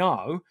let me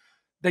know.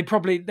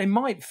 They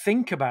might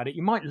think about it.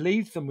 You might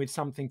leave them with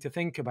something to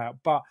think about,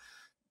 but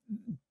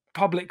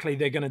publicly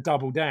they're going to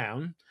double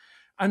down.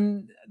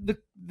 And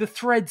the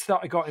threads that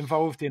I got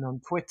involved in on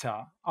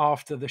Twitter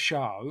after the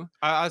show,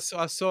 I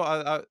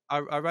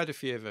read a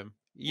few of them.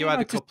 You yeah, had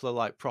I a just couple of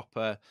like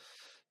proper,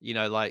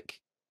 like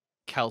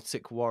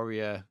Celtic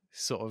warrior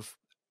sort of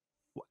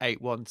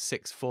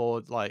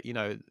 8164, like,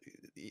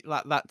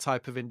 like that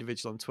type of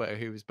individual on Twitter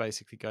who was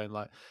basically going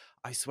like,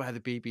 I swear the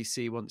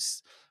BBC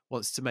wants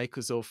to make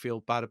us all feel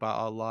bad about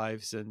our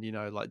lives, and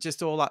like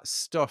just all that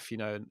stuff,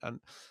 and I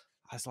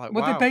was like,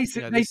 well, they wow, they this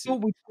is,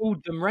 thought we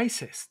called them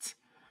racists.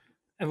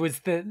 It was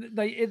there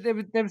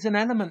was an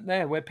element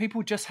there where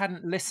people just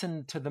hadn't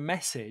listened to the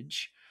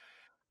message,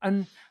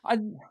 and I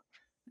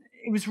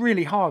it was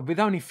really hard with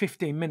only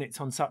 15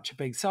 minutes on such a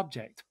big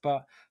subject.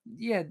 But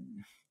yeah,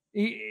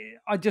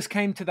 I just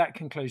came to that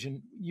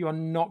conclusion. You are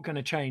not going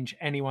to change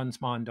anyone's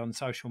mind on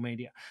social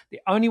media. The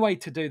only way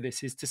to do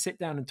this is to sit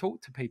down and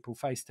talk to people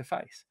face to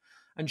face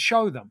and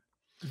show them.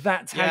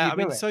 That's how yeah, you I do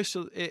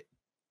mean, it.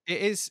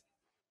 it is,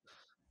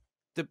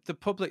 the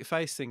public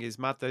face thing is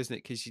mad though, isn't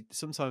it? Because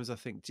sometimes I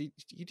think,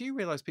 you do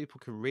realize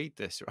people can read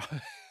this,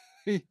 right?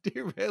 You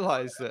do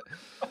realize that,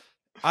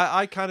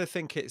 I kind of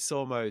think it's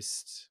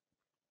almost,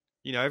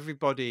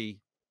 everybody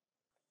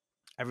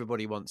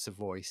wants a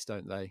voice,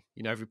 don't they?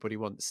 Everybody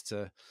wants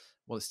to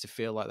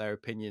feel like their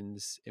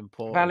opinion's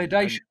important, and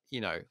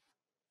Validation.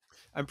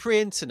 and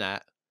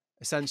pre-internet,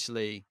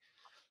 essentially,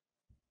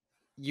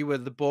 you were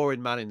the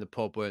boring man in the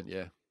pub, weren't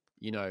you?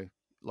 You know,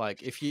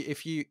 like if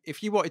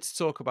you wanted to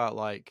talk about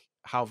like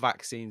how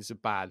vaccines are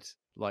bad,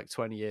 like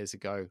 20 years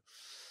ago,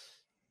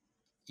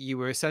 you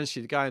were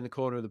essentially the guy in the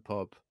corner of the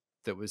pub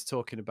that was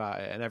talking about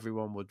it, and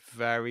everyone would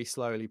very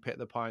slowly pick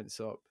the pints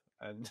up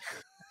and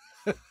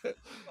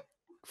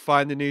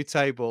find a new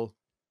table,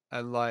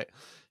 and like,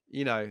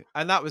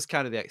 and that was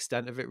kind of the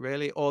extent of it,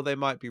 really. Or they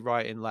might be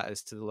writing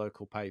letters to the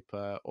local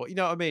paper, or you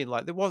know what I mean,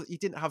 like you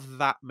didn't have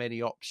that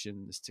many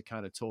options to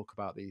kind of talk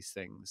about these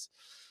things.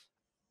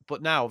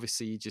 But now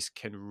obviously you just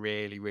can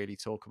really, really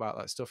talk about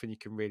that stuff, and you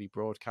can really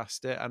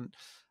broadcast it. And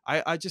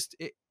I just,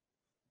 it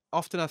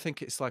often, I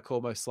think it's like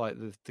almost like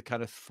the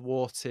kind of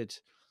thwarted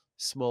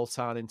small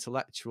town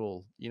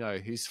intellectual,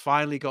 who's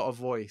finally got a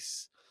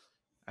voice,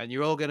 and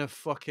you're all gonna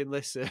fucking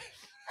listen.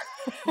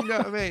 You know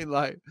what I mean?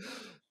 Like,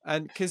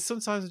 and because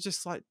sometimes it's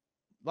just like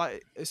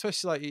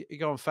especially like you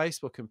go on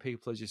Facebook and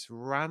people are just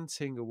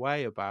ranting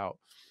away about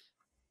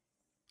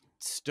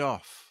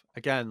stuff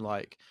again,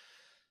 like,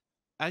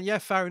 and yeah,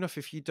 fair enough.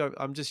 If you don't,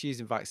 I'm just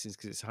using vaccines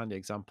because it's a handy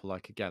example.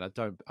 Like, again, I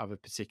don't have a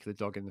particular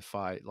dog in the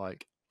fight.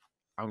 Like,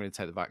 I'm going to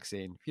take the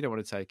vaccine. If you don't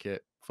want to take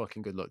it,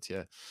 fucking good luck to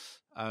you.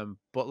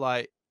 But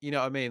like, you know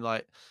what I mean?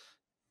 Like,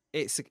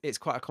 it's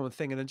quite a common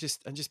thing, and then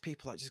just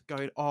people like just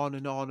going on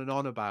and on and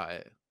on about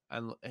it,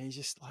 and it's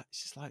just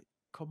like,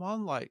 come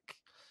on, like,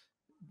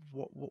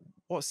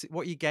 what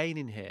are you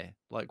gaining here?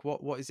 Like,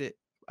 what is it?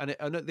 And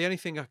the only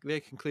thing, the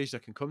conclusion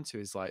I can come to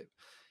is like,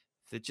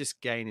 they're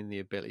just gaining the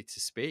ability to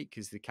speak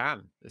because they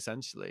can,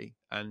 essentially,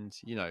 and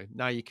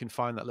now you can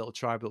find that little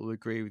tribe that will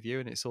agree with you,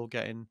 and it's all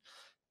getting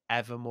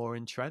ever more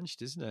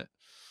entrenched, isn't it?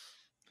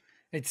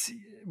 It's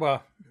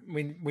well,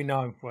 we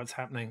know what's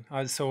happening.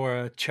 I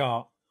saw a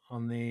chart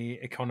on the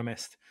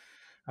Economist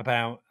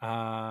about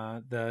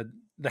the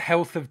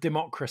health of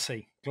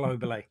democracy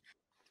globally,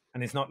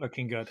 and it's not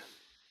looking good.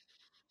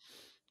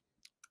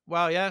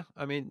 Well, yeah,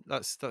 I mean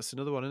that's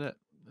another one, isn't it?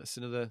 That's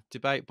another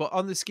debate. But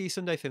on the ski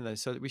Sunday thing, then,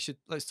 so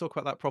let's talk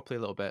about that properly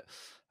a little bit.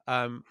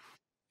 Um,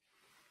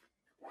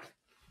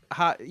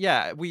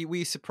 yeah,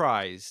 we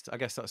surprised. I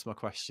guess that's my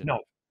question.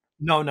 No,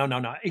 no, no, no,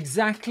 no.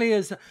 Exactly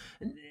as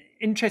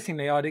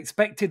interestingly, I'd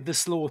expected the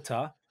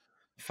slaughter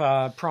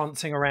for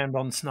prancing around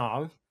on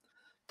snow,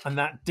 and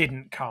that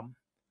didn't come.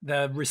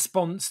 The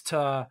response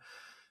to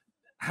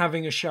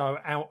having a show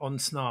out on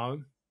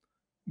snow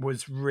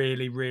was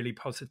really, really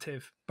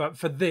positive. But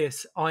for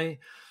this, I've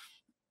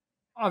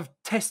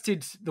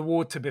tested the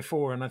water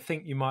before, and I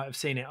think you might have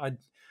seen it.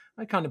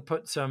 I kind of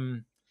put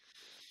some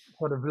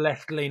sort of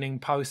left leaning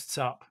posts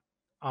up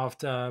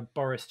after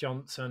Boris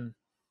Johnson,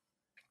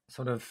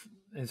 sort of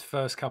his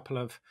first couple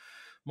of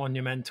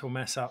monumental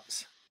mess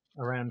ups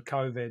around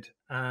COVID,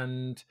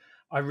 and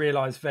I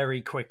realised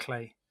very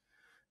quickly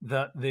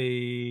that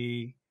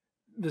the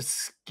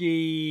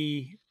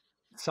ski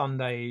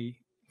Sunday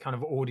kind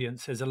of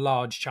audience, there's a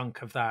large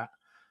chunk of that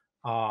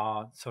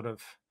are sort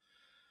of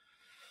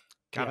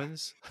yeah,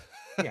 Cannons.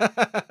 yeah,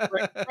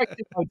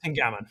 Brexit voting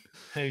gammon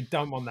who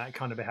don't want that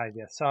kind of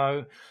behaviour.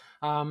 So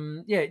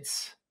yeah,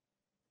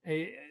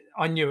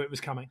 I knew it was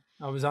coming.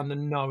 I was under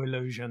no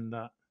illusion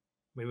that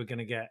we were going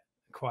to get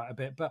quite a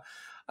bit, but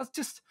I was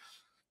just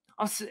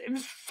it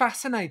was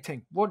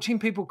fascinating watching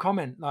people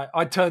comment. Like,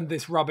 I turned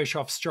this rubbish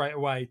off straight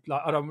away.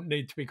 Like, I don't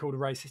need to be called a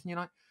racist. And you're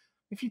like,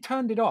 if you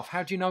turned it off,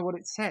 how do you know what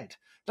it said?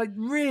 Like,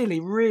 really,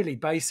 really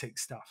basic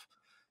stuff.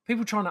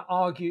 People trying to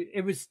argue.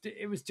 It was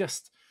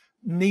just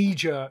knee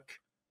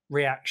jerk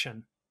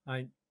reaction.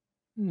 Like,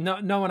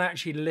 no one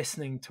actually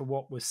listening to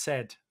what was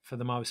said for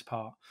the most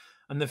part.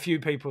 And the few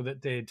people that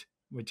did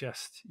were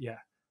just, yeah,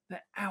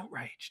 they're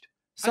outraged.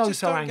 I just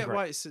So don't get angry.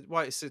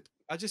 why it's a.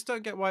 I just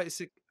don't get why it's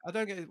a. I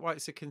don't get why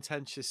it's a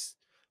contentious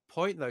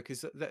point though,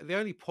 because the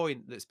only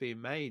point that's being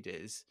made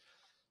is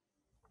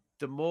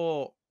the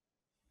more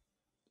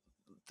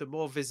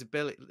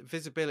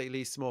visibility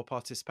leads to more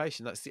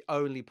participation. That's the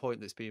only point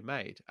that's being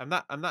made, and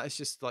that is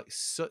just like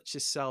such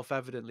a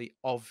self-evidently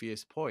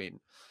obvious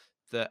point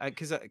that,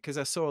 because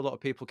I saw a lot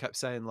of people kept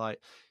saying like,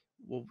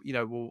 well,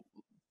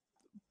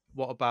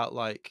 what about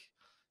like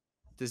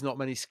there's not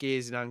many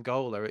skiers in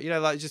Angola,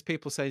 like just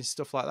people saying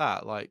stuff like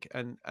that, like,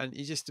 and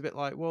you're just a bit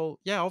like, well,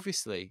 yeah,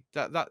 obviously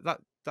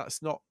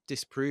that's not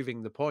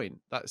disproving the point.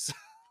 That's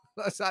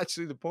that's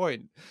actually the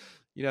point,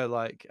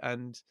 like,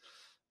 and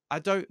I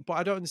don't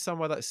understand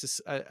why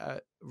that's a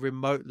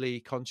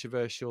remotely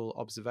controversial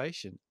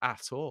observation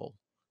at all.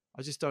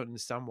 I just don't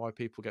understand why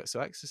people get so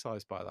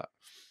exercised by that.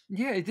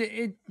 Yeah,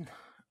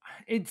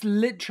 it's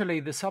literally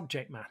the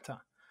subject matter.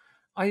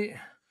 I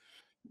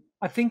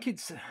I think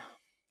it's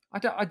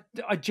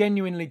I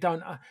genuinely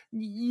don't.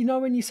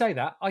 When you say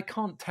that, I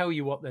can't tell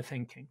you what they're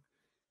thinking.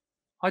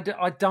 I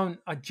don't.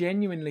 I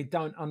genuinely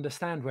don't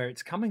understand where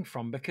it's coming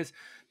from, because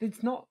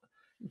it's not.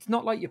 It's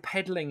not like you're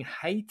peddling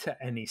hate at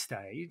any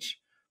stage.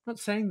 I'm not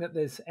saying that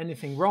there's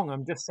anything wrong.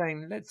 I'm just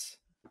saying let's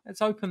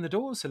open the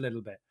doors a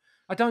little bit.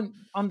 I don't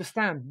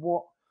understand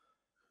what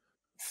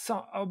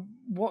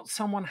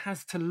someone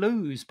has to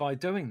lose by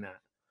doing that.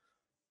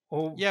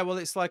 Or Yeah, well,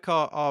 it's like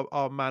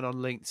our man on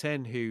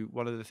LinkedIn, who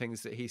one of the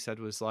things that he said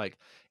was like,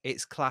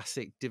 it's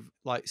classic.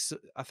 I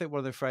think one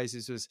of the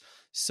phrases was,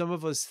 some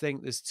of us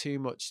think there's too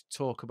much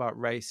talk about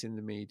race in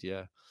the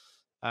media.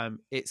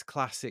 It's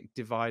classic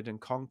divide and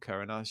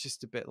conquer. And I was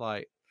just a bit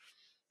like,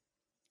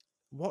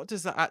 what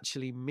does that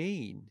actually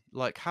mean?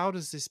 Like, how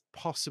does this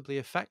possibly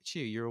affect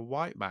you? You're a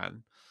white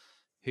man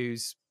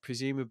who's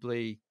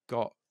presumably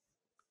got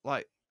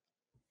like,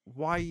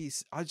 I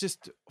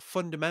just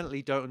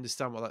fundamentally don't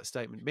understand what that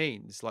statement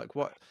means. Like,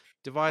 what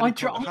divide I, and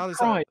tr- conquer? I How does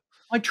that? tried.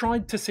 I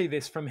tried to see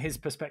this from his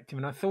perspective,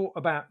 and I thought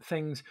about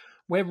things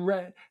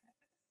where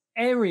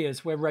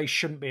areas where race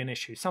shouldn't be an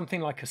issue.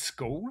 Something like a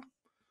school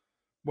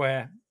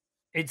where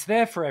it's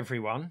there for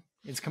everyone,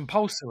 it's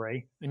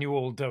compulsory, and you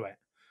all do it.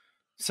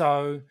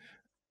 So,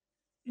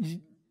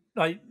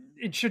 like,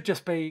 it should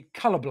just be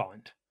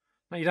colorblind.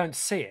 Like, you don't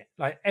see it.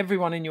 Like,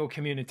 everyone in your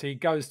community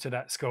goes to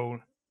that school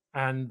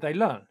and they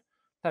learn.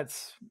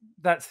 That's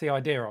that's the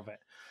idea of it.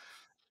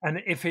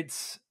 And if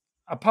it's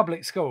a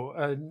public school,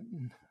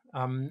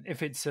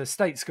 if it's a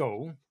state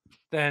school,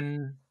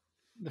 then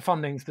the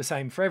funding's the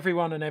same for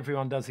everyone, and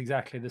everyone does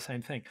exactly the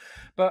same thing.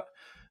 But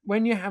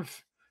when you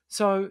have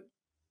so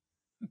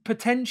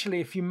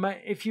potentially,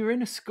 if you're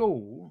in a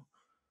school,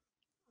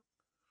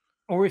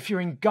 or if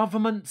you're in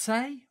government,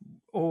 say,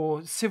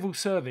 or civil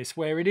service,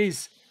 where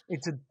it's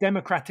a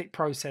democratic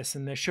process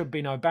and there should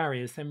be no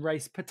barriers, then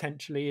race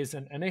potentially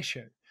isn't an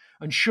issue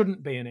and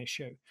shouldn't be an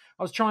issue.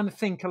 I was trying to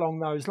think along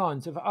those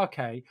lines of,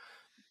 okay,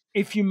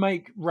 if you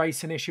make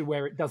race an issue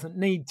where it doesn't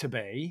need to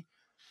be,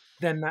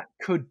 then that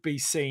could be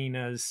seen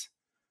as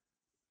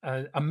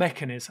a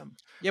mechanism.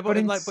 Yeah,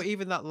 But but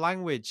even that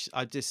language,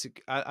 I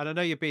disagree. And I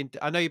know you're being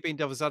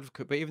devil's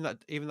advocate, but even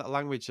that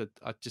language,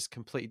 I just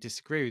completely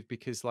disagree with,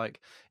 because like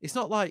it's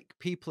not like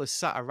people are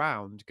sat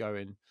around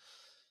going,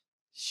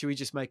 "Should we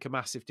just make a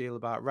massive deal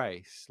about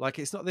race?" Like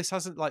it's not. This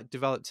hasn't like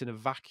developed in a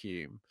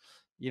vacuum.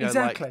 You know,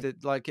 like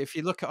exactly, if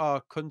you look at our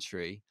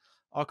country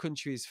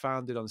is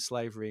founded on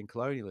slavery and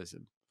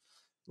colonialism.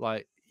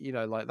 Like, you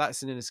know, like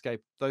that's an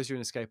inescapable. Those are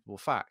inescapable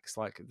facts.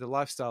 Like the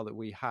lifestyle that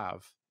we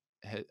have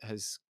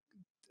has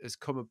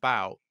come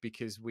about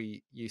because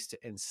we used to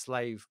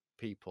enslave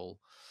people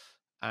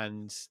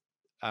and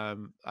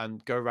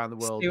and go around the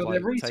world steal their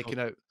like resources. taking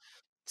out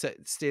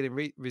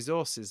stealing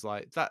resources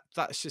like that.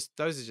 That's just,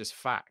 those are just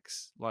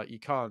facts. Like you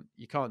can't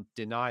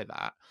deny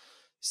that.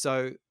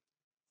 So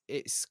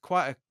it's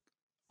quite a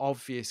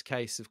obvious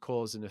case of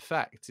cause and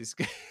effect is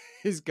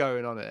is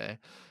going on here.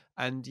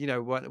 And you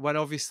know, when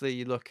obviously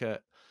you look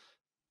at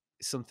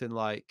something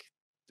like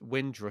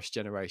Windrush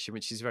generation,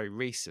 which is very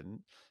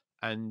recent,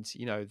 and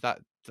you know that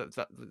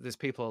there's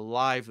people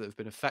alive that have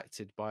been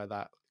affected by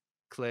that.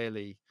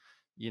 Clearly,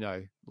 you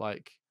know,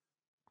 like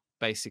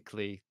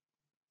basically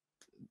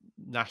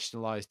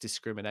nationalized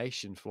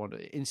discrimination, for one,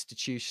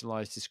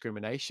 institutionalized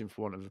discrimination,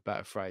 for want of a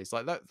better phrase.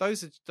 Like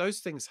those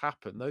things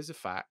happen. Those are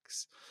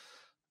facts,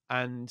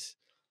 and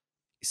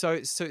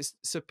so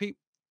people,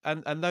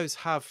 and those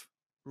have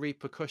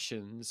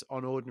repercussions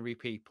on ordinary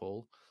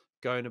people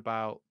going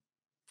about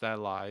their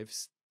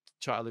lives,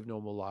 try to live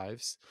normal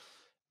lives.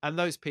 And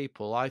those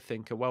people, I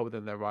think, are well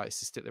within their rights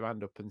to stick their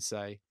hand up and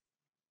say,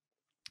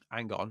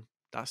 hang on,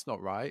 that's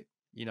not right.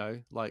 You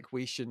know, like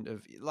we shouldn't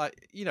have,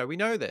 like, you know, we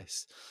know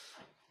this.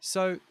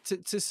 So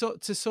to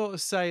sort of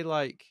say,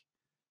 like,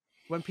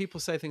 when people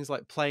say things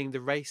like playing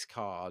the race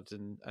card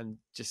and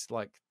just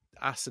like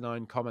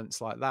asinine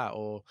comments like that,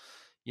 or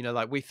you know,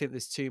 like we think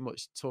there's too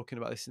much talking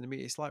about this in the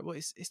media. It's like, well,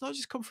 it's not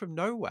just come from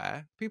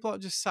nowhere. People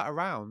aren't just sat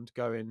around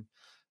going,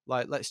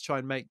 like, let's try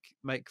and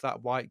make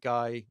that white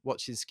guy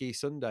watching Ski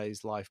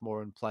Sunday's life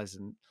more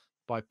unpleasant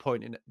by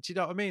pointing. Do you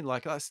know what I mean?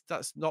 Like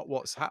that's not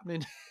what's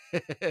happening.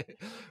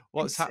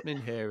 What's It's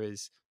happening here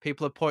is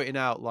people are pointing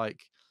out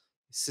like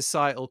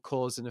societal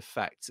cause and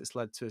effect that's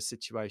led to a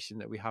situation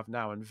that we have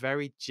now, and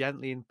very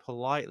gently and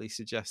politely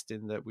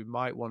suggesting that we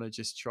might want to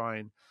just try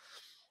and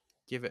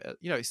give it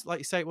you know, it's like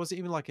you say, it wasn't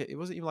even like it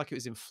was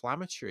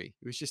inflammatory.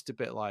 It was just a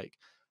bit like,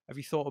 have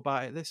you thought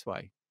about it this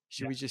way?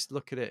 Should yeah, we just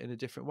look at it in a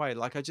different way?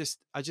 Like I just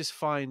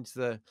find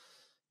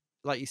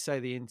like you say,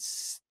 the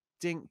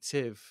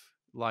instinctive,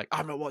 like,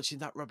 I'm not watching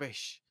that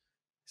rubbish.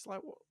 It's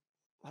like, what,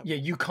 like, yeah.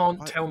 You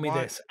can't tell me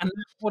why? this, and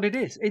that's what it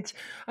is. It's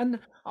and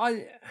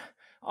I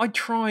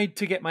tried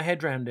to get my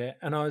head around it,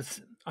 and I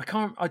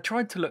can't. I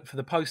tried to look for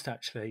the post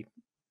actually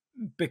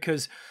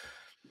because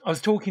I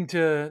was talking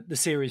to the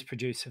series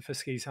producer for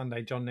Ski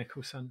Sunday, John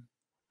Nicholson,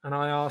 and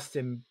I asked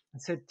him. I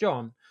said,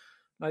 John,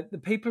 like the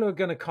people who are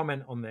going to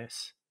comment on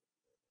this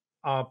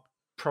are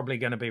probably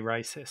going to be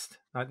racist.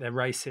 Like they're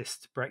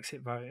racist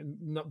Brexit vote.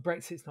 Not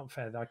Brexit's not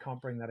fair. I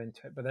can't bring that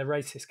into it, but they're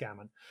racist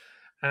gammon.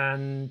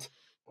 And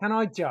can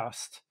I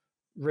just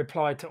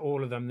reply to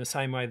all of them the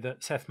same way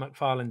that Seth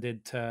MacFarlane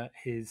did to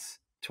his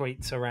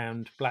tweets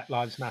around Black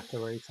Lives Matter,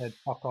 where he said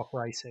 "fuck off,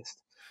 racist"?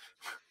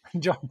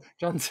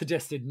 John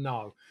suggested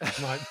no.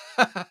 I'm like,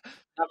 that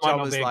might John not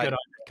be was a good like, idea.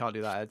 can't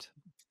do that, Ed.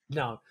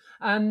 No,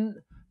 and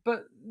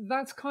but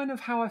that's kind of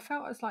how I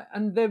felt. It's like,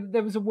 and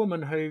there was a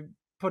woman who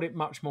put it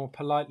much more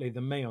politely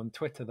than me on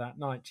Twitter that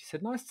night. She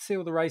said, "Nice to see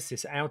all the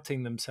racists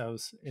outing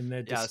themselves in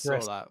their Yeah, I saw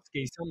distressed that.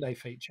 Ski Sunday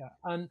feature."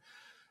 And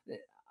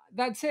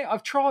that's it.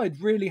 I've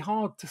tried really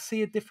hard to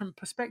see a different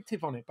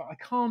perspective on it, but I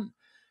can't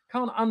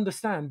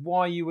understand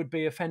why you would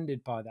be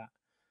offended by that.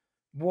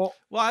 What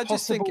Well, possible I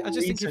just think if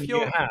reason you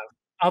you're, have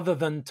other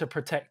than to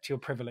protect your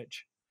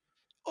privilege?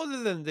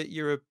 other than that,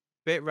 you're a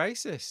bit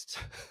racist.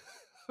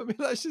 I mean,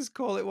 let's just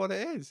call it what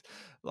it is.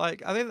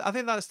 Like, I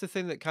think that's the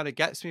thing that kind of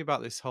gets me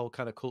about this whole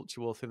kind of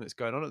culture war thing that's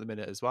going on at the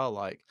minute as well.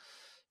 Like,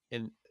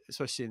 in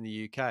especially in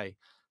the UK.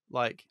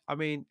 Like, I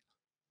mean,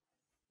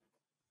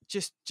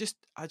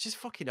 I just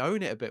fucking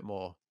own it a bit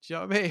more. Do you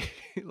know what I mean?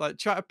 Like,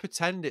 try to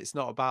pretend it's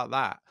not about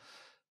that.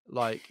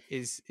 Like,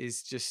 is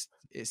just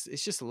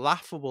it's just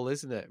laughable,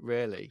 isn't it?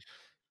 Really,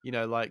 you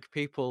know, like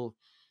people,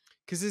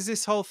 because there's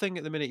this whole thing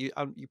at the minute.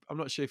 I'm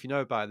not sure if you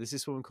know about it. There's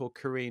this woman called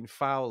Corinne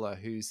Fowler,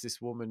 who's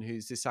this woman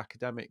who's this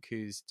academic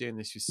who's doing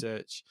this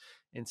research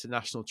into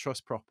national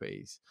trust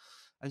properties,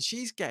 and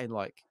she's getting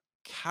like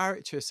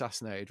character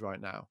assassinated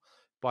right now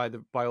by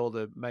all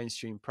the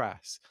mainstream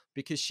press,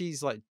 because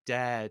she's like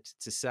dared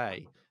to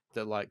say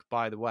that, like,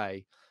 by the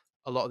way,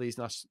 a lot of these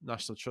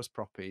national trust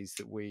properties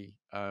that we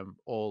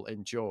all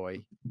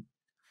enjoy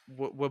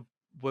were, were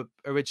were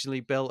originally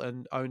built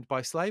and owned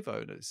by slave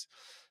owners.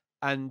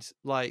 And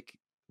like,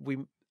 we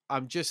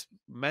I'm just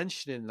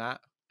mentioning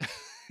that,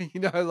 you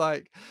know,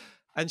 like,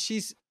 and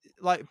she's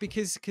like,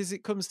 because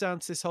it comes down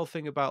to this whole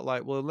thing about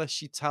like, well,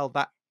 unless you tell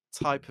that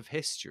type of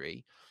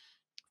history,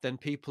 then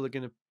people are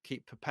going to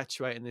keep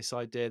perpetuating this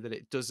idea that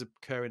it does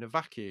occur in a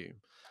vacuum.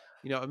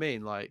 You know what I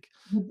mean? Like,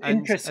 and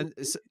Interesting.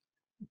 and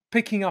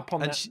picking up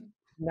on And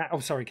that. Oh,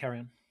 sorry, carry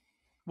on.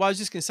 well, I was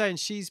just gonna say, and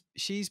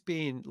she's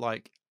been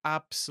like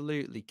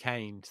absolutely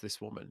caned. This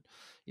woman,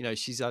 you know,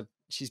 she's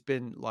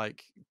been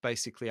like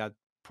basically had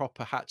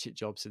proper hatchet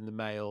jobs in the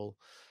Mail,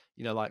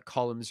 you know, like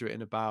columns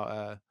written about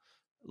her,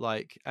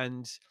 like,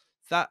 and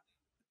that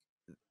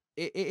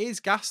it is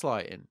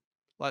gaslighting.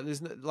 Like,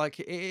 there's no, like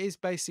it is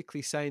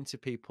basically saying to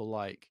people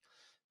like,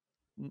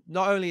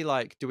 not only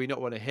like do we not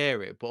want to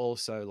hear it, but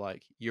also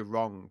like you're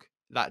wrong.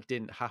 That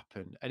didn't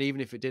happen, and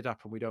even if it did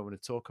happen, we don't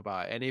want to talk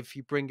about it. And if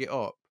you bring it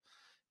up,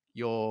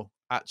 you're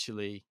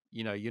actually,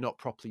 you know, you're not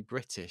properly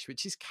British,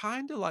 which is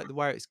kind of like the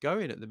way it's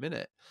going at the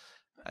minute.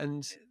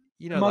 And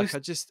you The know, like most I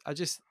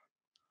just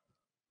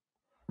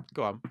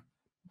go on.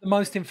 the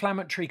most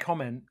inflammatory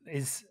comment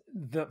is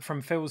that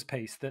from Phil's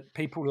piece that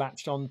people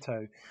latched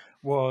onto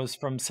was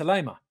from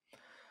Salema,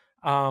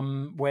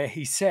 where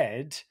he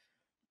said,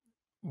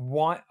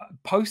 "Why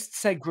post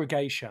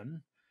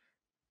segregation,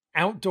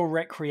 outdoor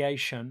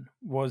recreation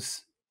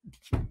was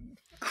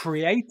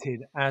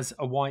created as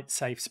a white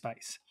safe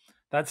space."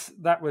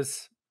 That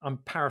was, I'm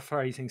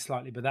paraphrasing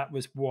slightly, but that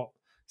was what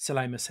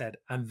Salema said,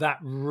 and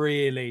that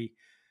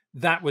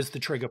was the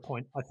trigger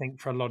point, I think,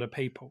 for a lot of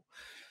people.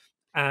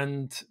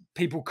 And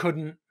people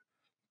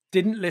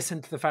didn't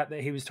listen to the fact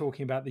that he was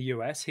talking about the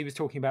US. He was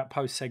talking about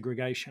post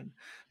segregation.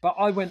 But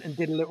I went and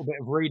did a little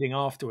bit of reading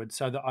afterwards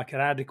so that I could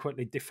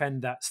adequately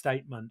defend that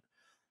statement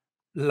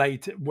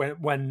later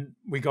when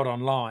we got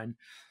online.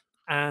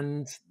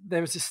 And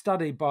there was a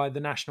study by the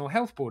National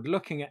Health Board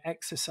looking at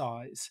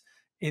exercise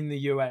in the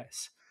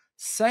US,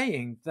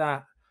 saying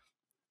that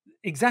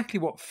exactly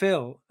what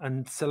Phil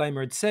and Salema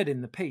had said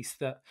in the piece,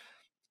 that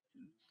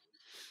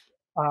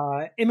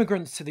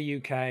immigrants to the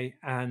UK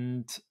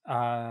and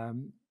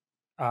um,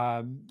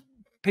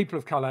 people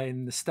of color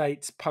in the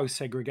States post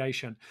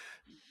segregation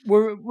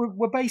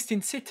were based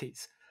in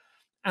cities.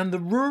 And the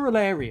rural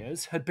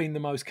areas had been the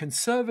most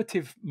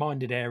conservative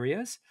minded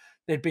areas.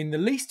 They'd been the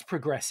least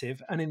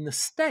progressive. And in the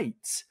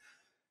States,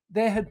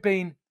 there had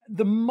been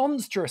the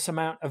monstrous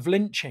amount of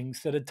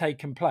lynchings that had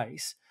taken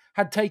place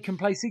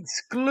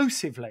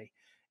exclusively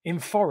in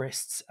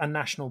forests and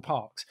national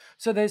parks.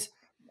 So there's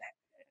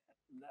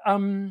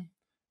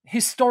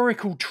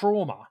historical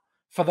trauma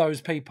for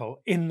those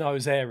people in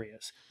those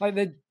areas. Like,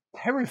 they're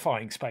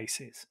terrifying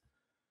spaces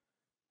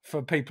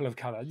for people of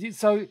color.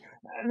 So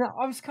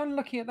I was kind of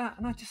looking at that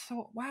and I just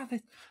thought, wow.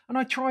 And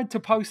I tried to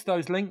post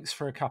those links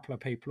for a couple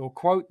of people or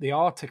quote the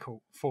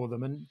article for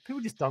them, and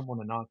people just don't want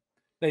to know.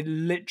 They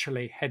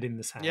literally head in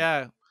the sand.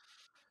 Yeah,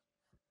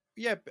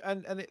 yeah,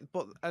 and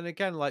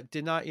again, like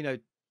deny, you know,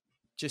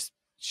 just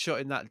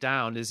shutting that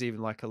down is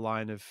even like a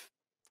line of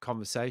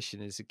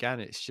conversation. Is again,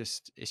 it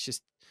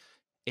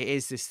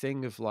is this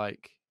thing of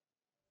like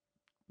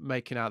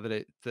making out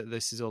that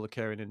this is all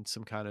occurring in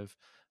some kind of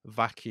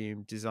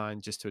vacuum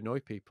designed just to annoy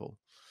people,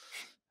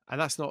 and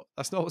that's not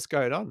what's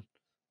going on.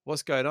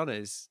 What's going on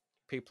is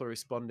people are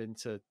responding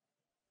to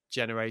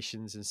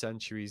generations and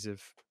centuries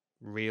of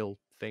real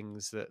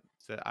things that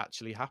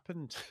actually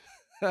happened.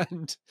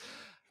 And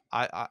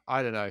I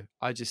don't know,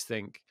 I just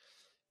think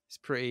it's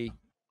pretty.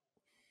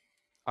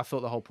 I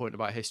thought the whole point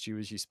about history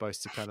was you're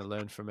supposed to kind of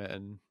learn from it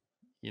and,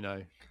 you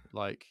know,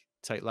 like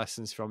take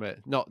lessons from it,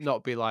 not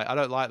be like, I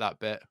don't like that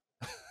bit.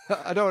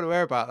 I don't want to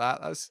hear about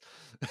that. That's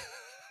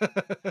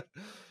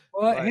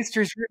Well, like,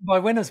 history's written by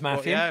winners, but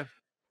Matthew. yeah,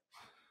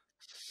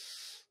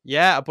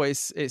 yeah, but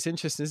it's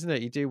interesting, isn't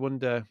it? You do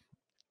wonder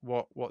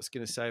what's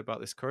going to say about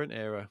this current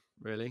era,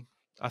 really.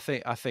 I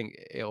think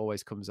it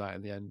always comes out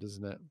in the end,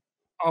 doesn't it?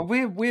 Oh,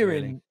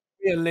 Really?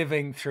 we're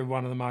living through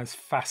one of the most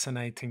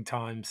fascinating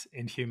times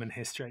in human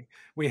history.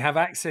 We have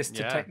access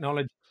to Yeah.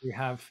 technology. We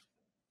have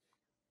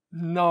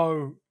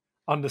no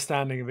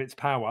understanding of its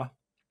power.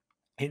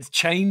 It's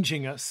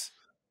changing us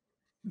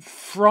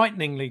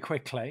frighteningly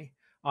quickly,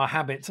 our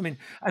habits. I mean,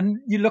 and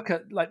you look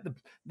at like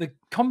the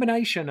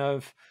combination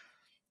of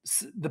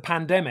the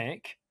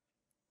pandemic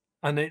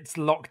and its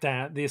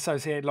lockdown, the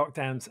associated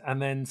lockdowns,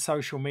 and then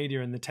social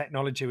media and the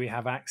technology we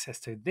have access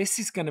to. This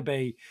is going to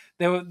be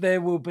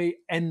there will be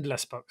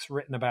endless books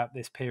written about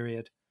this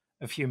period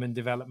of human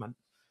development,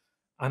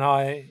 and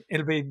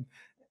it'll be.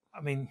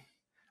 I mean,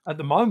 at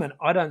the moment,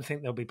 I don't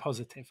think they'll be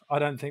positive. I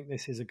don't think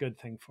this is a good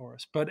thing for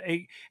us, but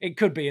it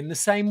could be. In the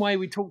same way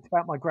we talked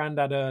about my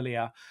granddad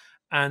earlier,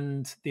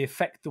 and the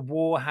effect the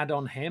war had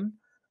on him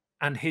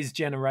and his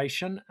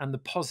generation, and the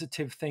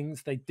positive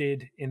things they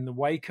did in the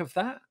wake of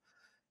that.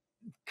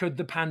 Could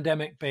the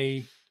pandemic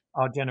be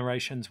our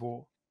generation's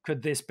war?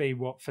 Could this be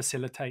what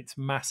facilitates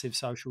massive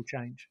social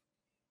change?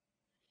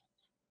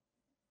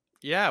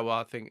 Yeah, well,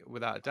 I think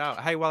without a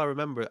doubt. Hey, well, I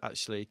remember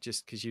actually,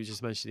 just because you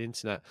just mentioned the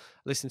internet,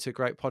 I listened to a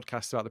great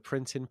podcast about the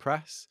printing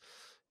press,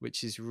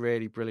 which is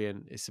really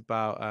brilliant. It's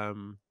about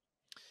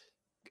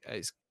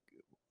it's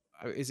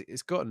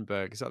it's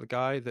Gutenberg. Is that the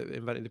guy that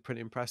invented the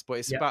printing press? But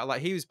it's Yeah. about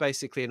like he was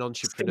basically an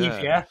Steve, entrepreneur.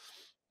 yeah,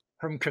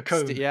 from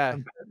Cocoon Yeah,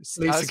 and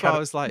Police that's what I Academy.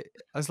 was like.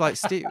 I was like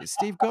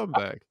Steve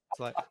Gutenberg. It's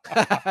like,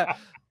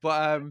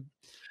 but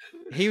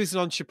he was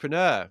an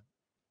entrepreneur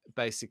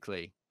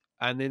basically,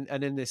 And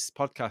in this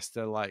podcast,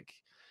 they're like,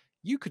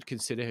 you could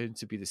consider him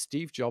to be the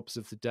Steve Jobs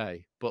of the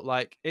day. But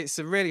like, it's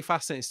a really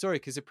fascinating story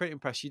because the printing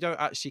press, you don't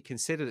actually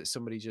consider that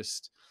somebody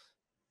just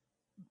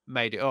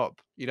made it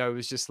up. You know, it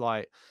was just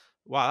like,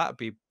 wow,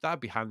 that'd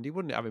be handy,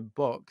 wouldn't it? Having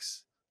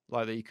books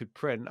like that you could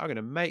print. I'm going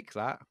to make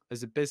that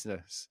as a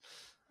business,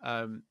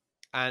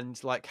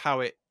 and like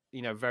how it,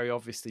 you know, very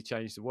obviously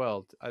changed the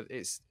world.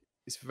 It's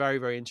very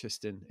very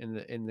interesting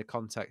in the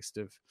context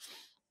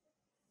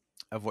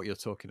of what you're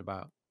talking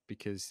about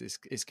because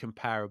it's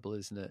comparable,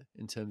 isn't it,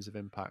 in terms of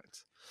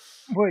impact?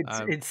 Well,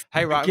 it's the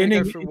Hey, right, I'm going to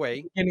go beginning, for a it's the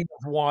wee. beginning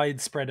of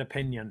widespread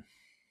opinion.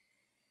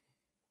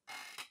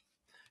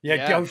 Yeah,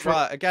 Yeah, go for it.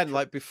 well, again,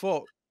 like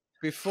before,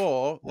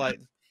 like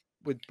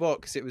with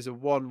books, it was a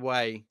one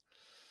way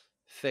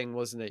thing,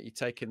 wasn't it? You're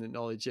taking the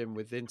knowledge in.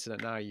 With the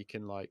internet now, you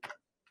can like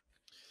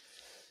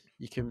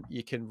you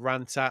can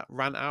rant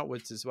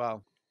outwards as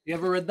well. You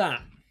ever read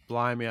that?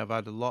 Blimey, I've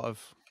had a lot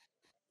of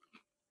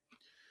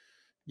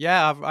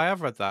yeah, I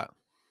have read that.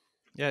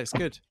 Yeah, it's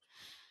good.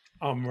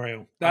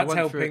 Unreal. I That's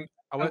went through it. helping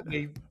I went. help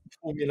me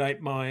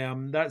formulate my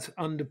that's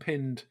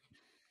underpinned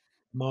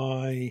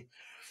my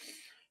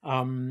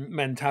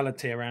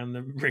mentality around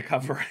the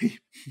recovery.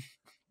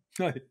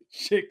 Like,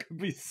 shit could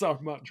be so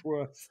much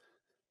worse.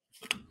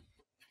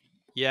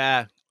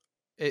 Yeah,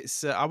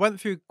 it's. I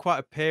went through quite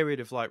a period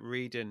of like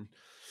reading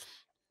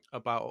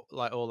about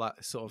like all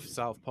that sort of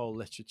South Pole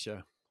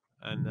literature,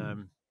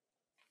 and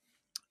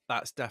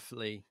that's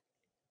definitely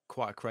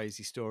quite a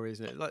crazy story,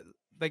 isn't it? Like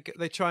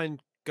they try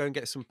and go and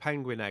get some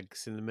penguin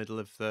eggs in the middle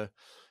of the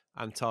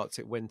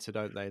Antarctic winter,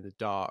 don't they? In the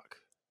dark.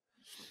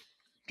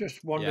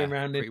 Just wandering Yeah,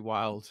 around pretty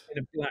wild.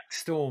 in a black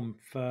storm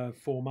for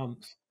 4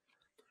 months.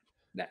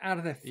 They're out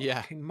of their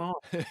Yeah, fucking mind.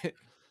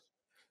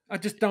 I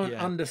just don't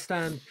yeah,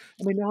 understand.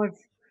 I mean,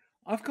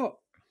 I've got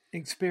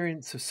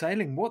experience of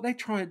sailing. What they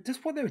tried,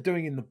 just what they were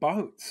doing in the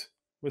boats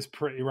was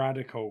pretty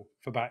radical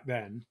for back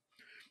then.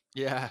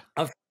 yeah,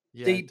 I've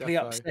yeah, deeply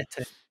defo.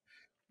 upsetting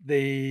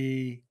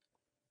the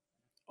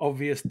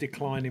obvious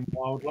decline in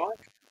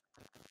wildlife,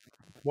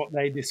 what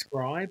they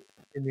describe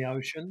in the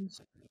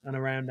oceans and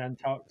around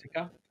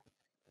Antarctica.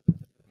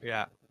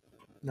 Yeah,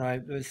 No,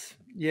 it was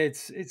yeah,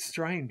 it's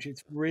strange.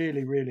 It's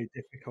really, really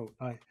difficult.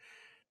 And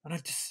I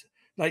just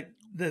like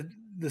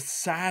the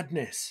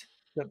sadness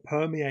that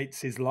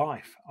permeates his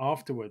life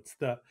afterwards.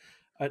 That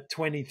at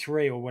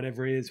 23 or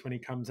whatever he is when he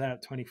comes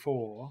out,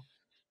 24,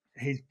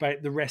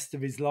 the rest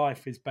of his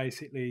life is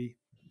basically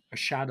a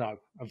shadow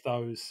of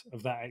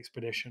that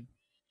expedition.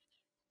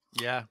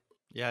 yeah,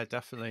 yeah,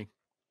 definitely.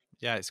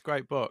 Yeah, it's a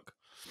great book.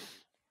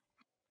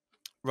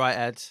 Right,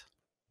 Ed,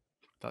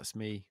 that's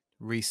me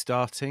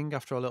restarting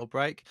after a little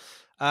break.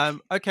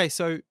 Okay,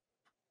 so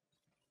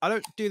I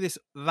don't do this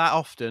that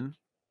often,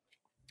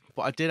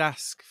 but I did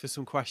ask for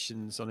some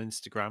questions on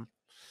Instagram,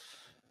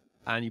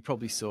 and you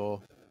probably saw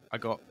I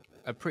got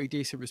a pretty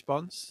decent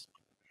response.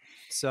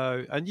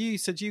 So, and you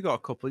said you got a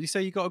couple. You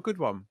say you got a good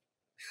one.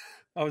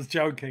 I was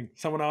joking.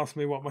 Someone asked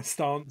me what my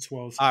stance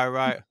was. All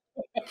right,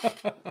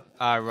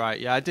 all right.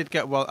 Yeah, I did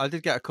get well. I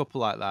did get a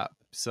couple like that.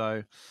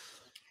 So,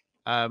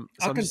 I so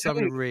I'm can just tell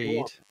having you a if you read.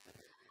 want.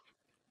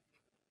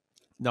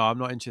 No, I'm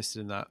not interested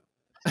in that.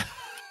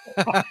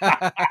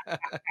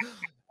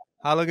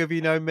 How long have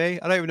you known me?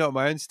 I don't even know what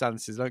my own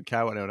stance is. I don't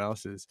care what anyone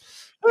else is.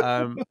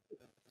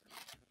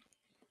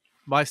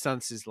 My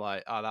stance is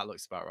like, oh, that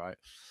looks about right.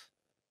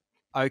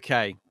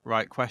 Okay,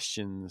 right.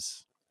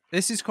 Questions.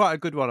 This is quite a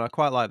good one. I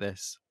quite like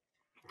this.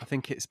 I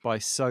think it's by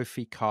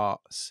Sophie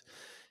Carts.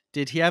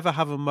 Did he ever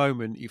have a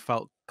moment you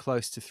felt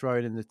close to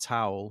throwing in the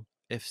towel?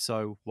 If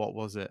so, what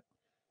was it?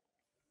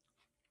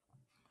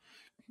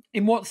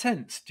 In what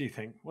sense do you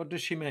think? What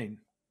does she mean?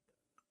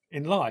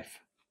 In life?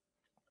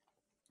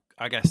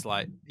 I guess,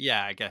 like,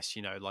 yeah, I guess,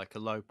 you know, like a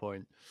low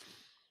point.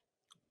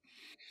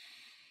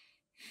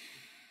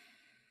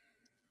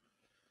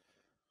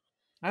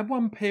 I had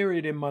one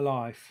period in my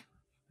life.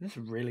 This is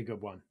a really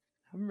good one.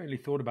 I haven't really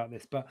thought about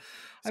this, but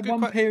It's I a had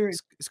good, one period.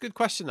 it's a good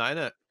question, that,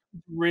 isn't it?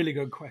 Really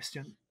good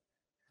question.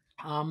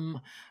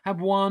 Had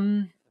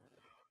one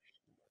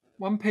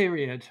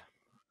period,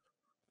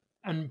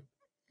 and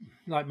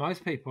like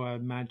most people, I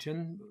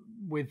imagine,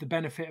 with the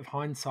benefit of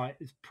hindsight,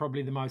 is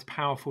probably the most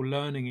powerful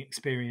learning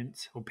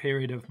experience or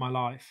period of my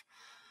life.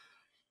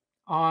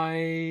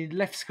 I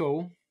left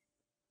school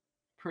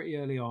pretty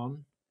early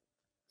on,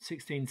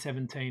 16,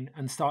 17,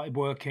 and started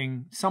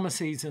working summer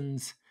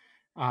seasons.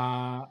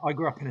 I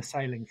grew up in a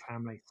sailing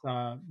family,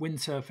 so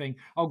windsurfing.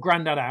 Oh,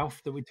 Grandad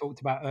Alf, that we talked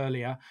about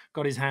earlier,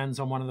 got his hands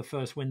on one of the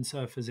first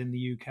windsurfers in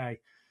the UK.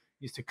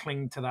 Used to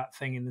cling to that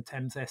thing in the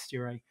Thames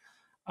estuary,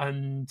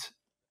 and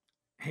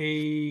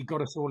he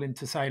got us all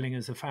into sailing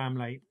as a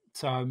family.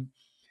 So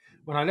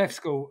when I left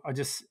school, I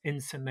just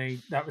instantly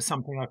that was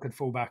something I could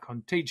fall back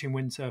on, teaching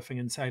windsurfing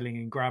and sailing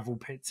in gravel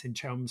pits in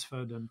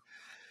Chelmsford, and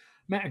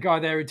met a guy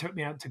there who took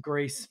me out to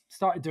Greece.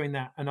 Started doing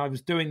that, and I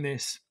was doing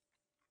this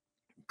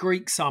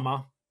Greek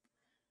summer,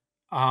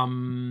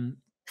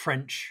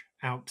 French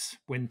Alps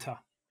winter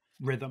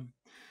rhythm,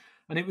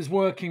 and it was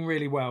working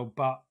really well.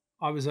 But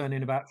I was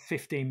earning about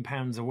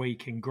 £15 a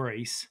week in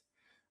Greece,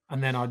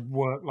 and then I'd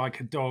work like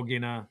a dog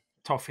in a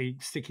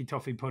sticky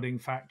toffee pudding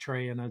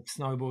factory and a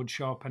snowboard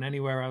shop and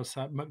anywhere else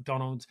at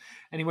McDonald's,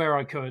 anywhere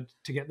I could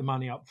to get the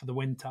money up for the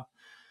winter.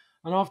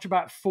 And after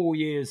about 4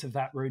 years of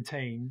that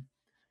routine,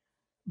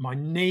 my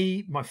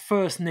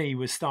first knee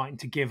was starting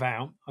to give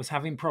out. I was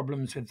having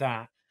problems with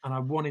that, and I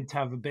wanted to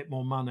have a bit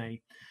more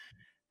money.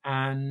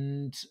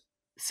 And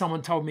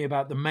someone told me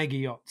about the mega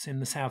yachts in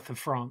the south of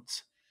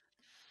France.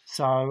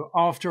 So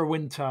after a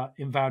winter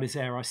in Val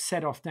d'Isère, I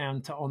set off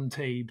down to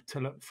Antibes to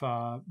look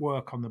for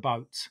work on the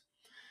boats.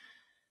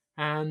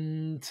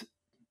 And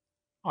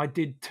I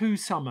did 2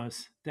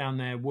 summers down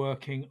there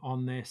working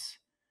on this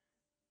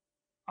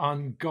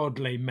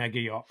ungodly mega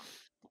yacht,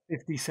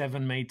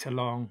 57-meter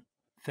long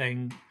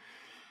thing,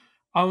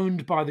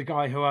 owned by the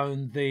guy who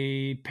owned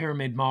the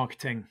pyramid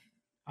marketing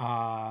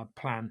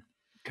plan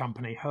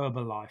company,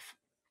 Herbalife.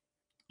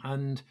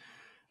 And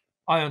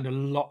I earned a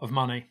lot of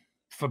money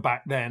for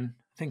back then.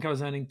 I think I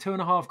was earning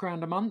 2.5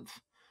 grand a month,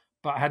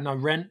 but I had no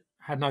rent,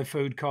 had no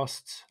food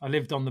costs. I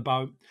lived on the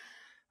boat.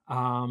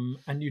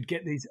 And you'd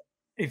get these,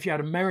 if you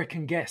had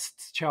American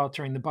guests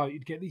chartering the boat,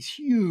 you'd get these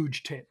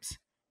huge tips,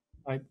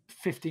 like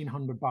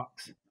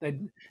 $1,500.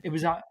 It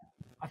was, I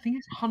think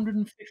it's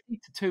 150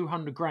 to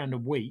 200 grand a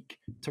week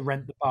to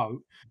rent the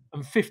boat,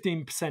 and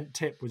 15%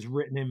 tip was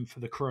written in for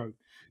the crew.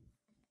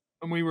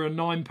 And we were a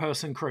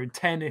 9-person crew,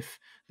 10 if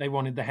they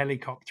wanted the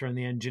helicopter and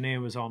the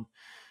engineer was on.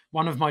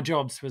 One of my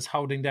jobs was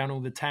holding down all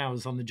the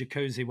towers on the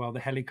jacuzzi while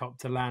the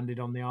helicopter landed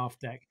on the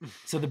aft deck.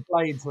 So the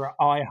blades were at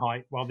eye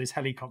height while this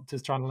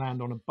helicopter's trying to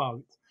land on a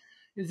boat.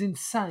 It was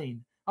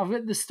insane.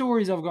 The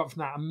stories I've got from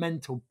that are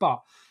mental.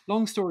 But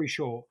long story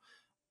short,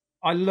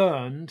 I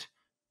learned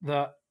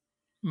that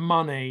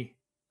money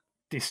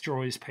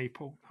destroys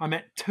people. I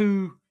met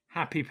 2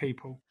 happy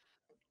people.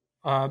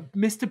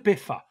 Mr.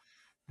 Biffer,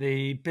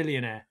 the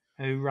billionaire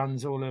who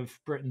runs all of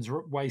Britain's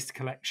waste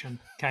collection,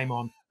 came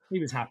on. He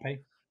was happy.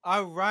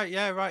 Oh, right.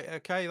 Yeah, right.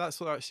 Okay. That's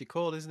what they're actually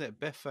called, isn't it?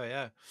 Biffa,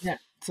 yeah. Yeah.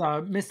 So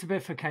Mr.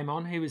 Biffer came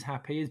on. He was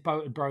happy. His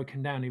boat had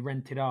broken down. He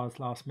rented ours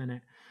last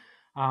minute.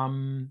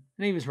 And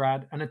he was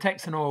rad. And a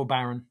Texan oil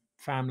baron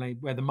family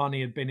where the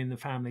money had been in the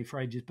family for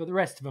ages, but the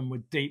rest of them were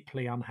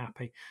deeply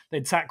unhappy.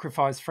 They'd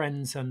sacrificed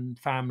friends and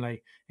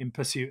family in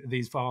pursuit of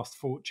these vast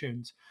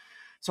fortunes.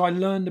 So I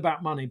learned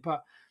about money,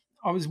 but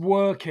I was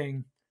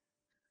working.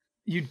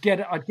 I'd get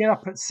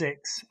up at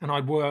 6 and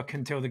I'd work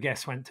until the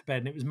guests went to bed.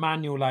 And it was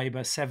manual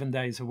labor 7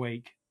 days a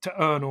week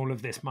to earn all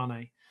of this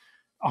money,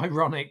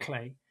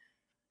 ironically.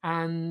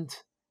 And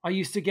I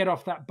used to get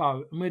off that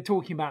boat, and we're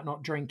talking about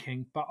not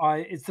drinking, but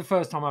it's the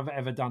first time I've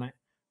ever done it.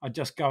 I'd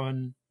just go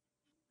and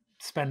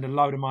spend a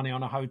load of money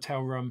on a hotel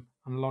room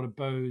and a lot of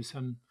booze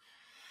and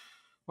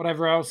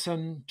whatever else,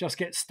 and just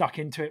get stuck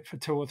into it for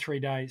 2 or 3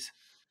 days.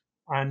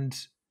 And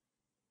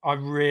I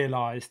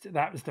realized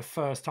that was the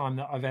first time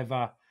that I've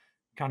ever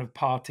kind of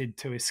parted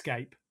to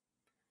escape.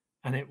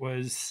 And it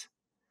was,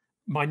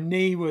 my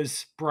knee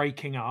was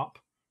breaking up.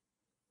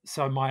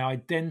 So my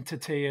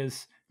identity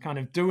as kind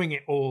of doing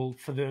it all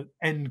for the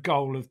end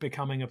goal of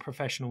becoming a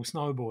professional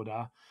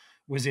snowboarder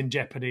was in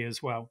jeopardy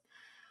as well.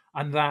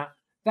 And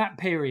that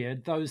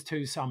period, those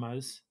 2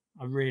 summers,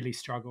 I really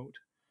struggled.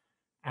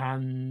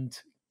 And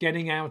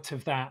getting out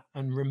of that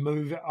and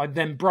I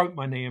then broke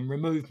my knee and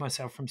removed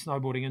myself from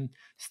snowboarding and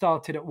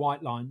started at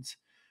White Lines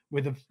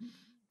with a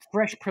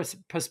fresh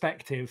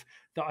perspective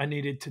that I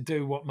needed to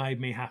do what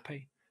made me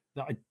happy,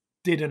 that I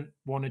didn't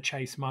want to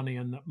chase money,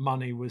 and that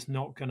money was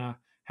not going to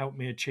help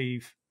me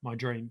achieve my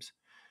dreams.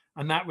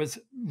 And that was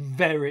a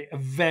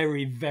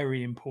very,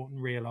 very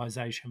important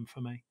realization for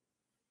me.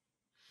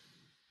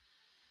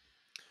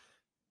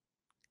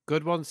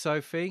 Good one,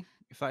 Sophie,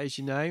 if that is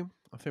your name.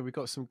 I think we've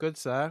got some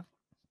goods there.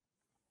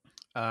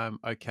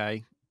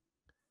 Okay.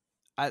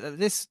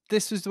 This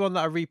was the one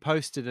that I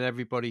reposted and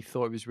everybody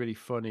thought it was really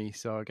funny,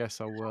 so I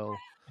guess I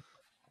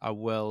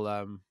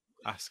will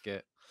ask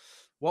it.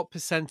 What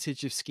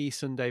percentage of Ski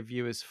Sunday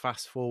viewers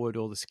fast forward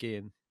all the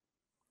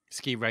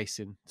ski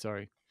racing,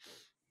 sorry?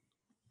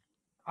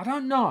 I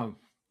don't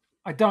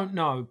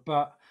know,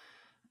 but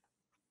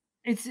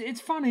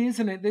it's funny,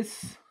 isn't it?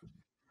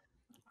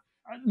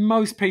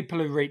 Most people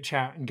who reach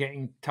out and get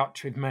in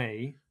touch with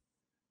me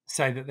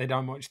say that they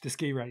don't watch the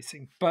ski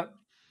racing, but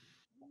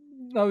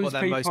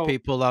most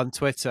people on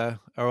Twitter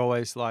are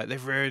always like,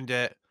 they've ruined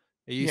it.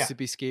 It used Yeah. to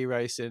be ski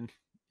racing.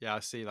 Yeah, I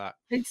see that.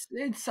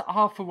 It's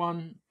half of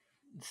one,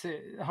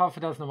 half a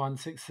dozen of one,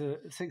 six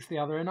the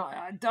other, and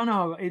I don't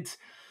know.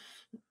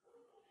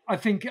 I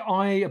think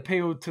I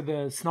appealed to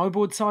the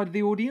snowboard side of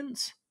the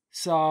audience,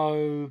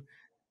 so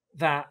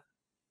that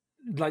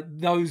like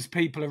those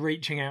people are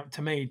reaching out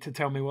to me to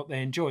tell me what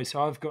they enjoy.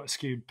 So I've got a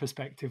skewed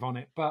perspective on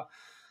it, but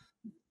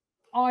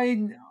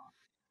I'm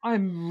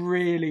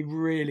really,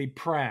 really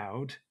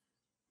proud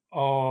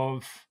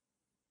of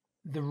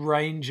the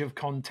range of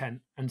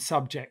content and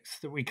subjects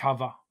that we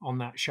cover on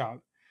that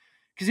show.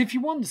 Because if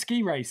you want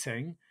ski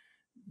racing,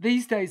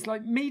 these days,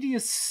 like,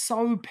 media's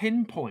so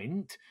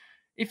pinpoint.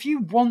 If you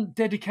want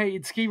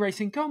dedicated ski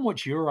racing, go and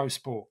watch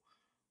Eurosport.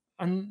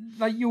 and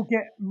like you'll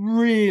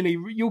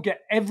get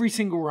every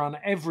single run,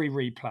 every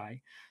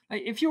replay.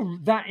 Like, if you're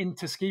that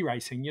into ski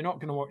racing, you're not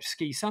going to watch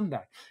Ski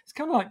Sunday. It's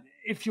kind of like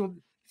if you're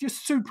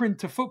super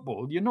into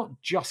football, you're not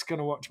just going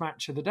to watch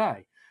Match of the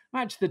Day.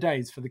 Match of the Day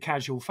is for the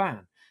casual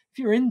fan. If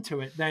you're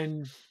into it,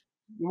 then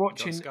you're You got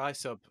watching Sky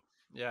Sub.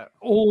 Yeah.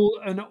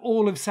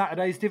 all of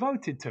Saturday's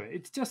devoted to it.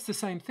 It's just the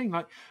same thing.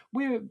 Like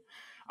we're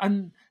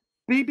and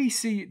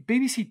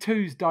BBC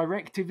Two's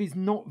directive is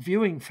not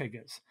viewing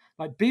figures.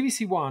 Like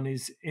BBC One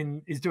is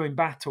doing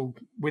battle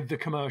with the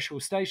commercial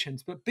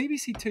stations, but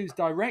BBC Two's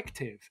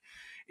directive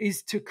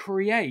is to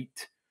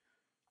create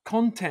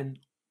content,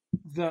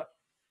 that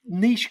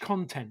niche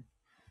content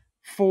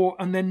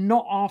and they're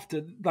not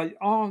after, like,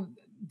 our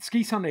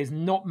Ski Sunday is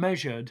not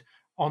measured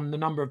on the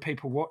number of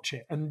people watch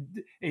it, and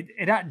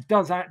it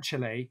does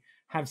actually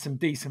have some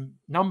decent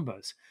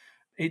numbers.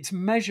 It's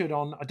measured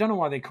on, I don't know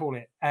why they call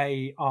it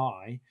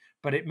AI,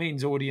 but it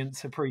means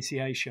audience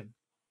appreciation,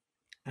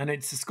 and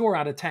it's a score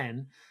out of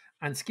 10.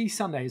 And Ski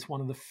Sunday is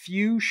one of the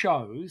few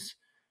shows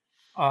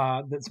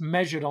that's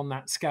measured on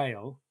that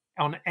scale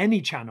on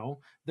any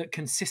channel that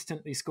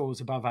consistently scores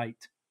above 8,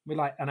 with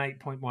like an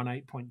 8.1,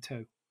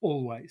 8.2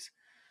 always.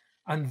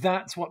 And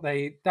that's what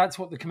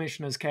the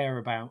commissioners care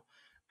about,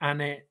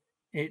 and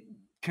it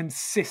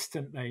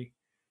consistently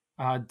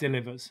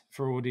delivers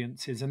for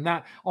audiences. And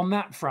that, on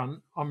that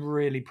front, I'm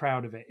really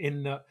proud of it,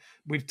 in that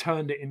we've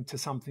turned it into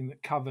something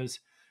that covers,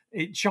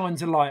 it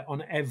shines a light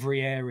on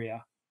every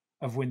area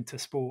of winter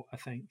sport. I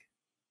think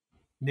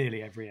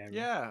nearly every area.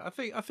 Yeah, I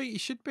think you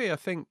should be. I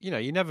think,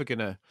 you're never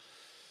gonna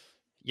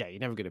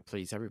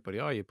please everybody,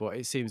 are you? But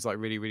it seems like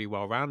really, really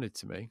well rounded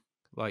to me.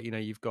 Like,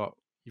 you've got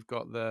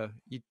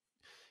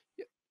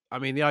I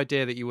mean, the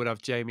idea that you would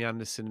have Jamie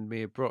Anderson and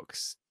Mia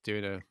Brooks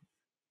doing a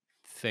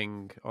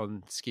thing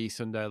on Ski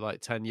Sunday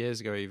like 10 years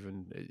ago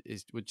even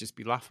would just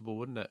be laughable,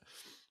 wouldn't it?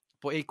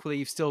 But equally,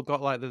 you've still got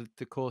like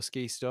the core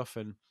ski stuff,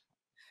 and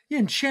Yeah,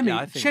 and yeah,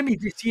 I think Shemi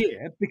this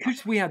year,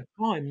 because we had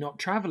time not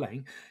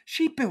traveling,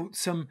 she built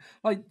some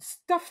like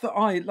stuff that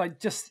I like,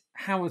 just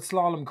how a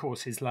slalom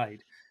course is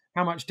laid,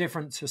 how much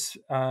difference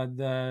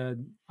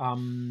the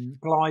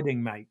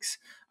gliding makes,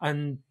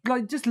 and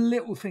like just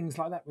little things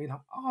like that. We're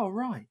like, oh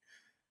right,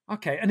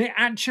 okay, and it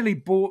actually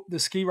brought the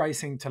ski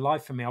racing to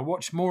life for me. I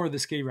watched more of the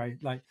ski race.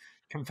 Like,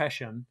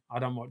 confession, I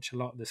don't watch a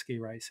lot of the ski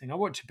racing. I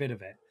watch a bit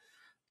of it,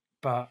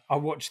 but I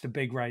watched the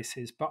big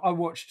races. But I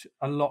watched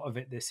a lot of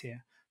it this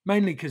year,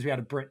 mainly because we had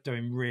a Brit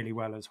doing really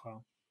well as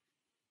well.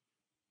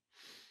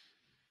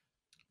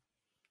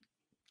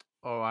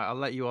 all right, I'll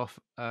let you off.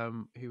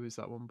 Who was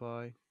that one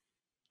by?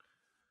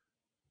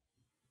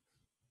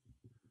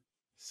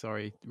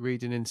 Sorry,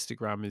 reading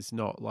Instagram is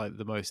not like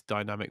the most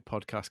dynamic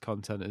podcast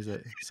content, is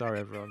it? Sorry,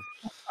 everyone.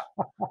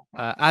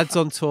 Ads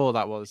on tour,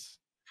 that was.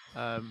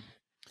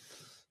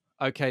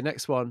 Okay,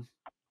 next one.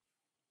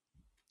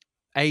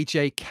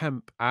 AJ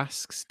Kemp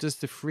asks, does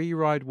the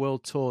Freeride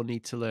World Tour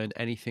need to learn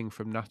anything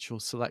from natural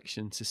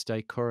selection to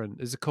stay current?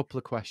 There's a couple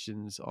of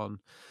questions on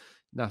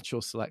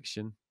natural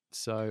selection.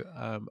 So,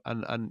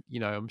 and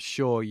I'm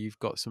sure you've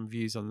got some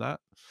views on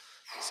that.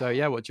 So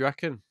yeah, what do you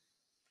reckon?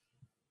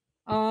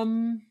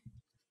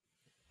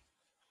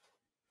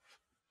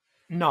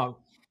 No.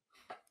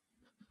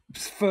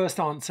 First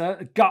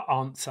answer, gut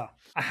answer.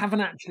 I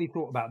haven't actually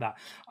thought about that.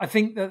 I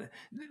think that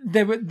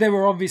there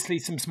were obviously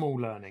some small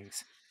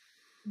learnings,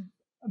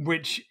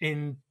 which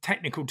in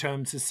technical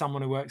terms, as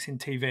someone who works in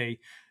TV,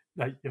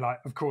 like, you're like,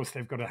 of course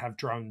they've got to have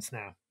drones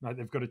now. Like,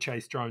 they've got to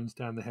chase drones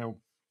down the hill,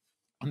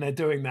 and they're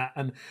doing that.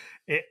 And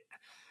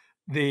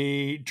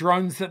the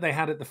drones that they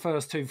had at the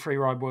first two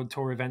Freeride World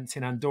Tour events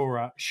in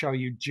Andorra show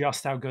you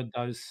just how good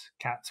those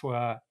cats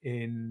were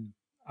in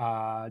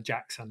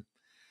Jackson.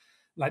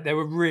 Like, they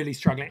were really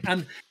struggling.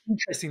 And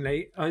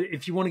interestingly,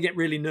 if you want to get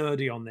really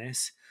nerdy on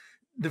this,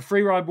 the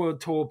Freeride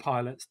World Tour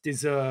pilots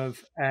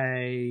deserve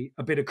a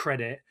bit of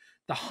credit.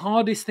 The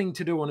hardest thing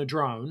to do on a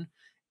drone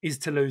is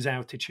to lose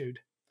altitude,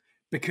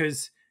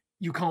 because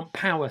you can't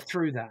power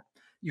through that.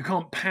 You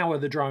can't power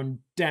the drone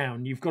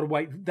down. You've got to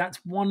wait. That's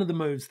one of the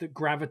moves that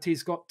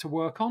gravity's got to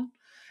work on.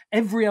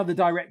 Every other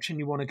direction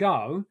you want to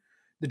go,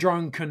 the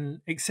drone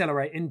can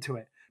accelerate into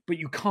it, but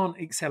you can't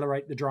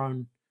accelerate the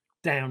drone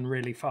down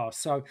really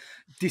fast. So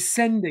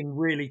descending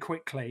really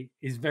quickly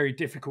is very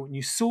difficult. And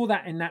you saw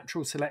that in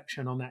natural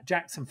selection on that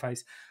Jackson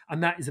face,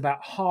 and that is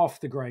about half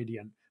the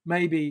gradient,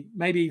 maybe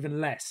even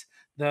less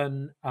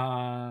than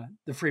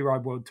the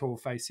Freeride World Tour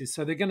faces.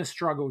 So they're going to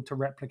struggle to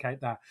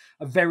replicate that.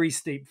 A very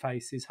steep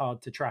face is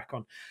hard to track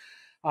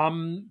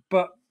on.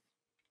 But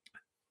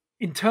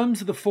in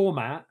terms of the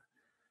format,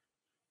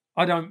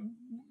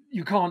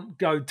 you can't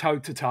go toe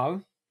to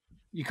toe.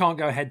 You can't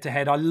go head to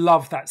head. I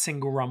love that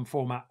single run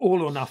format,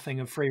 all or nothing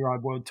of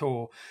Freeride World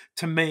Tour.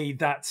 To me,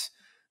 that's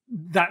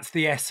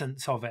the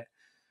essence of it.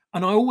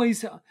 And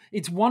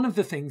it's one of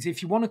the things,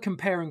 if you want to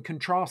compare and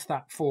contrast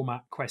that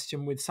format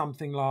question with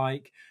something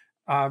like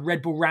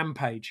Red Bull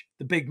Rampage,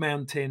 the big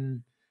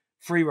mountain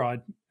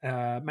freeride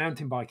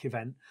mountain bike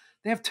event,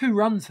 they have two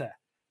runs there.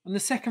 And the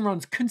second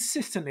run's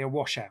consistently a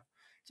washout.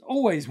 It's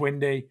always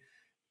windy.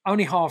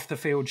 only half the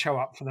field show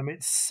up for them.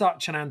 It's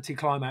such an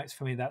anticlimax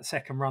for me, that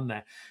second run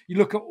there. You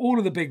look at all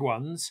of the big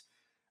ones,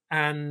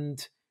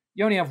 and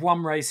you only have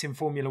one race in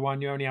Formula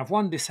One. You only have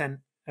one descent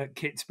at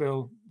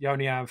Kitzbühel. You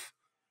only have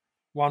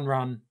one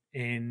run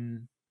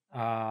in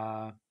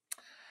the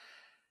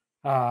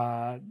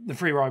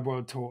Freeride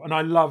World Tour. And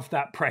I love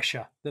that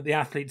pressure that the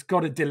athlete's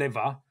got to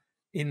deliver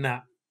in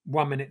that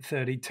 1 minute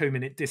 30, 2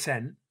 minute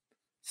descent.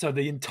 So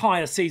the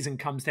entire season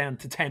comes down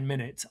to 10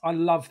 minutes. I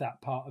love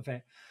that part of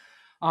it.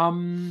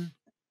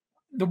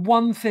 The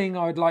one thing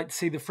I would like to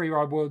see the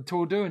Freeride World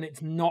Tour do, and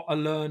it's not a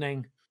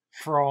learning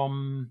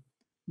from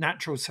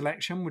natural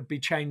selection, would be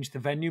change the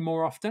venue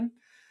more often.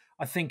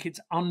 I think it's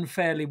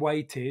unfairly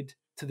weighted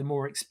to the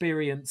more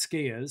experienced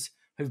skiers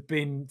who've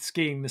been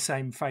skiing the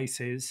same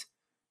faces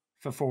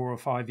for 4 or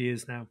 5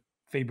 years now.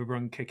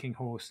 Fieberbrunn, Kicking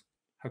Horse,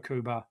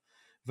 Hakuba,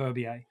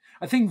 Verbier.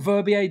 I think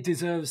Verbier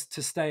deserves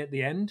to stay at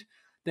the end.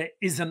 There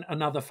isn't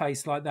another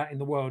face like that in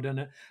the world.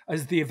 And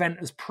as the event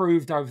has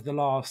proved over the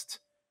last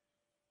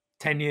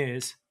 10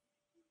 years,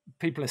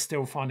 people are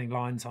still finding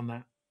lines on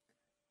that.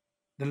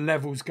 The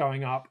level's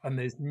going up and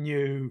there's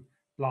new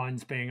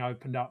lines being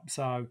opened up.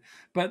 So,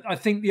 but I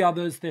think the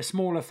others, they're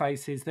smaller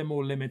faces, they're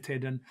more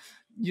limited, and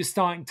you're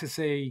starting to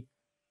see.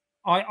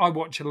 I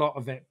watch a lot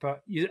of it,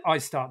 but I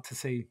start to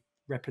see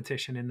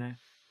repetition in there.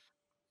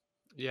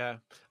 Yeah,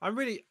 I'm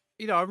really,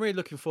 I'm really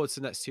looking forward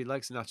to the next two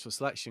legs of natural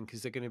selection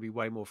because they're going to be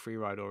way more free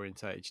ride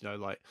orientated.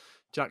 Like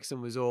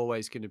Jackson was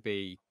always going to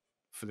be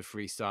for the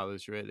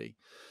freestylers, really,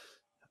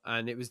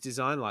 and it was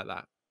designed like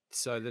that.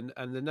 So then,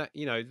 and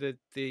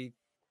the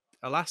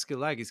Alaska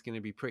leg is going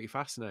to be pretty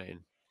fascinating,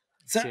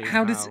 So seeing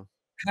how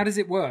does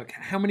it work?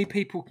 How many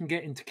people can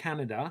get into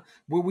Canada?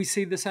 Will we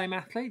see the same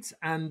athletes?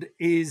 And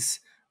is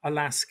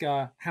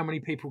Alaska? How many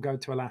people go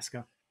to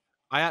Alaska?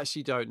 I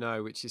actually don't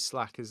know, which is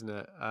slack, isn't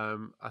it?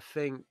 I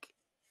think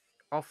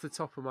off the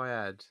top of my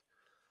head,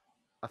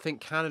 I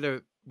think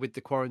Canada with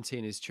the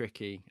quarantine is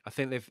tricky. I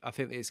think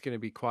it's going to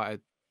be quite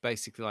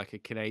basically like a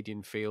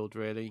Canadian field,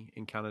 really,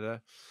 in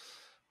Canada.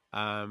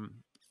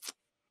 Um,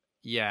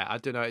 yeah, I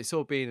don't know. It's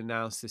all being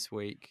announced this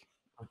week,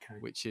 Okay.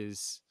 which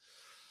is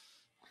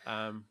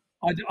I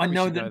probably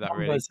know should that know that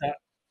really.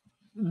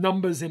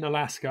 numbers in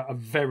Alaska are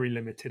very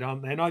limited,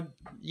 aren't they? And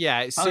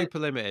Yeah, it's I, super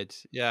limited.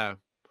 Yeah,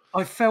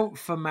 I felt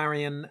for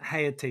Marion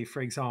Haerty,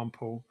 for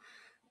example,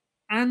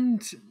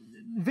 and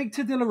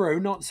Victor De La Rue,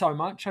 not so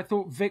much. I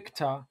thought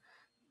Victor's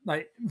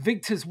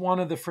one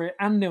of the free,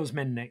 and Niels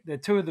Mennick, they're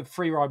two of the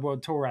Freeride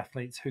World Tour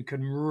athletes who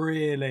can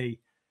really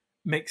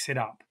mix it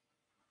up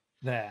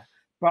there.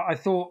 But I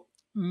thought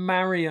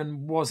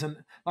Marion wasn't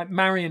like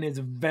Marion is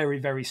a very,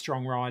 very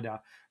strong rider.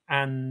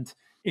 And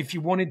if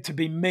you wanted to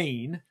be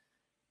mean,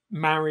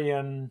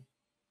 Marion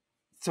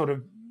sort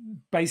of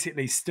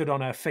basically stood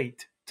on her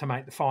feet to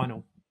make the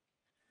final,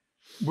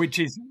 which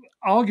is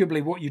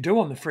arguably what you do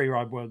on the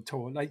Freeride World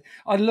Tour. Like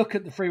I look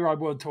at the Freeride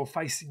World Tour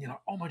facing,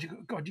 oh my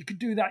God, you could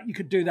do that, you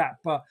could do that.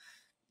 But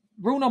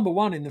rule number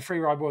one in the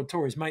Freeride World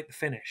Tour is make the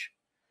finish.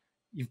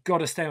 You've got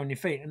to stay on your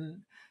feet.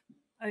 And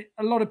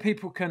a lot of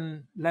people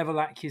can level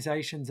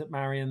accusations at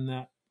Marion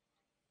that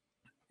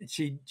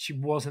she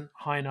wasn't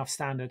high enough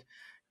standard.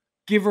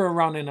 Give her a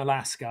run in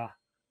Alaska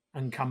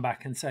and come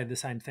back and say the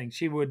same thing.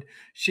 She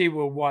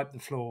will wipe the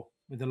floor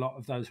with a lot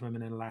of those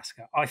women in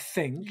Alaska. I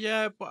think.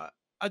 yeah, but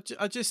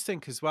I just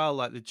think as well,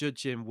 like the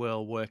judging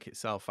will work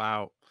itself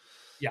out.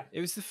 Yeah.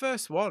 It was the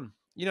first one,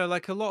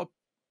 like a lot of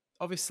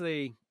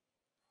obviously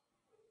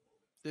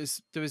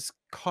there was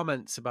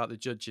comments about the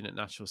judging at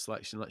natural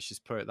selection. Let's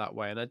just put it that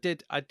way. And I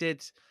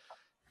did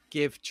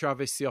give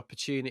Travis the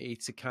opportunity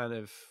to kind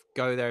of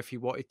go there if he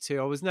wanted to.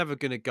 I was never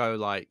going to go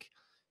like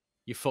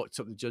you fucked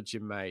up the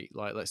judging, mate.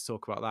 Like let's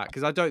talk about that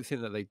because I don't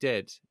think that they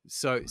did.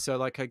 So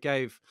like I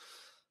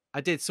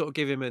did sort of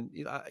give him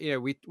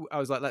I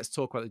was like let's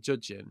talk about the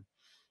judging.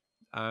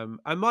 And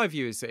my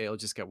view is that it'll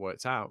just get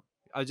worked out.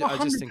 I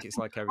just think it's 100%.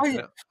 like everything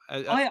else.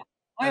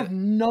 I have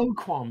no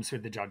qualms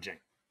with the judging.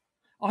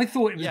 I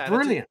thought it was Yeah, and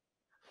brilliant.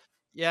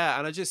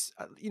 and I just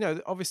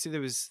obviously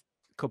there was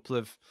a couple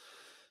of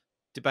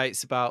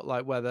debates about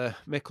like whether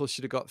Mickle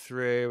should have got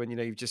through, and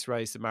you've just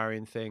raised the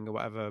Marion thing or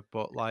whatever.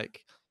 But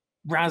like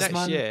next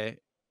Rasman, year,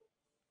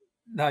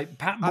 like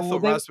Pat I Moore,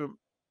 thought Rasmus,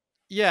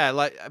 yeah,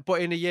 like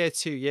but in a year,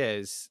 2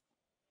 years,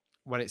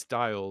 when it's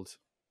dialed,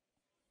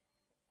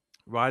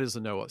 riders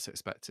will know what's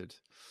expected,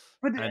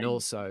 but and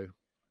also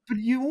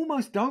you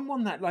almost don't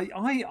want that. Like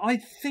I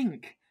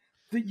think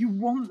that you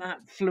want that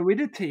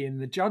fluidity in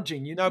the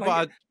judging. You no,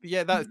 like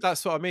but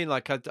that's what I mean.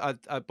 Like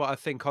but I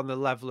think on the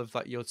level of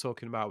like you're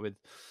talking about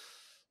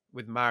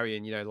with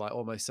Marion, like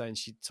almost saying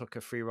she took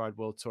a free ride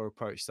world tour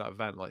approach to that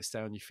event, like stay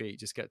on your feet,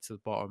 just get to the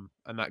bottom,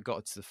 and that got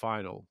her to the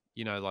final.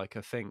 Like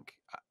I think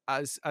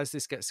as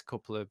this gets a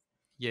couple of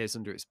years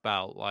under its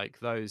belt, like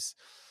those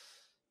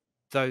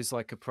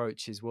like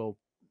approaches will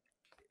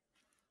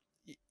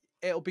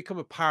it'll become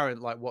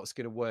apparent like what's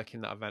going to work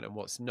in that event and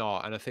what's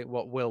not. And I think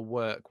what will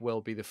work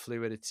will be the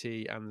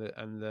fluidity and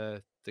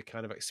the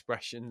kind of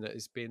expression that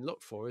is being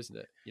looked for, isn't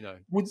it? You know,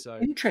 Well, so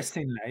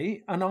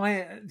interestingly, and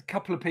a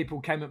couple of people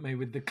came at me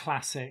with the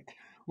classic,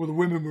 well, the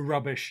women were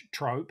rubbish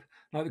trope,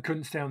 like they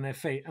couldn't stay on their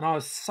feet. And I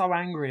was so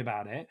angry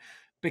about it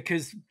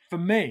because for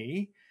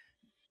me,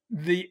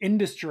 the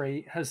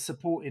industry has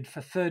supported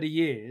for 30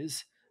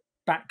 years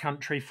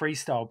backcountry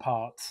freestyle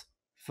parts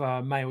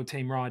for male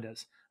team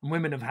riders. And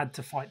women have had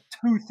to fight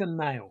tooth and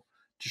nail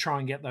to try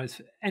and get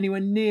those anywhere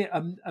near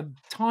a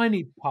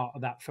tiny part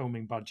of that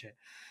filming budget.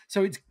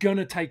 So it's going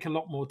to take a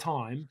lot more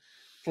time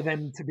for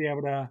them to be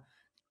able to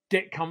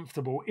get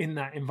comfortable in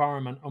that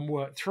environment and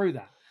work through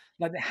that.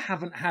 Like they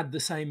haven't had the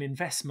same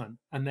investment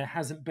and there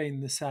hasn't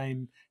been the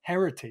same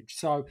heritage.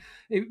 So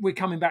we're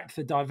coming back to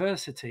the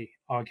diversity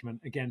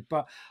argument again.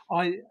 But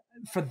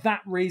for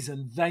that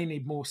reason, they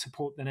need more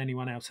support than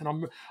anyone else.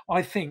 And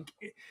I think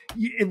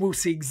it will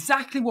see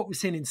exactly what we've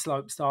seen in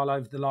slopestyle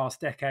over the last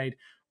decade,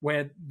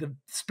 where the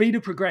speed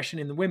of progression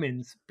in the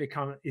women's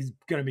is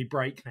going to be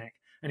breakneck,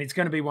 and it's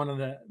going to be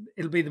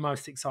it'll be the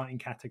most exciting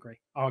category,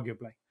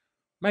 arguably.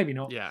 Maybe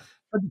not. yeah.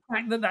 But the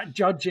fact that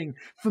judging,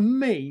 for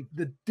me,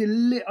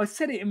 I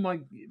said it in my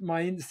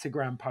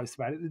Instagram post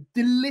about it, the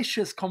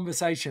delicious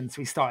conversations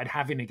we started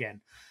having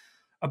again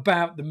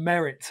about the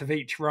merits of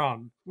each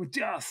run were it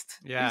was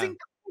Yeah.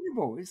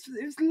 incredible. It was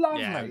Yeah, it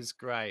lovely. was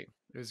great.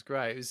 It was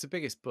great. It was the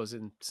biggest buzz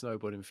in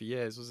snowboarding for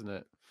years, wasn't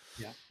it?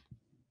 Yeah.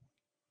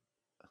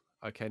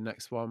 Okay,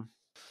 next one.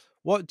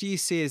 What do you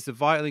see as the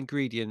vital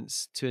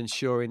ingredients to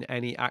ensuring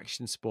any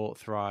action sport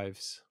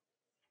thrives?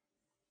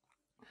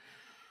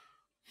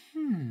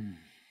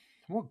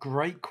 What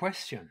great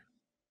question.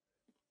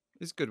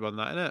 It's a good one,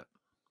 that, isn't it?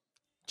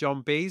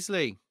 John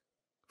Beasley,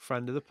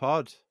 friend of the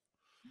pod.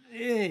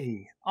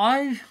 Hey,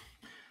 I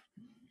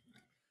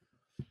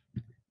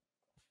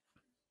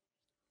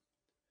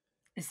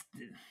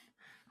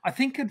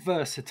think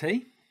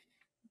adversity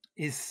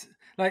is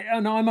like,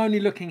 and I'm only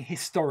looking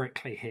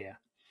historically here,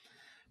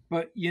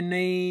 but you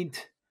need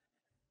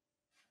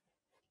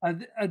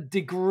a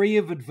degree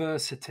of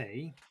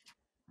adversity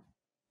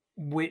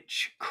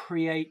which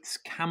creates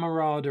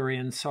camaraderie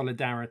and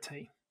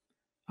solidarity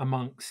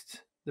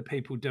amongst the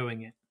people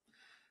doing it.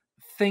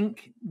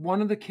 Think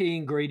one of the key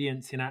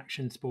ingredients in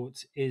action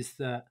sports is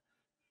that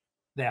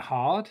they're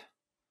hard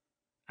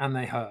and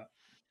they hurt.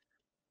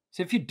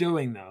 So if you're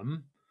doing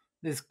them,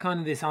 there's kind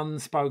of this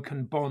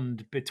unspoken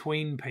bond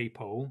between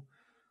people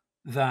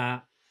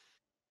that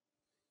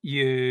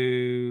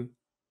you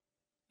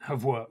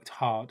have worked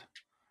hard.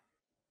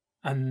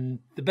 And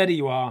the better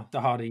you are,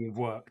 the harder you've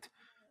worked,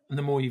 and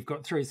the more you've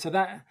got through. So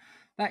that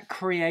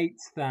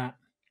creates that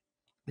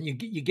you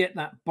get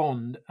that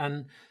bond,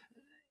 and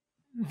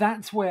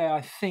that's where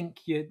I think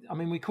I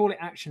mean, we call it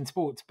action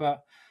sports,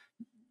 but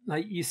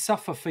like you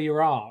suffer for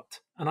your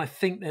art, and I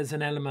think there's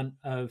an element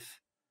of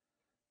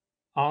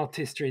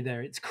artistry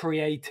there. It's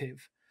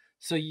creative,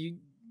 so you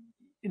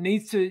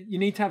need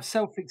to have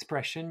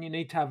self-expression. You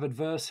need to have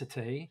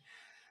adversity,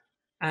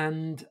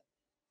 and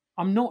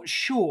I'm not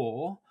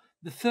sure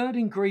the third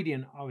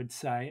ingredient I would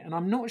say, and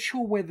I'm not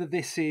sure whether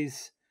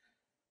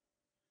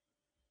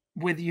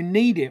you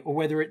need it or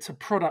whether it's a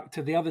product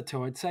of the other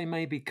two. I'd say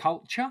maybe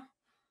culture.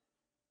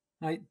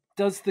 Like,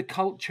 does the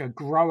culture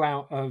grow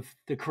out of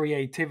the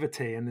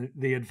creativity and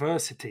the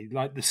adversity,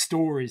 like the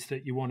stories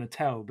that you want to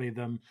tell, be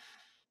them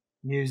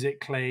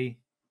musically,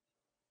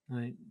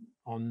 like,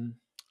 on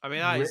I mean,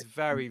 that is written?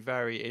 very,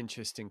 very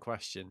interesting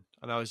question.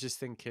 And I was just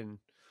thinking,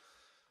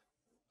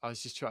 I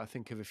was just trying to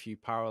think of a few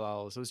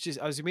parallels. I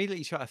was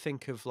immediately trying to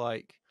think of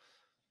like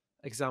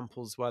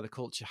examples where the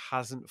culture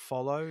hasn't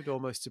followed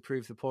almost to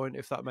prove the point,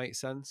 if that makes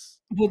sense.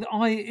 Well,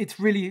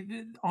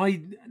 the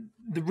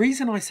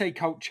reason I say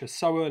culture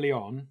so early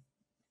on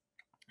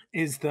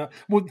is that,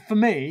 well, for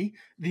me,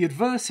 the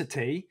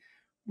adversity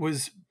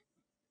was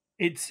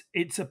its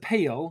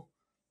appeal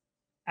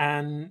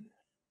and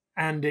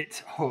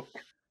its hook,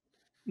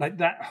 like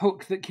that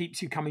hook that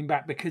keeps you coming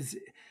back, because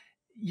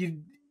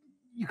you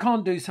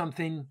can't do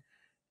something,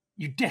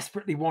 you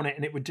desperately want it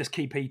and it would just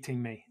keep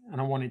eating me, and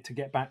I wanted to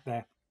get back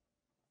there.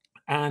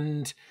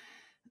 And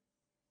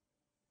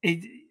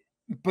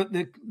but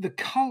the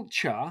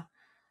culture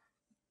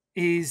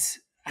is,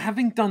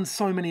 having done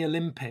so many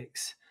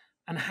Olympics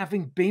and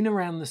having been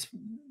around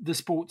the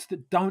sports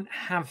that don't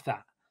have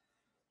that,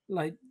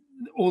 like,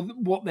 or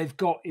what they've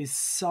got is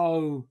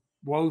so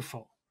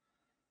woeful.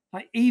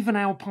 Like even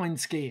alpine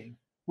skiing,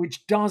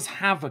 which does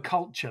have a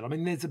culture. I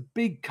mean, there's a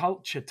big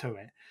culture to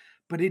it,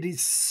 but it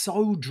is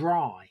so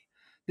dry.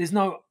 There's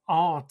no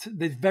art.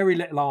 There's very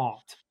little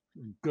art,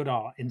 good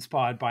art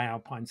inspired by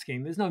alpine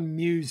skiing. There's no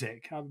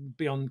music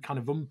beyond kind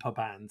of oompa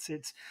bands.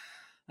 It's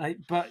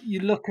but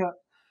you look at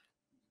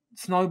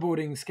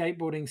snowboarding,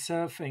 skateboarding,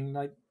 surfing,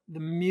 like the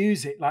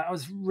music. Like I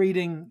was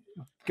reading,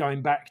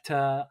 going back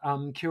to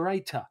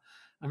Curator,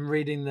 and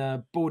reading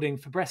the Boarding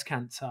for Breast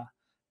Cancer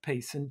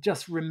piece, and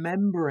just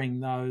remembering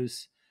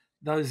those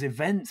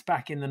events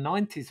back in the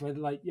 90s where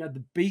like you had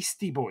the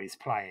Beastie Boys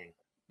playing.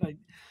 Like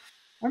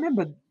I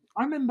remember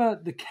I remember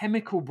the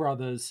Chemical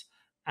Brothers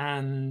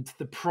and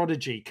the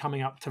Prodigy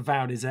coming up to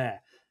Val d'Isère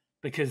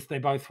because they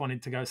both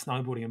wanted to go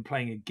snowboarding and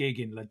playing a gig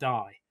in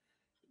Ladai.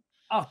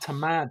 Utter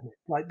madness!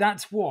 Like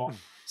that's what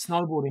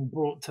snowboarding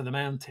brought to the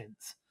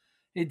mountains.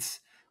 It's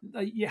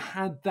like you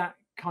had that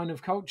kind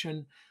of culture,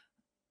 and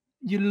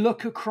you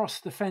look across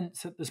the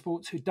fence at the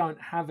sports who don't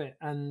have it,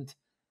 and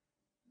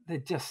they're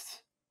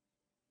just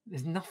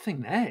there's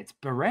nothing there. It's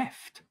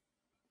bereft.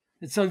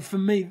 And so for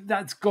me,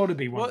 that's got to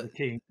be one of What the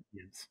key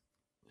ingredients.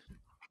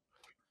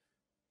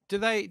 do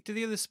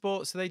the other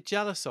sports, are they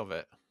jealous of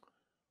it?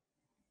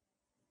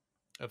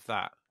 Of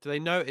that? Do they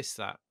notice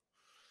that?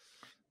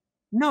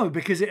 No,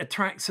 because it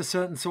attracts a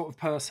certain sort of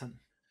person.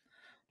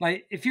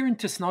 Like if you're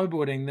into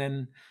snowboarding,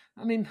 then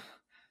I mean,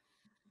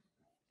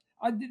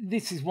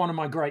 this is one of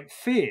my great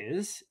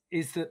fears: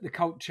 is that the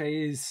culture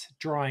is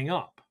drying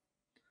up.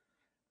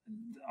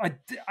 I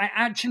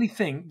actually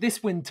think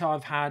this winter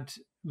I've had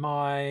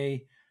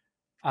my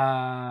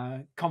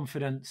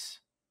confidence.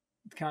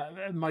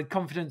 My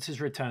confidence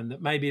has returned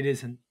that maybe it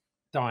isn't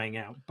dying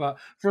out. But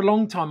for a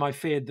long time, I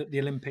feared that the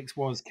Olympics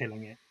was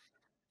killing it.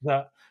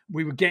 That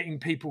we were getting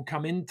people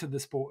come into the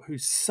sport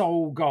whose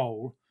sole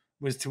goal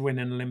was to win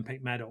an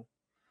Olympic medal,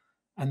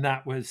 and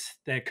that was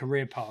their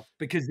career path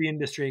because the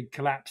industry had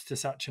collapsed to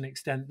such an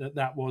extent that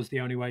that was the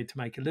only way to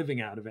make a living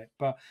out of it.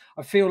 But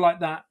I feel like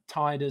that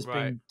tide has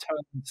Right. been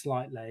turned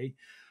slightly.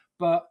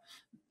 But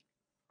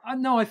I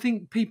know I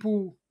think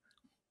people,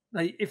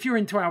 like, if you're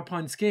into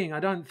alpine skiing, I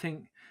don't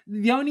think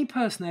the only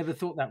person I ever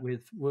thought that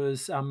with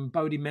was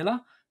Bodie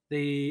Miller,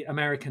 the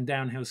American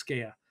downhill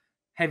skier,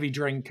 heavy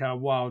drinker,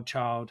 wild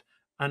child,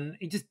 and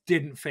he just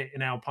didn't fit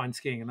in alpine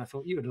skiing. And I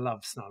thought you would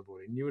love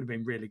snowboarding; you would have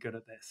been really good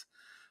at this.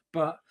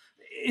 But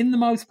in the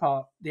most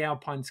part, the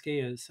alpine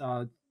skiers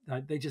are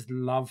they just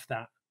love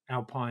that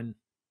alpine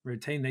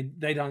routine.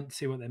 They don't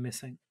see what they're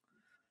missing,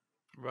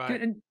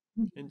 Right. and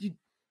In you,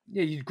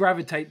 yeah, you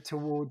gravitate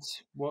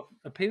towards what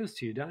appeals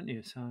to you, don't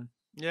you? So.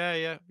 Yeah,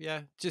 yeah,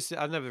 yeah. Just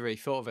I never really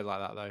thought of it like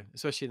that though,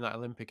 especially in that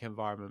Olympic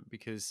environment.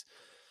 Because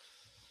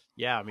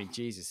yeah, I mean,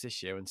 Jesus,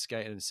 this year when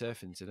skating and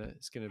surfing's in it,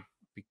 it's going to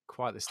be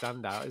quite the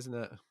standout, isn't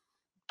it?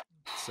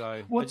 So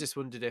I What just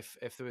wondered if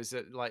there was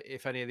like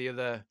if any of the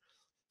other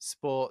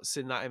sports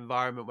in that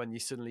environment, when you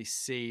suddenly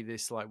see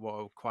this like what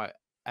are quite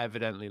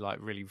evidently like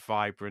really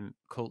vibrant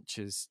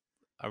cultures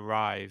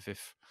arrive,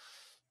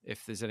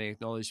 if there's any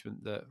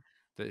acknowledgement that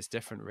it's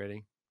different,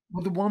 really.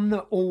 Well, the one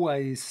that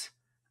always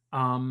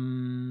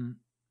um,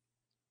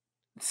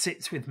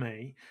 sits with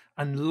me,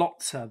 and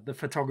Lotzer, the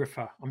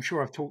photographer, I'm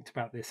sure I've talked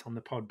about this on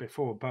the pod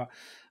before, but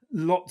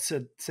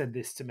Lotzer said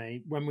this to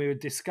me when we were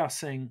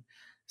discussing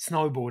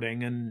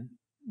snowboarding and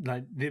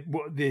like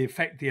what the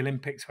effect the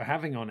Olympics were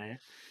having on it.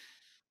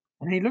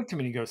 And he looked at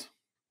me and he goes,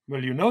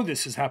 "Well, you know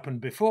this has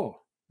happened before."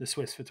 The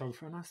Swiss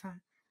photographer, and I was like,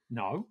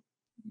 "No,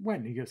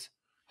 when?" He goes,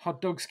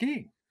 "Hot dog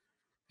skiing."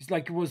 It's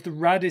like it was the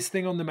raddest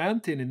thing on the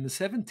mountain in the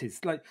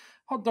 70s. Like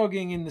hot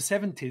dogging in the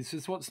 70s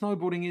is what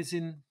snowboarding is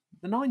in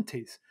the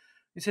 90s.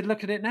 He said,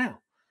 look at it now.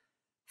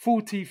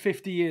 40,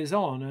 50 years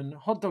on, and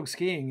hot dog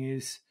skiing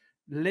is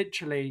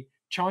literally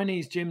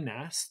Chinese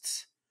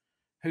gymnasts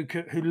who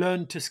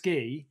learned to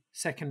ski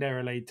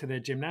secondarily to their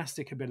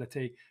gymnastic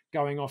ability,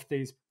 going off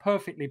these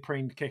perfectly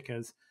preened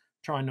kickers,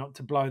 trying not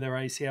to blow their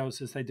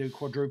ACLs as they do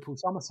quadruple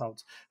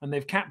somersaults. And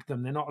they've capped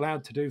them. They're not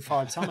allowed to do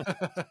five somersaults.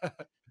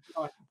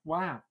 Like,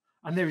 wow.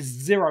 And there is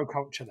zero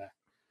culture there.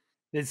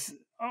 There's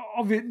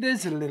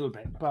a little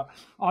bit, but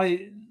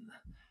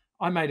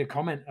I made a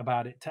comment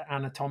about it to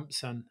Anna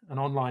Thompson, an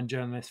online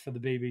journalist for the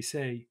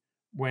BBC,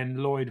 when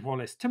Lloyd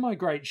Wallace, to my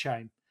great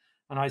shame,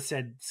 and I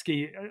said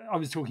I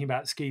was talking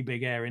about Ski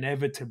Big Air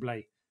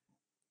inevitably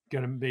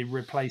going to be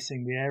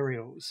replacing the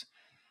aerials,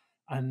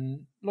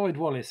 and Lloyd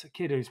Wallace, a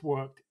kid who's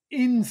worked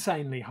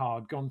insanely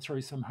hard, gone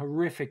through some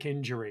horrific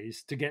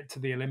injuries to get to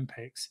the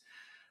Olympics,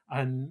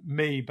 and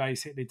me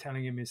basically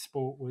telling him his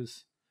sport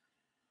was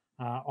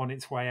on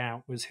its way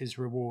out was his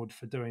reward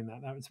for doing that.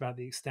 That was about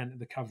the extent of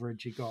the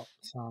coverage he got.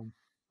 So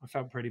I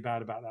felt pretty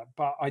bad about that.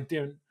 But I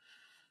don't.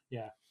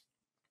 Yeah,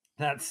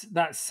 that's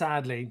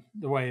sadly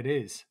the way it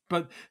is.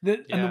 But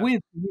the Yeah.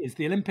 weird thing is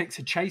the Olympics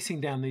are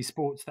chasing down these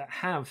sports that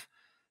have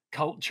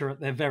culture at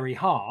their very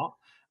heart,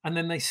 and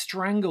then they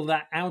strangle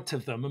that out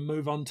of them and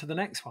move on to the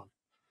next one.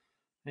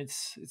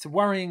 It's a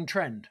worrying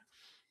trend.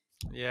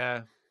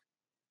 Yeah.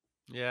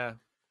 Yeah.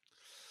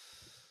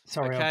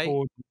 Sorry,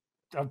 Okay.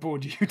 I've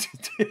bored you to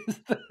tears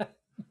there.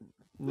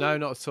 No,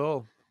 not at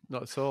all.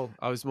 Not at all.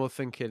 I was more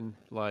thinking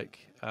like,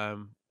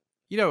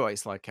 you know what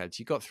it's like, Ed.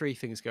 You got three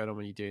things going on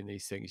when you're doing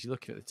these things. You're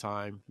looking at the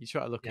time. You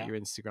try to look at Yeah. your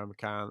Instagram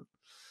account.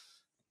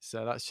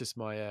 So that's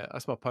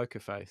my poker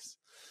face.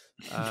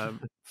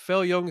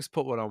 Phil Young's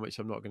put one on, which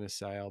I'm not going to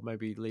say. I'll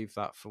maybe leave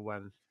that for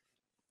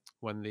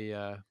when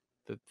the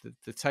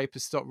tape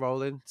has stopped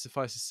rolling.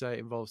 Suffice to say, it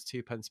involves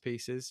 2 pence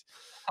pieces.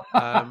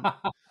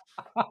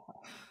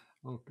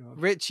 Oh God.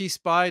 Richie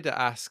Spider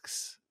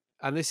asks,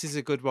 and this is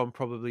a good one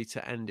probably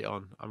to end it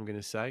on, I'm going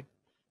to say.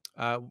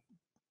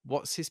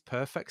 What's his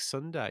perfect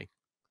Sunday?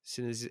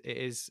 Since it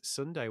is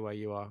Sunday where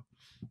you are.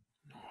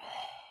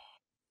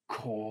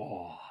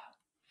 Cool.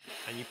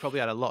 And you probably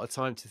had a lot of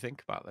time to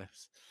think about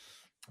this.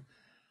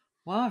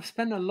 Well, I've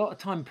spent a lot of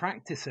time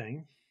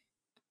practicing.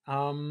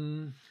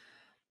 Perfect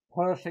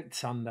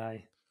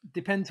Sunday.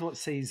 Depends what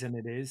season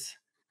it is,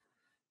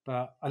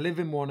 but I live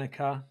in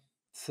Wanaka,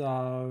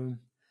 so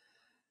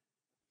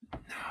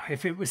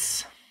if it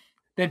was,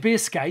 there'd be a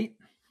skate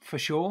for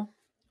sure.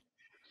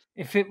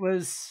 If it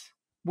was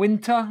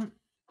winter,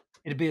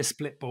 it'd be a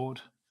split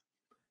board.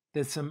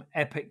 There's some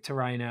epic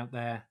terrain out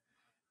there.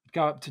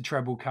 Go up to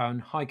Treble Cone,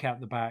 hike out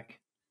the back,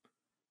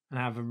 and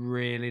have a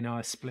really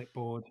nice split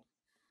board.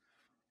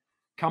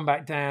 Come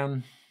back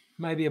down,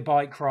 maybe a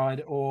bike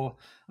ride, or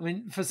I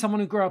mean, for someone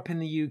who grew up in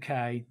the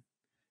UK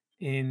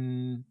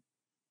in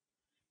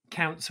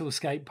council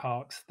skate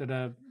parks that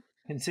are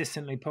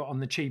consistently put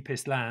on the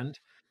cheapest land,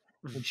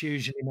 which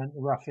usually meant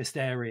the roughest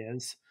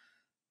areas,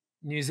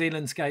 New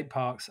Zealand skate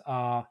parks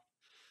are,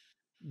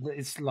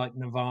 it's like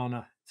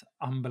nirvana. It's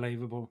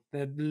unbelievable.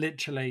 They're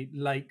literally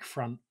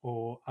lakefront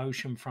or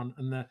oceanfront,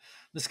 and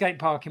the skate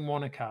park in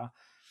Wanaka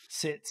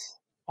sits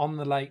on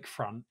the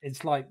lakefront.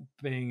 It's like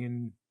being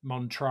in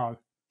Montreux,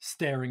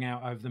 staring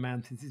out over the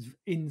mountains. It's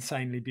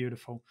insanely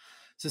beautiful.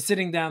 So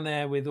sitting down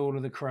there with all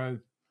of the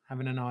crew,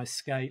 having a nice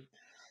skate,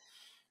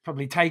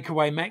 probably take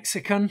away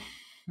Mexican,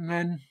 and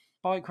then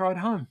bike ride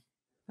home.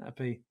 That'd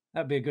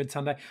be a good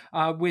Sunday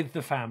with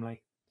the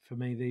family for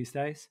me these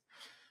days.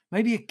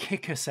 Maybe a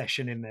kicker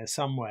session in there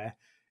somewhere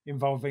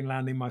involving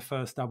landing my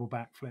first double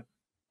backflip.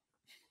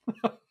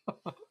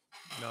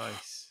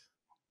 Nice.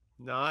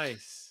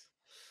 Nice.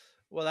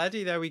 Well,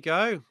 Eddie, there we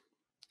go.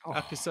 Oh,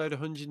 Episode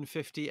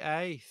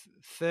 150A,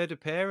 third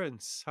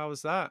appearance. How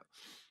was that?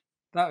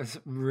 that was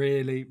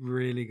really,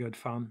 really good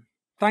fun.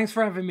 Thanks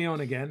for having me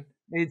on again.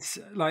 It's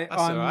like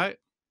That's all right.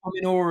 I'm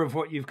in awe of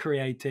what you've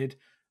created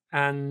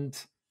and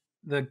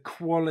the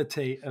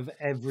quality of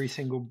every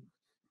single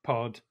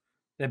pod.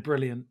 They're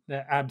brilliant.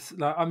 They're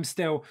like, I'm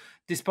still,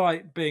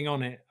 despite being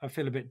on it, I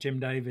feel a bit Jim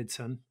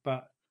Davidson,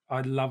 but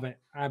I love it.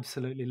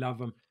 Absolutely love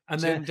them.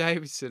 And Jim then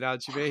Davidson, how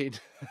do you mean?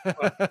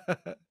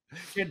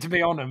 get to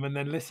be on them and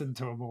then listen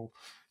to them all.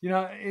 You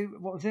know,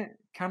 what was it?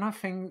 Can I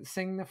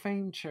sing the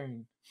theme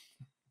tune?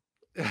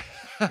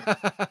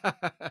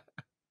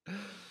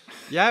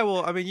 Yeah,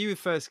 well, I mean, you were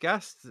first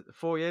guest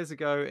 4 years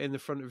ago in the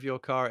front of your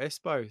car at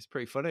ISPO. It's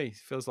pretty funny. It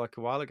feels like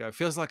a while ago. It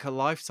feels like a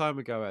lifetime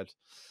ago, Ed.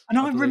 And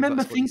I I believe remember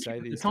that's what you thinking say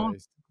at the these time,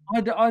 days.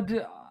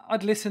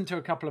 I'd listened to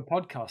a couple of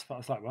podcasts, but I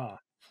was like, wow,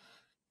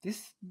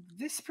 this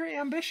is pretty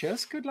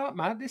ambitious. Good luck,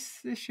 Matt.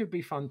 This should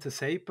be fun to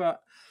see.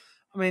 But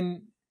I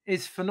mean,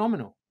 it's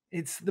phenomenal.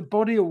 It's the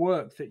body of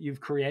work that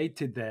you've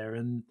created there,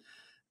 and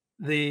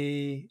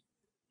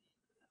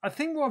I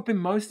think what I've been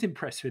most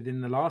impressed with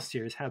in the last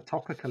year is how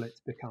topical it's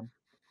become.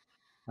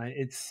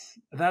 Right?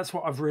 That's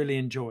what I've really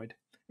enjoyed,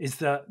 is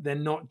that they're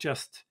not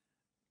just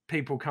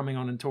people coming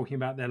on and talking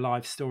about their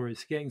life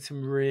stories, getting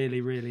some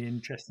really, really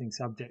interesting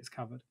subjects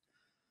covered.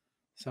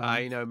 So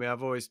You know me. I've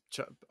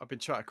been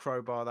trying to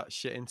crowbar that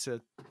shit into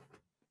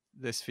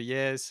this for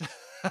years.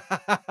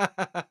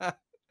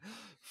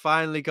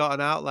 Finally got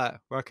an outlet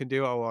where I can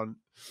do what I want.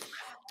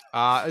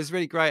 It was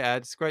really great,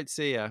 Ed. It's great to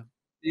see you.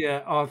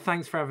 yeah, oh,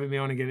 thanks for having me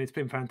on again. It's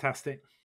been fantastic.